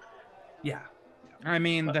 Yeah. I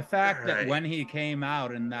mean, the fact that when he came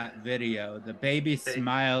out in that video, the baby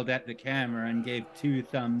smiled at the camera and gave 2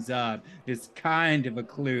 thumbs up is kind of a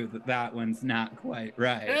clue that one's not quite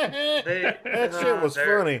right. That shit was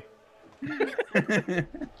funny.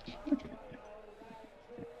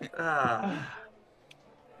 All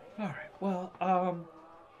right. Well,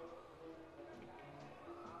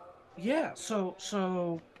 yeah. So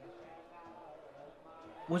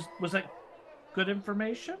was that good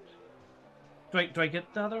information? Do I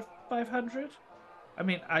get the other 500? I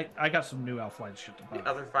mean, I got some new Elfline shit to buy. The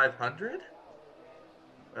other 500?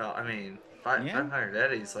 Well, I mean, 500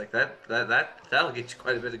 eddies, like that'll get you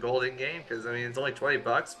quite a bit of gold in game, because I mean, it's only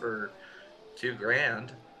 $20 for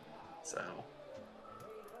 $2,000. So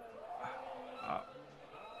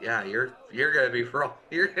yeah, you're gonna be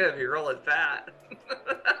rolling fat.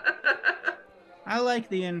 I like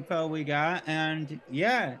the info we got, and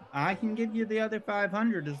yeah, I can give you the other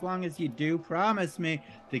 500 as long as you do promise me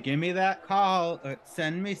to give me that call,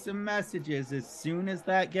 send me some messages as soon as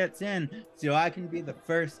that gets in, so I can be the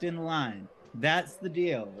first in line. That's the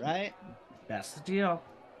deal, right? That's the deal.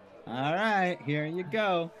 All right, here you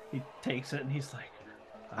go. He takes it and he's like,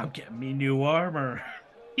 I'm getting me new armor.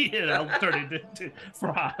 I'll turn it into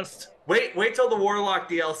Frost. Wait till the Warlock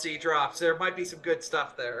DLC drops. There might be some good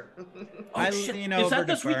stuff there. Shit. Is that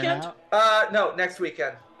this weekend? No, next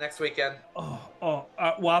weekend.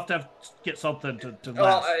 We'll have to get something to last.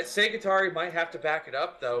 Well, Segatari might have to back it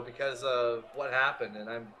up though because of what happened,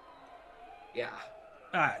 and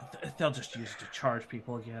they'll just use it to charge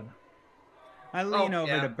people again. I lean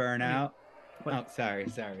over to Burnout. Oh, sorry.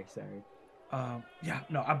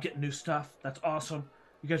 No, I'm getting new stuff. That's awesome.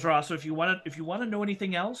 You guys are awesome. If you want to know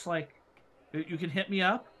anything else, like, you can hit me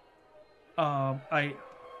up. I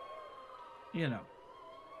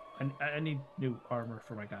need new armor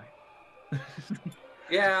for my guy.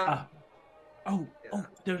 Yeah.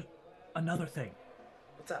 There's another thing.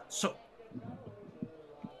 What's up? So,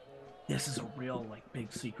 this is a real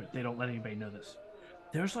big secret. They don't let anybody know this.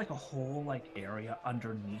 There's a whole area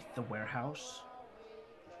underneath the warehouse.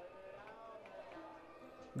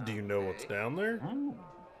 Do you know what's down there? Oh.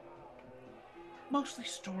 Mostly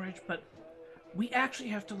storage, but we actually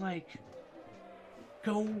have to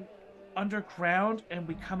go underground, and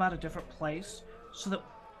we come out a different place so that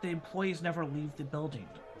the employees never leave the building.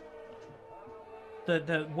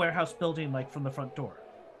 The warehouse building, from the front door.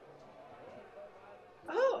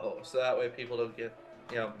 Oh, so that way people don't get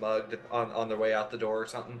mugged on their way out the door or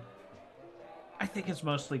something. I think it's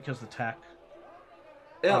mostly because the tech.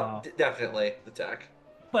 Yeah, definitely the tech.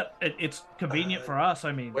 But it's convenient for us.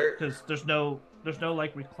 I mean, because there's no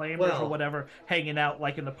reclaimers or whatever hanging out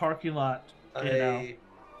in the parking lot. Is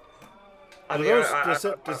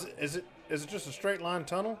it just a straight line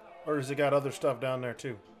tunnel, or has it got other stuff down there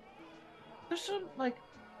too? There's some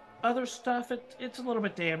other stuff. It's a little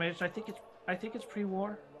bit damaged. I think it's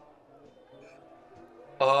pre-war.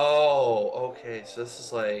 Oh, okay. So this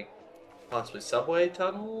is like possibly subway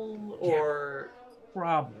tunnel or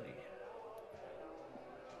Probably.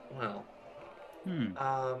 well. Hmm.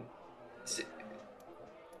 s-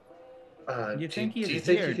 You do think do he'd you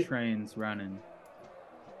think hear you could, trains running?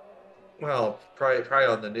 well, probably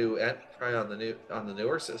on the new and probably on the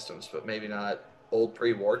newer systems, but maybe not old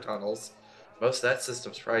pre-war tunnels. Most of that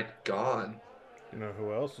system's probably gone. You know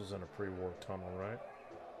who else was in a pre-war tunnel, right?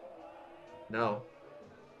 No.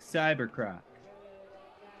 Cybercroc.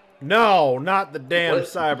 No, not the damn What?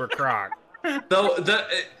 Cybercroc.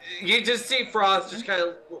 You just see Frost just kind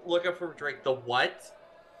of looking for Drake. The what?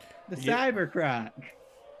 The Yeah. Cybercroc.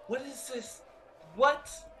 What is this? What?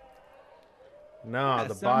 No, Yeah,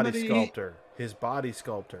 the somebody- body sculptor. His body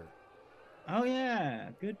sculptor. Oh yeah,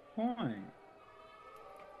 good point.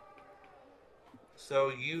 So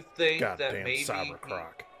you think that Goddamn maybe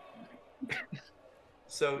Cybercroc.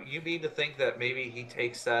 So you mean to think that maybe he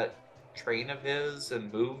takes that train of his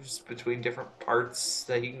and moves between different parts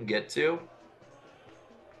that he can get to?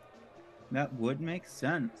 That would make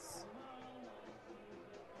sense.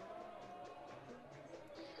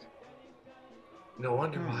 No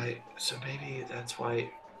wonder why. So maybe that's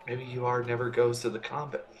why. Maybe UR never goes to the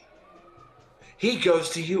combat. He goes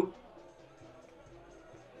to you.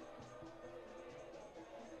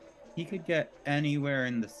 He could get anywhere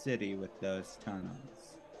in the city with those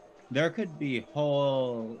tunnels. There could be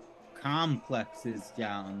whole complexes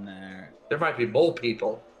down there. There might be mole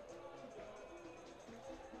people.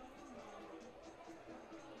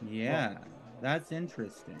 Yeah, that's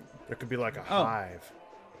interesting. There could be like a Oh. hive.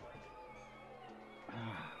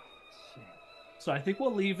 Ah, shit. So I think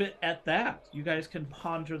we'll leave it at that. You guys can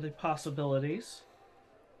ponder the possibilities.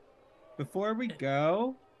 Before we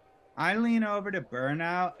go, I lean over to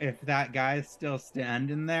Burnout if that guy's still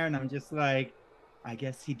standing there, and I'm just like, I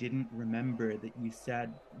guess he didn't remember that you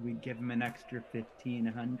said we'd give him an extra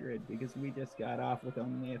 1,500 because we just got off with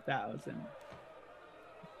only 1,000.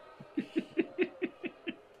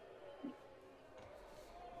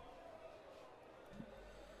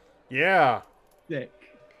 Yeah. Sick.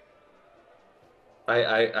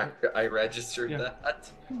 I registered Yeah.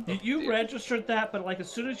 that. You registered that, but like as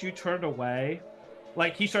soon as you turned away,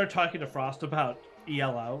 like he started talking to Frost about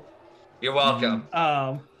ELO. You're welcome.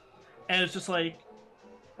 And it's just like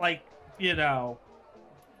you know,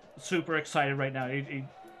 super excited right now.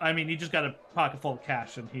 He just got a pocket full of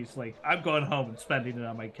cash, and he's like, I'm going home and spending it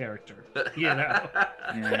on my character. You know,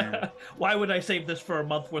 Yeah. why would I save this for a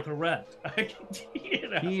month worth of rent? You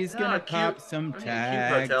know? He's No, gonna Cube- pop some I mean, Cube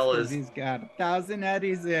tags Hotel 'cause is- he's got 1,000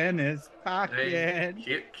 eddies in his pocket.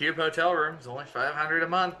 Cube hotel rooms only $500 a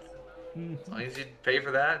month. Mm. As long as you pay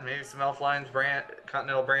for that, and maybe some Elf Lines brand,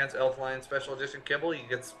 Continental Brands Elf Lines Special Edition kibble, you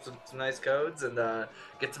get some nice codes and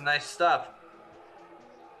get some nice stuff.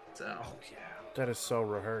 So, Oh yeah. That is so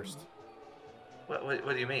rehearsed. what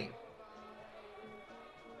do you mean?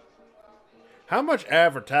 How much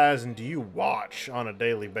advertising do you watch on a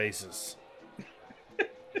daily basis?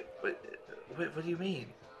 What do you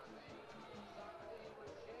mean?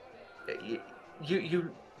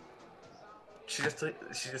 You. She just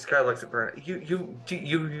kind of looks at Bernard.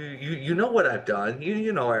 You know what I've done.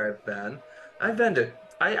 You know where I've been. I've been to.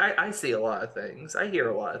 I see a lot of things. I hear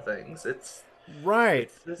a lot of things. It's Right.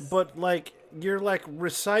 this- But like you're like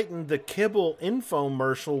reciting the Kibble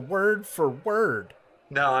infomercial word for word.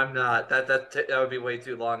 no, I'm not. That would be way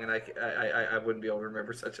too long, and I wouldn't be able to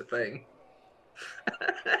remember such a thing.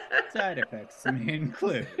 Side effects may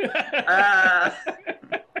include. Ah.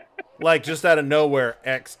 Like just out of nowhere,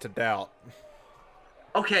 X to doubt.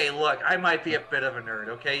 Okay, look, I might be a bit of a nerd.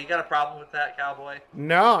 Okay, you got a problem with that, cowboy?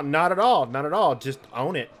 No, not at all. Not at all. Just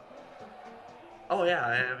own it. Oh yeah,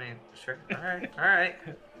 I mean, sure. All right, all right.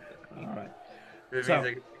 All right. It means So-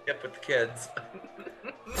 I can get with the kids.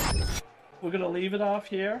 We're gonna leave it off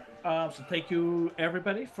here. So thank you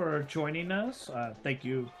everybody for joining us. Thank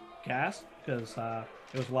you, cast, because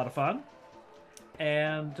it was a lot of fun.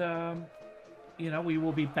 And we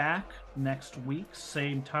will be back next week,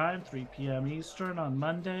 same time, 3 p.m. Eastern on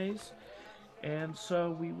Mondays. And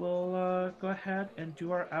so we will go ahead and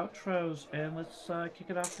do our outros, and let's kick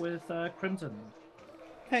it off with Crimson.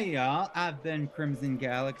 Hey y'all, I've been Crimson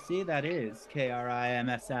Galaxy, that is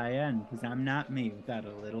Krimsin, because I'm not me without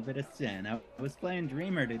a little bit of sin. I was playing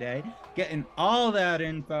Dreamer today, getting all that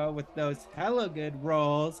info with those hella good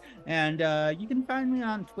rolls, and you can find me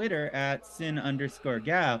on Twitter at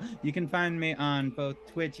sin_gal. You can find me on both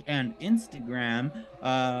Twitch and Instagram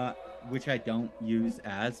which I don't use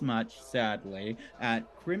as much, sadly, at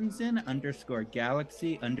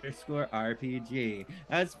Crimson_Galaxy_RPG.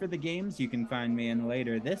 As for the games you can find me in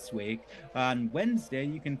later this week, on Wednesday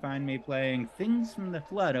you can find me playing Things from the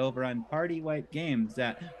Flood over on Party Wipe Games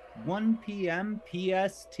at 1 p.m.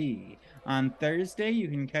 PST. On Thursday, you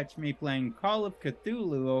can catch me playing Call of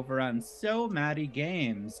Cthulhu over on So Maddie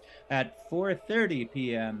Games at 4:30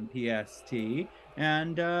 p.m. PST.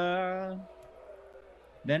 And,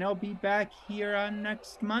 then I'll be back here on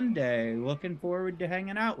next Monday. Looking forward to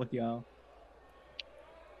hanging out with y'all.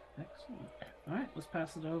 Excellent. All right, let's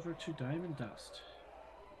pass it over to Diamond Dust.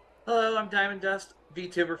 Hello, I'm Diamond Dust,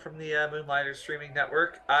 VTuber from the Moonlighters Streaming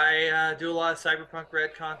Network. I do a lot of Cyberpunk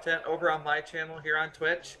Red content over on my channel here on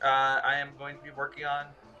Twitch. I am going to be working on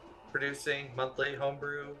producing monthly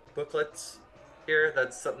homebrew booklets here.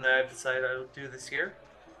 That's something that I've decided I will do this year.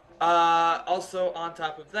 Also, on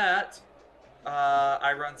top of that,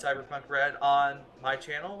 I run Cyberpunk Red on my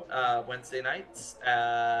channel Wednesday nights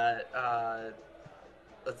at,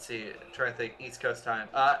 let's see, I'm trying to think, East Coast time.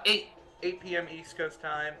 8 p.m. East Coast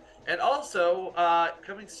time. And also,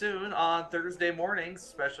 coming soon on Thursday mornings,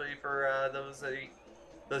 especially for those of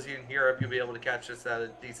you in Europe, you'll be able to catch us at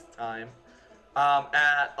a decent time.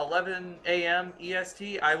 At 11 a.m.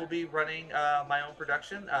 EST, I will be running my own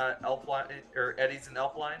production, Eddie's and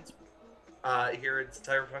Elf Lines, here at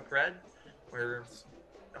Cyberpunk Red, where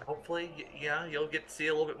hopefully, you'll get to see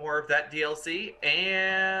a little bit more of that DLC.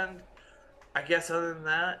 And I guess other than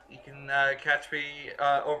that, you can catch me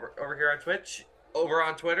over here on Twitch, over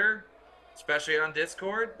on Twitter, especially on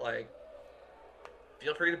Discord. Like,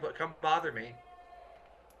 feel free to come bother me.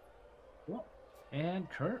 Cool. And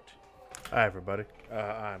Kurt. Hi, everybody.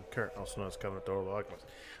 I'm Kurt, also known as Covenant Adorable Alchemist.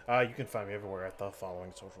 You can find me everywhere at the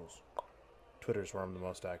following socials. Twitter's where I'm the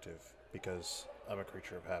most active because I'm a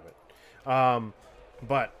creature of habit.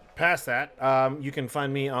 But past that, you can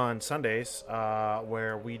find me on Sundays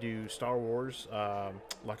where we do Star Wars,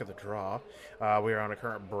 Luck of the Draw. We are on a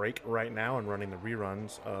current break right now and running the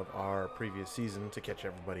reruns of our previous season to catch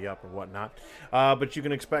everybody up and whatnot. But you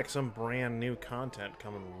can expect some brand new content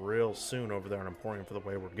coming real soon over there on Emporium for the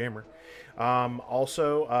Wayward Gamer.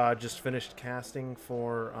 Also, just finished casting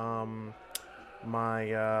for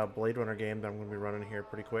my Blade Runner game that I'm going to be running here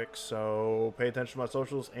pretty quick, so pay attention to my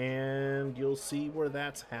socials and you'll see where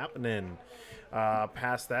that's happening.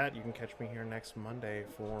 Past that, you can catch me here next Monday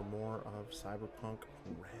for more of Cyberpunk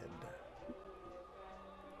Red.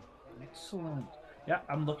 Excellent. Yeah,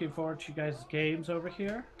 I'm looking forward to you guys' games over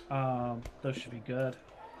here. Those should be good.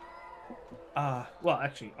 Well,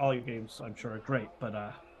 actually, all your games I'm sure are great, but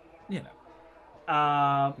No,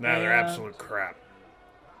 they're absolute crap.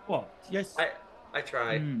 Well, yes. I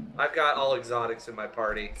tried. I've got all exotics in my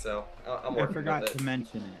party, so I'm working. I forgot with it. to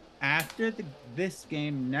mention it. After this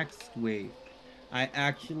game next week, I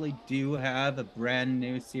actually do have a brand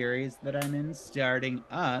new series that I'm in starting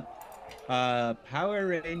up. Power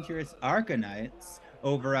Rangers Arcanines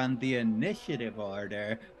over on the Initiative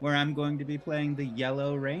Order, where I'm going to be playing the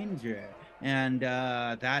Yellow Ranger. And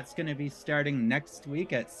that's going to be starting next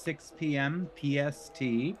week at 6 p.m. PST.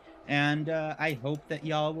 And I hope that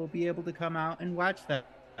y'all will be able to come out and watch that,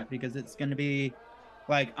 because it's going to be,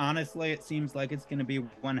 like, honestly, it seems like it's going to be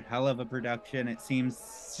one hell of a production. It seems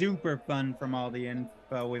super fun from all the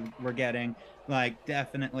info we're getting. Like,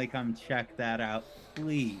 definitely come check that out,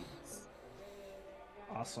 please.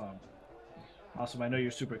 Awesome. I know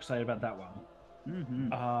you're super excited about that one.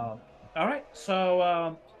 Mm-hmm. All right.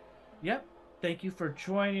 So, thank you for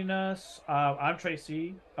joining us. I'm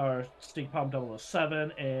Tracy, or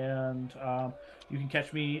StinkPalm007, and you can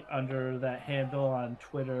catch me under that handle on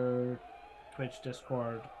Twitter, Twitch,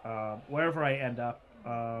 Discord, wherever I end up.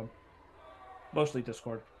 Mostly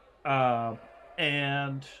Discord.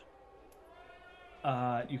 And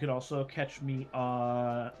you can also catch me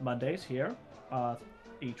on Mondays here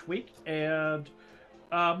each week, and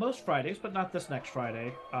most Fridays, but not this next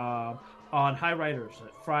Friday, on High Riders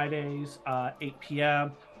at Fridays, 8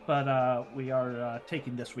 p.m. But we are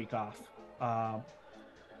taking this week off.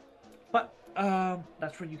 But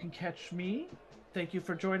that's where you can catch me. Thank you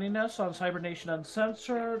for joining us on Cybernation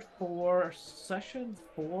Uncensored for session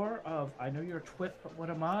 4 of I Know You're a Twit, but What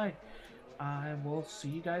Am I? I will see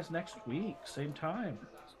you guys next week, same time.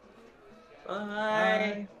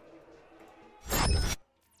 Bye.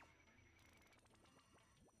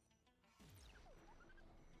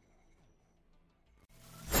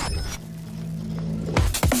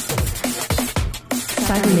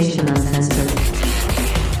 Cybernation Uncensored.